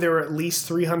time where there were at least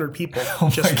 300 people Oh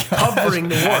just covering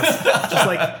the wharf, just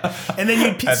like, and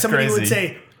then somebody would crazy.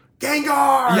 say,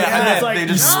 "Gengar!" Yeah, and it's then like, they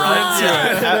just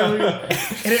 "Ah!"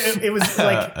 sprint to And it was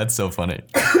like That's so funny.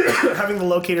 having the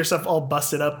locator stuff all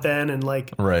busted up then, and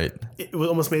like Right. it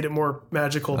almost made it more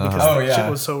magical because Oh, the yeah. shit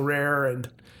was so rare, and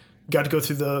got to go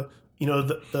through the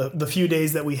few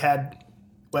days that we had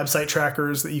website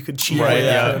trackers that you could cheat Right. with.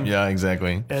 Yeah. And, Yeah.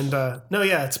 Exactly. and no,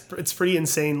 yeah, it's pretty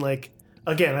insane. Like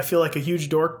again, I feel like a huge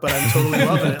dork, but I'm totally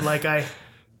loving it. Like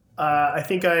I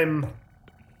think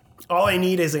all I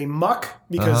need is a muck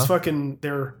because fucking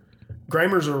their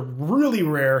Grimers are really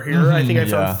rare here. I think I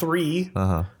found 3.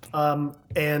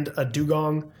 And a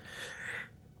dugong.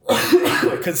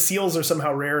 Because seals are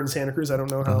somehow rare in Santa Cruz. I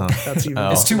don't know how that's even.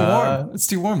 It's too warm. It's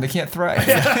too warm. They can't thrive.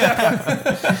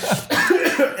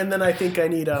 And then I think I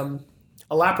need a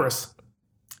lapras.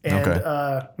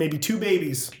 And maybe 2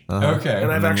 babies. Okay.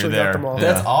 And I've actually got them all.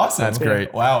 That's awesome. That's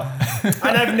great. Wow.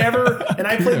 And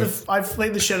I've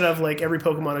played the shit out of like every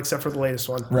Pokemon except for the latest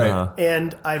one. Right.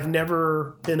 And I've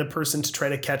never been a person to try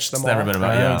to catch them all. Never been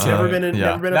about It's never been a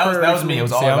that was me. It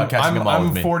was all about catching them all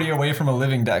with me. 40 away from a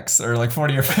living dex, or like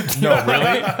 40 or 50. No,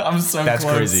 really? I'm so That's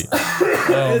close. crazy.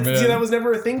 Oh, man. See, that was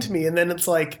never a thing to me. And then it's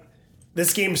like,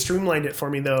 this game streamlined it for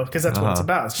me though, because that's what it's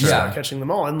about. It's just about catching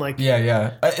them all. And like,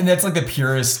 yeah. And that's like the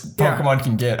purest Pokemon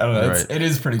can get. I don't know. It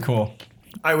is pretty cool.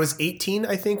 I was 18,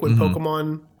 I think, when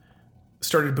Pokemon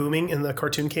started booming and the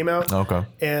cartoon came out. Okay.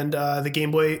 And the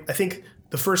Game Boy, I think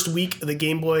the first week of the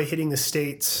Game Boy hitting the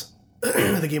States,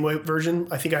 the Game Boy version,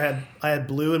 I think I had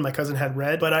blue and my cousin had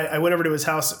red. But I went over to his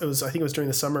house. I think it was during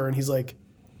the summer, and he's like,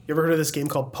 "You ever heard of this game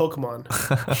called Pokemon?"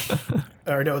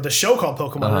 Or no, the show called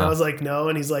Pokemon. And I was like, "No."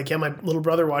 And he's like, "Yeah, my little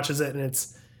brother watches it, and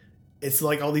it's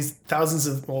like all these thousands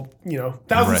of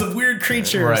of weird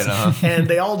creatures, and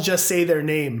they all just say their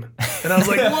name." And I was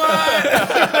like,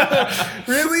 "What?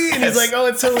 Really?" And he's like, "Oh,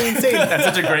 it's totally insane." That's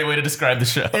such a great way to describe the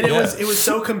show. And it was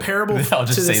so comparable They all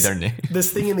just to say their name.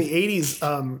 this thing in the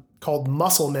 80s called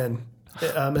Muscle Men.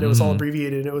 And it was all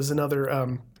abbreviated. It was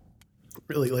another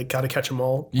really like gotta catch them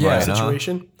all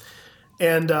situation.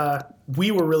 And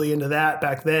we were really into that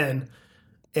back then.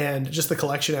 And just the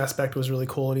collection aspect was really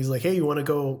cool. And he's like, "Hey, you want to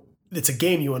go? It's a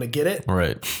game. You want to get it?"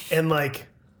 Right. And like,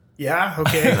 yeah,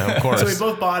 okay. Of course. So we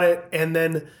both bought it and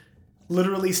then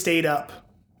literally stayed up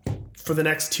for the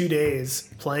next 2 days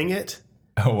playing it.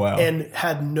 Oh, wow. And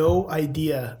had no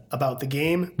idea about the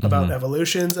game, about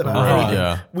evolutions, about anything.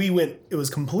 Yeah. It was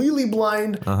completely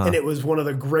blind, and it was one of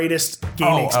the greatest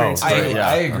gaming experiences.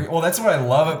 I agree. Well, that's what I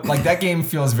love. Like, that game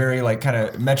feels very like kind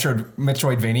of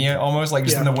Metroidvania almost, like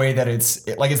just in the way that it's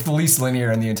the least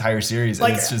linear in the entire series.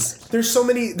 Like, and it's just there's so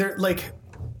many like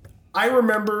I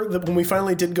remember that when we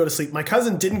finally did go to sleep, my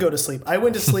cousin didn't go to sleep. I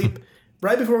went to sleep.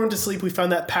 Right before we went to sleep, we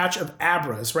found that patch of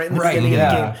Abras right in the beginning of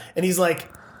the game. And he's like,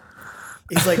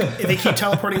 they keep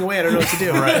teleporting away. I don't know what to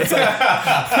do. Right. It's like,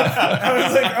 I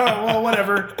was like, oh, well,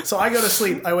 whatever. So I go to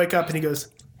sleep. I wake up and he goes,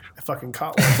 "I fucking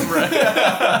caught one."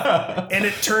 Right. And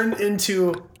it turned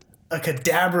into a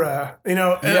Kadabra, and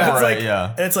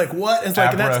and it's like, what? It's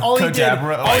like, that's all he did.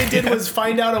 All he did was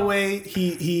find out a way.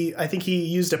 I think he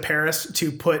used a Paris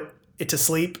to put it to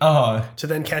sleep to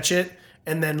then catch it,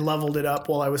 and then leveled it up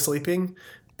while I was sleeping.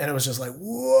 And it was just like,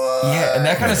 whoa. Yeah, and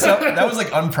that kind of stuff, that was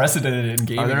like unprecedented in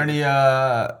gaming. Are there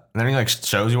any like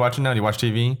shows you're watching now? Do you watch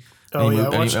TV? Oh, yeah.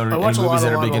 I watch a lot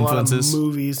that are big influences? of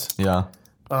movies. Yeah.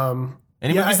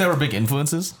 Any movies that were big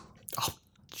influences?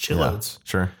 Shitloads. Yeah,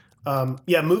 sure.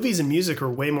 Yeah, movies and music are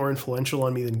way more influential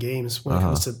on me than games when it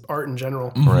comes to art in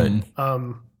general. Right.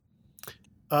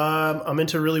 I'm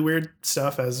into really weird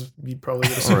stuff, as you probably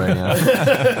would assume.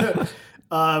 Right,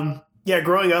 yeah.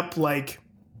 Growing up, like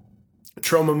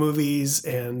trauma movies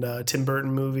and Tim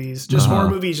Burton movies, just horror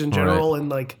movies in general. And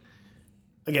like,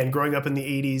 again, growing up in the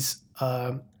 80s,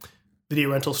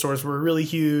 video rental stores were really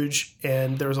huge,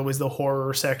 and there was always the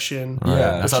horror section.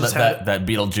 Yeah, I saw that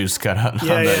Beetlejuice cut out.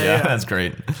 Yeah, that's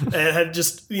great. And it had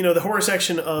just, the horror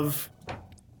section of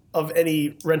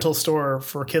any rental store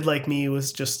for a kid like me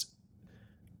was just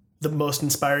the most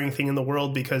inspiring thing in the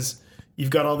world, because you've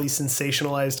got all these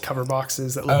sensationalized cover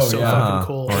boxes that look fucking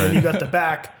cool. Right. And then you got the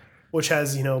back, which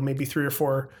has, maybe 3 or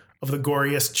 4 of the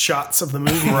goriest shots of the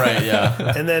movie. Right,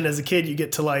 yeah. And then as a kid, you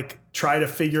get to like try to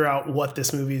figure out what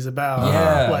this movie is about.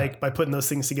 Yeah. Like by putting those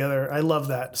things together. I love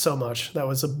that so much. That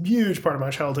was a huge part of my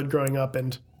childhood growing up.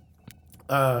 And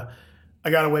I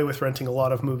got away with renting a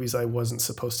lot of movies I wasn't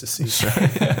supposed to see.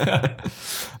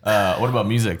 What about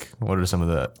music? What are some of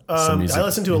the music? I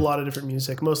listen to a lot of different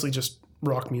music, mostly just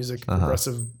rock music,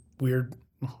 progressive, weird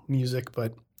music.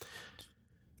 But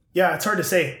yeah, it's hard to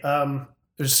say.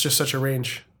 There's just such a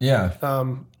range. Yeah.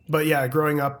 But yeah,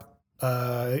 growing up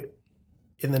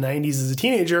in the 90s as a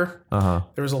teenager,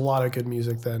 there was a lot of good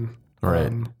music then.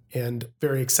 Right. And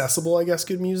very accessible, I guess,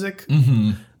 good music.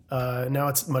 Now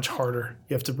it's much harder.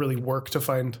 You have to really work to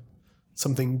find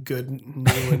something good,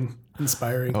 new, and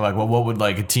inspiring. Like, what would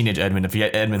like a teenage Edmund, if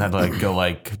Edmund had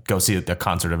to go see a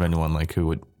concert of anyone, like who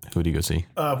would he go see?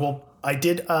 Well, I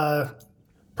did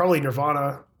probably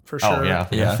Nirvana for sure. Oh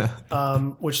yeah.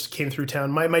 Which came through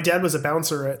town. My dad was a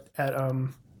bouncer at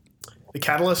the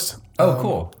Catalyst. Oh,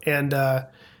 cool. And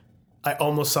I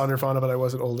almost saw Nirvana, but I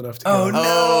wasn't old enough to go. Oh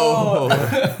no!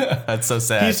 That's so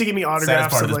sad. He used to give me autographs.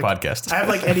 Saddest part of this like, podcast. I have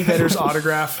like Eddie Vedder's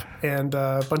autograph and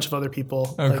a bunch of other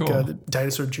people, like cool.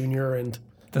 Dinosaur Jr. and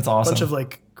That's a awesome. bunch of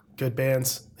like good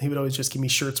bands. He would always just give me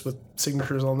shirts with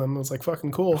signatures on them. I was like,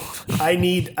 fucking cool. I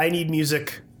need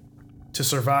music to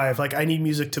survive. Like I need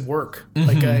music to work.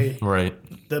 Like Right.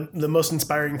 the most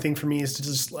inspiring thing for me is to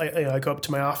just I go up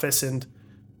to my office and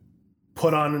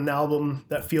put on an album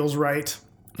that feels right,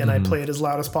 and I play it as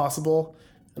loud as possible,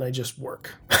 and I just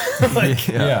work. Like,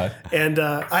 yeah. and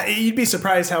you'd be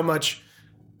surprised how much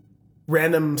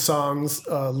random songs,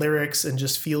 lyrics, and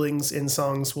just feelings in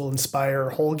songs will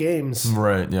inspire whole games.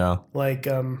 Right. Yeah. Like,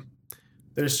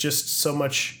 there's just so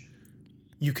much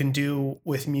you can do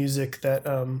with music that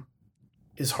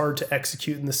is hard to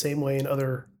execute in the same way in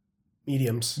other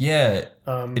mediums. Yeah.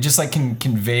 It just like can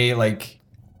convey like,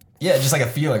 just like a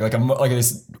feeling, like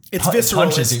this. It's visceral.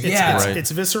 Punches you.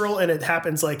 It's visceral, and it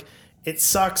happens. Like it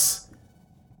sucks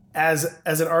as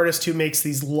an artist who makes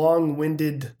these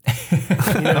long-winded,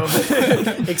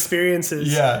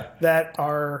 experiences that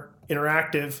are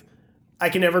interactive. I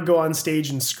can never go on stage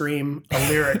and scream a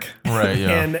lyric, Right.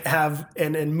 Yeah. and have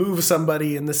and move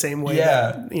somebody in the same way.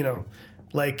 Yeah. That,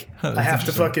 like I have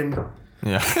to fucking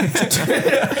Yeah.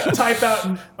 type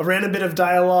out a random bit of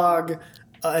dialogue,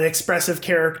 an expressive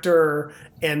character,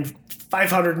 and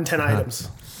 510 items.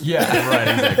 Yeah. Right.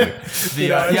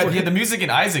 Exactly. The music in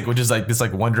Isaac, which is like this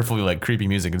like wonderfully like creepy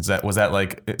music. Was that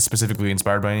like specifically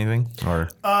inspired by anything or?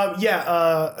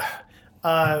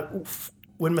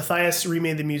 When Matthias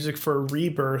remade the music for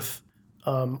Rebirth,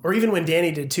 or even when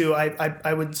Danny did too, I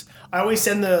always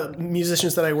send the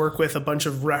musicians that I work with a bunch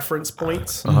of reference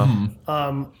points.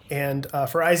 And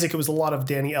for Isaac, it was a lot of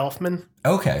Danny Elfman.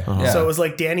 Okay. Yeah. So it was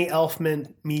like Danny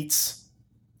Elfman meets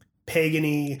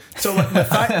Pagany. So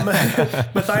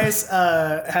Matthias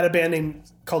had a band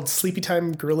named called Sleepy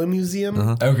Time Gorilla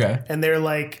Museum. Okay. And they're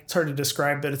like, it's hard to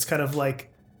describe, but it's kind of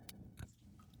like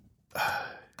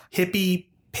hippie,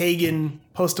 pagan,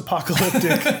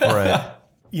 post-apocalyptic, Right.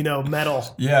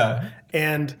 Metal. Yeah.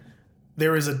 And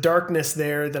there was a darkness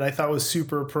there that I thought was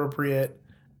super appropriate,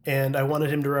 and I wanted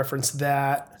him to reference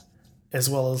that as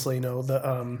well as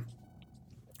the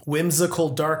whimsical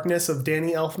darkness of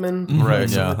Danny Elfman, Right,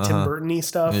 some yeah, of the Tim Burton-y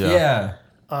stuff, Yeah.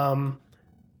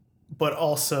 but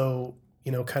also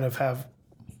kind of have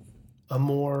a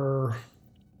more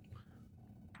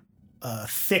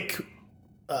thick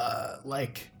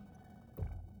like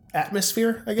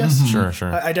atmosphere, I guess. Sure.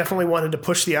 I definitely wanted to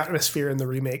push the atmosphere in the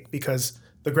remake because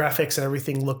the graphics and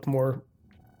everything looked more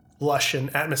lush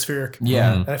and atmospheric.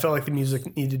 Yeah. And I felt like the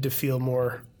music needed to feel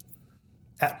more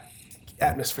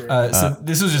atmospheric. So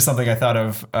this was just something I thought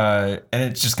of, and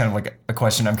it's just kind of like a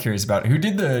question I'm curious about. Who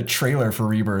did the trailer for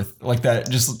Rebirth? Like that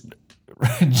just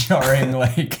jarring,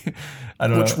 like, I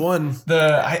don't know. Which one?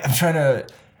 I'm trying to...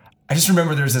 I just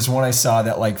remember there's this one I saw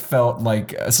that like felt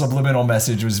like a subliminal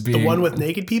message was being... The one with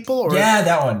naked people? Or? Yeah,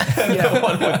 that one. Yeah. The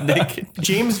one with naked.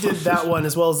 James did that one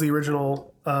as well as the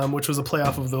original, which was a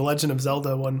playoff of the Legend of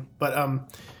Zelda one. But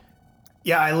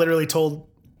I literally told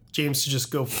James to just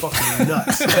go fucking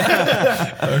nuts.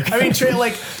 I mean,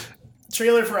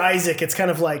 trailer for Isaac, it's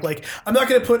kind of like I'm not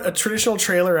going to put a traditional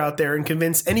trailer out there and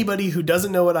convince anybody who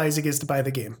doesn't know what Isaac is to buy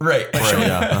the game. Right.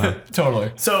 Yeah.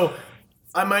 Totally. So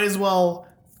I might as well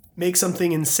make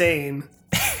something insane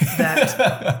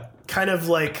that kind of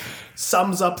like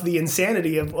sums up the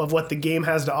insanity of what the game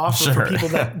has to offer for people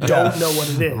that don't know what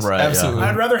it is. Right. Absolutely.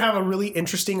 I'd rather have a really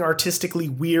interesting, artistically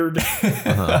weird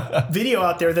video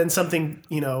out there than something,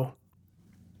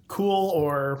 cool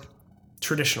or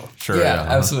traditional. Sure. Yeah,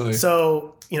 absolutely.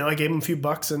 So, I gave him a few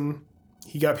bucks and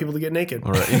he got people to get naked.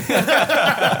 Right.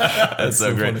 That's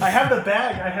so great. I have the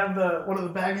bag. I have one of the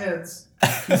bag heads.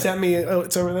 He sent me. Oh,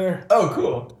 it's over there. Oh,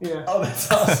 cool. Yeah. Oh,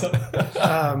 that's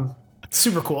awesome.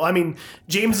 Super cool. I mean,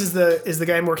 James is the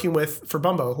guy I'm working with for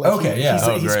Bumbo. Like Okay,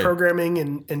 yeah. He's Great. programming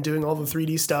and doing all the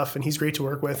 3D stuff, and he's great to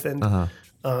work with. And I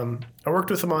worked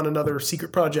with him on another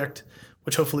secret project,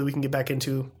 which hopefully we can get back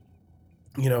into,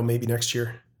 maybe next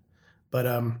year. But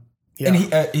yeah. And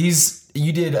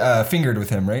you did Fingered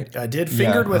with him, right? I did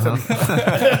Fingered with him.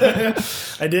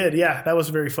 I did. Yeah, that was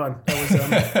very fun.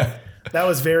 That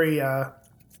was very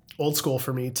old school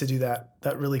for me to do that.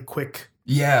 That really quick,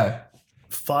 Yeah.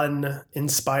 fun,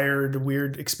 inspired,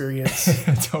 weird experience.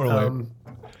 Totally.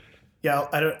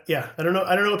 I don't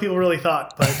know what people really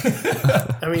thought, but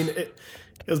I mean, it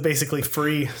was basically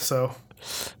free. So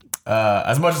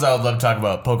As much as I would love to talk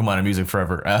about Pokemon and music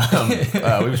forever,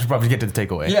 we should probably get to the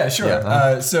takeaway. Yeah,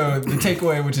 sure. So the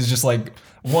takeaway, which is just like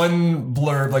one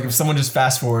blurb, like if someone just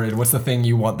fast forwarded, what's the thing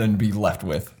you want them to be left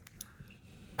with?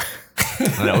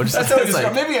 I know, That's how it's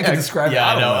like, maybe I can describe it. Yeah,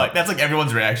 I know. know. Like, that's like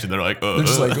everyone's reaction. They're like, They're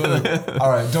just like, all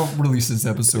right, don't release this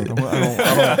episode. I don't.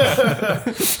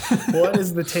 What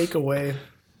is the takeaway?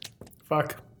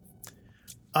 Fuck.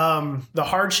 The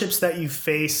hardships that you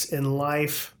face in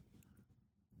life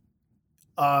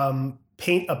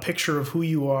paint a picture of who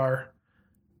you are,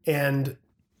 and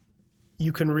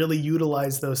you can really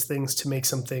utilize those things to make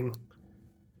something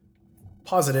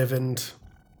positive and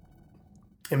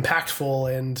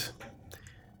impactful. And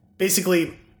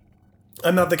basically,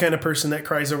 I'm not the kind of person that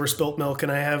cries over spilt milk,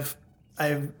 and I've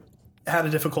had a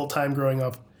difficult time growing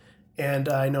up, and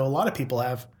I know a lot of people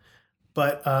have,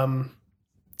 but I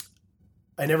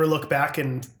never look back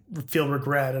and feel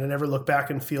regret, and I never look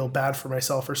back and feel bad for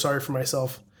myself or sorry for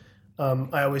myself.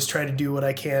 I always try to do what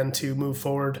I can to move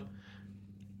forward.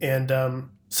 And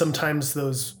sometimes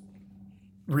those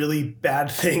really bad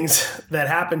things that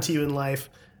happen to you in life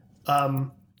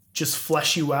just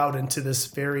flesh you out into this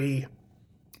very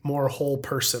more whole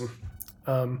person.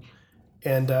 Yeah,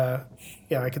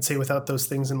 I could say without those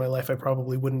things in my life, I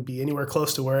probably wouldn't be anywhere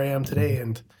close to where I am today.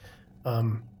 And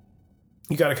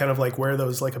you got to kind of like wear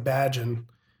those like a badge and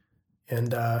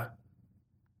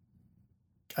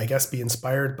I guess be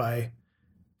inspired by,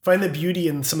 find the beauty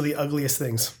in some of the ugliest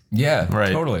things. Yeah,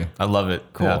 right. Totally. I love it.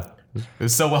 Cool. Yeah. It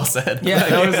was so well said. Yeah,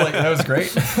 that was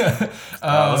great.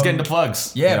 Let's get into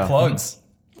plugs. Yeah, plugs.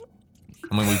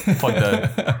 I mean, we plugged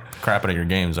the crap out of your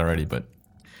games already, but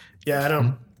Yeah, I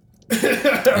don't.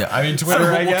 Yeah, I mean,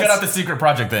 Twitter, I we'll guess. cut out the secret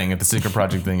project thing if the secret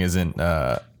project thing isn't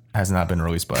has not been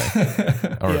released by.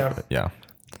 Or, Yeah.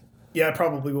 Yeah, I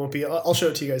probably won't be. I'll show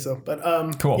it to you guys though.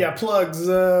 But Cool. Yeah, plugs.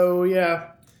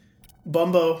 Yeah,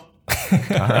 Bumbo. All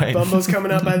right. Bumbo's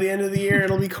coming out by the end of the year.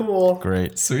 It'll be cool.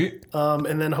 Great. Sweet.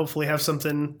 And then hopefully have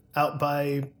something out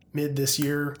by mid this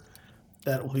year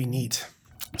that will be neat.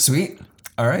 Sweet.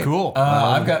 All right. Cool.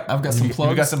 I've got some plugs.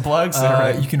 You got some plugs? All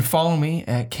right. You can follow me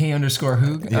at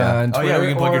K_Hoog. Yeah. On Twitter, we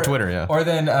can plug your Twitter, yeah. Or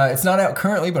then it's not out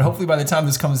currently, but hopefully by the time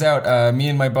this comes out, me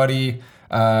and my buddy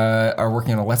are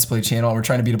working on a Let's Play channel. We're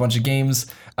trying to beat a bunch of games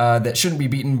that shouldn't be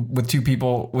beaten with two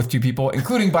people,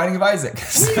 including Binding of Isaac.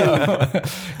 So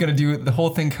gonna do the whole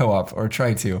thing co-op, or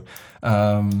try to.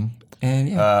 And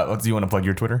yeah. Do you want to plug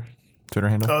your Twitter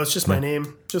handle? Oh, it's just my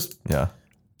name. Just Yeah.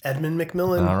 Edmund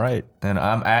McMillen. All right. And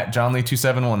I'm at John Lee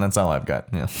 271. That's all I've got.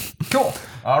 Yeah. Cool.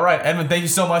 All right, Edmund, thank you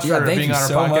so much for thank being you on our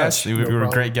so podcast. much. You were a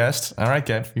great guest. All right,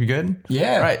 Kev. You good?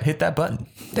 Yeah. All right, hit that button.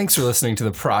 Thanks for listening to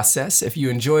The Process. If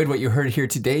you enjoyed what you heard here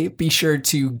today, be sure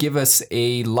to give us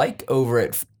a like over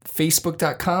at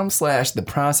facebook.com/The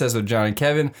Process with John and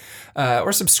Kevin,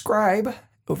 or subscribe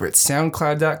over at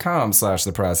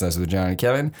soundcloud.com/The Process with John and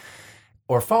Kevin.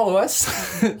 Or follow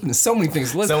us. There's so many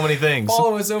things. So many things.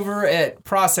 Follow us over at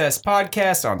Process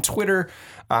Podcast on Twitter.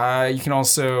 You can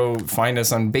also find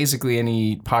us on basically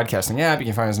any podcasting app. You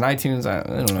can find us on iTunes. I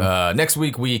don't know. Next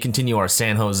week, we continue our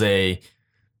San Jose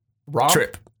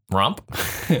trip. Romp?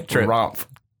 Trip. Romp.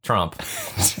 Trump.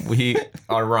 We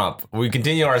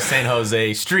continue our San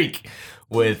Jose streak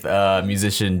with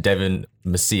musician Devin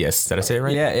Macias. Did I say it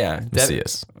right? Yeah.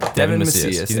 Macias. Devin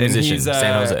Macias. He's a musician,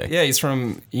 San Jose. Yeah, he's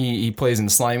from, he plays in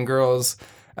Slime Girls.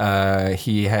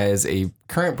 He has a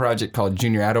current project called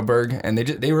Junior Adelberg, and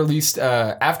they released,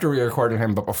 after we recorded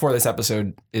him, but before this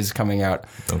episode is coming out,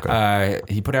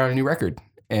 he put out a new record,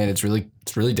 and it's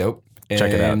really dope.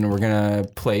 Check it out. And we're going to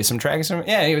play some tracks.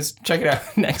 Anyways, check it out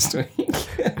next week.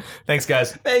 Thanks,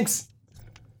 guys. Thanks.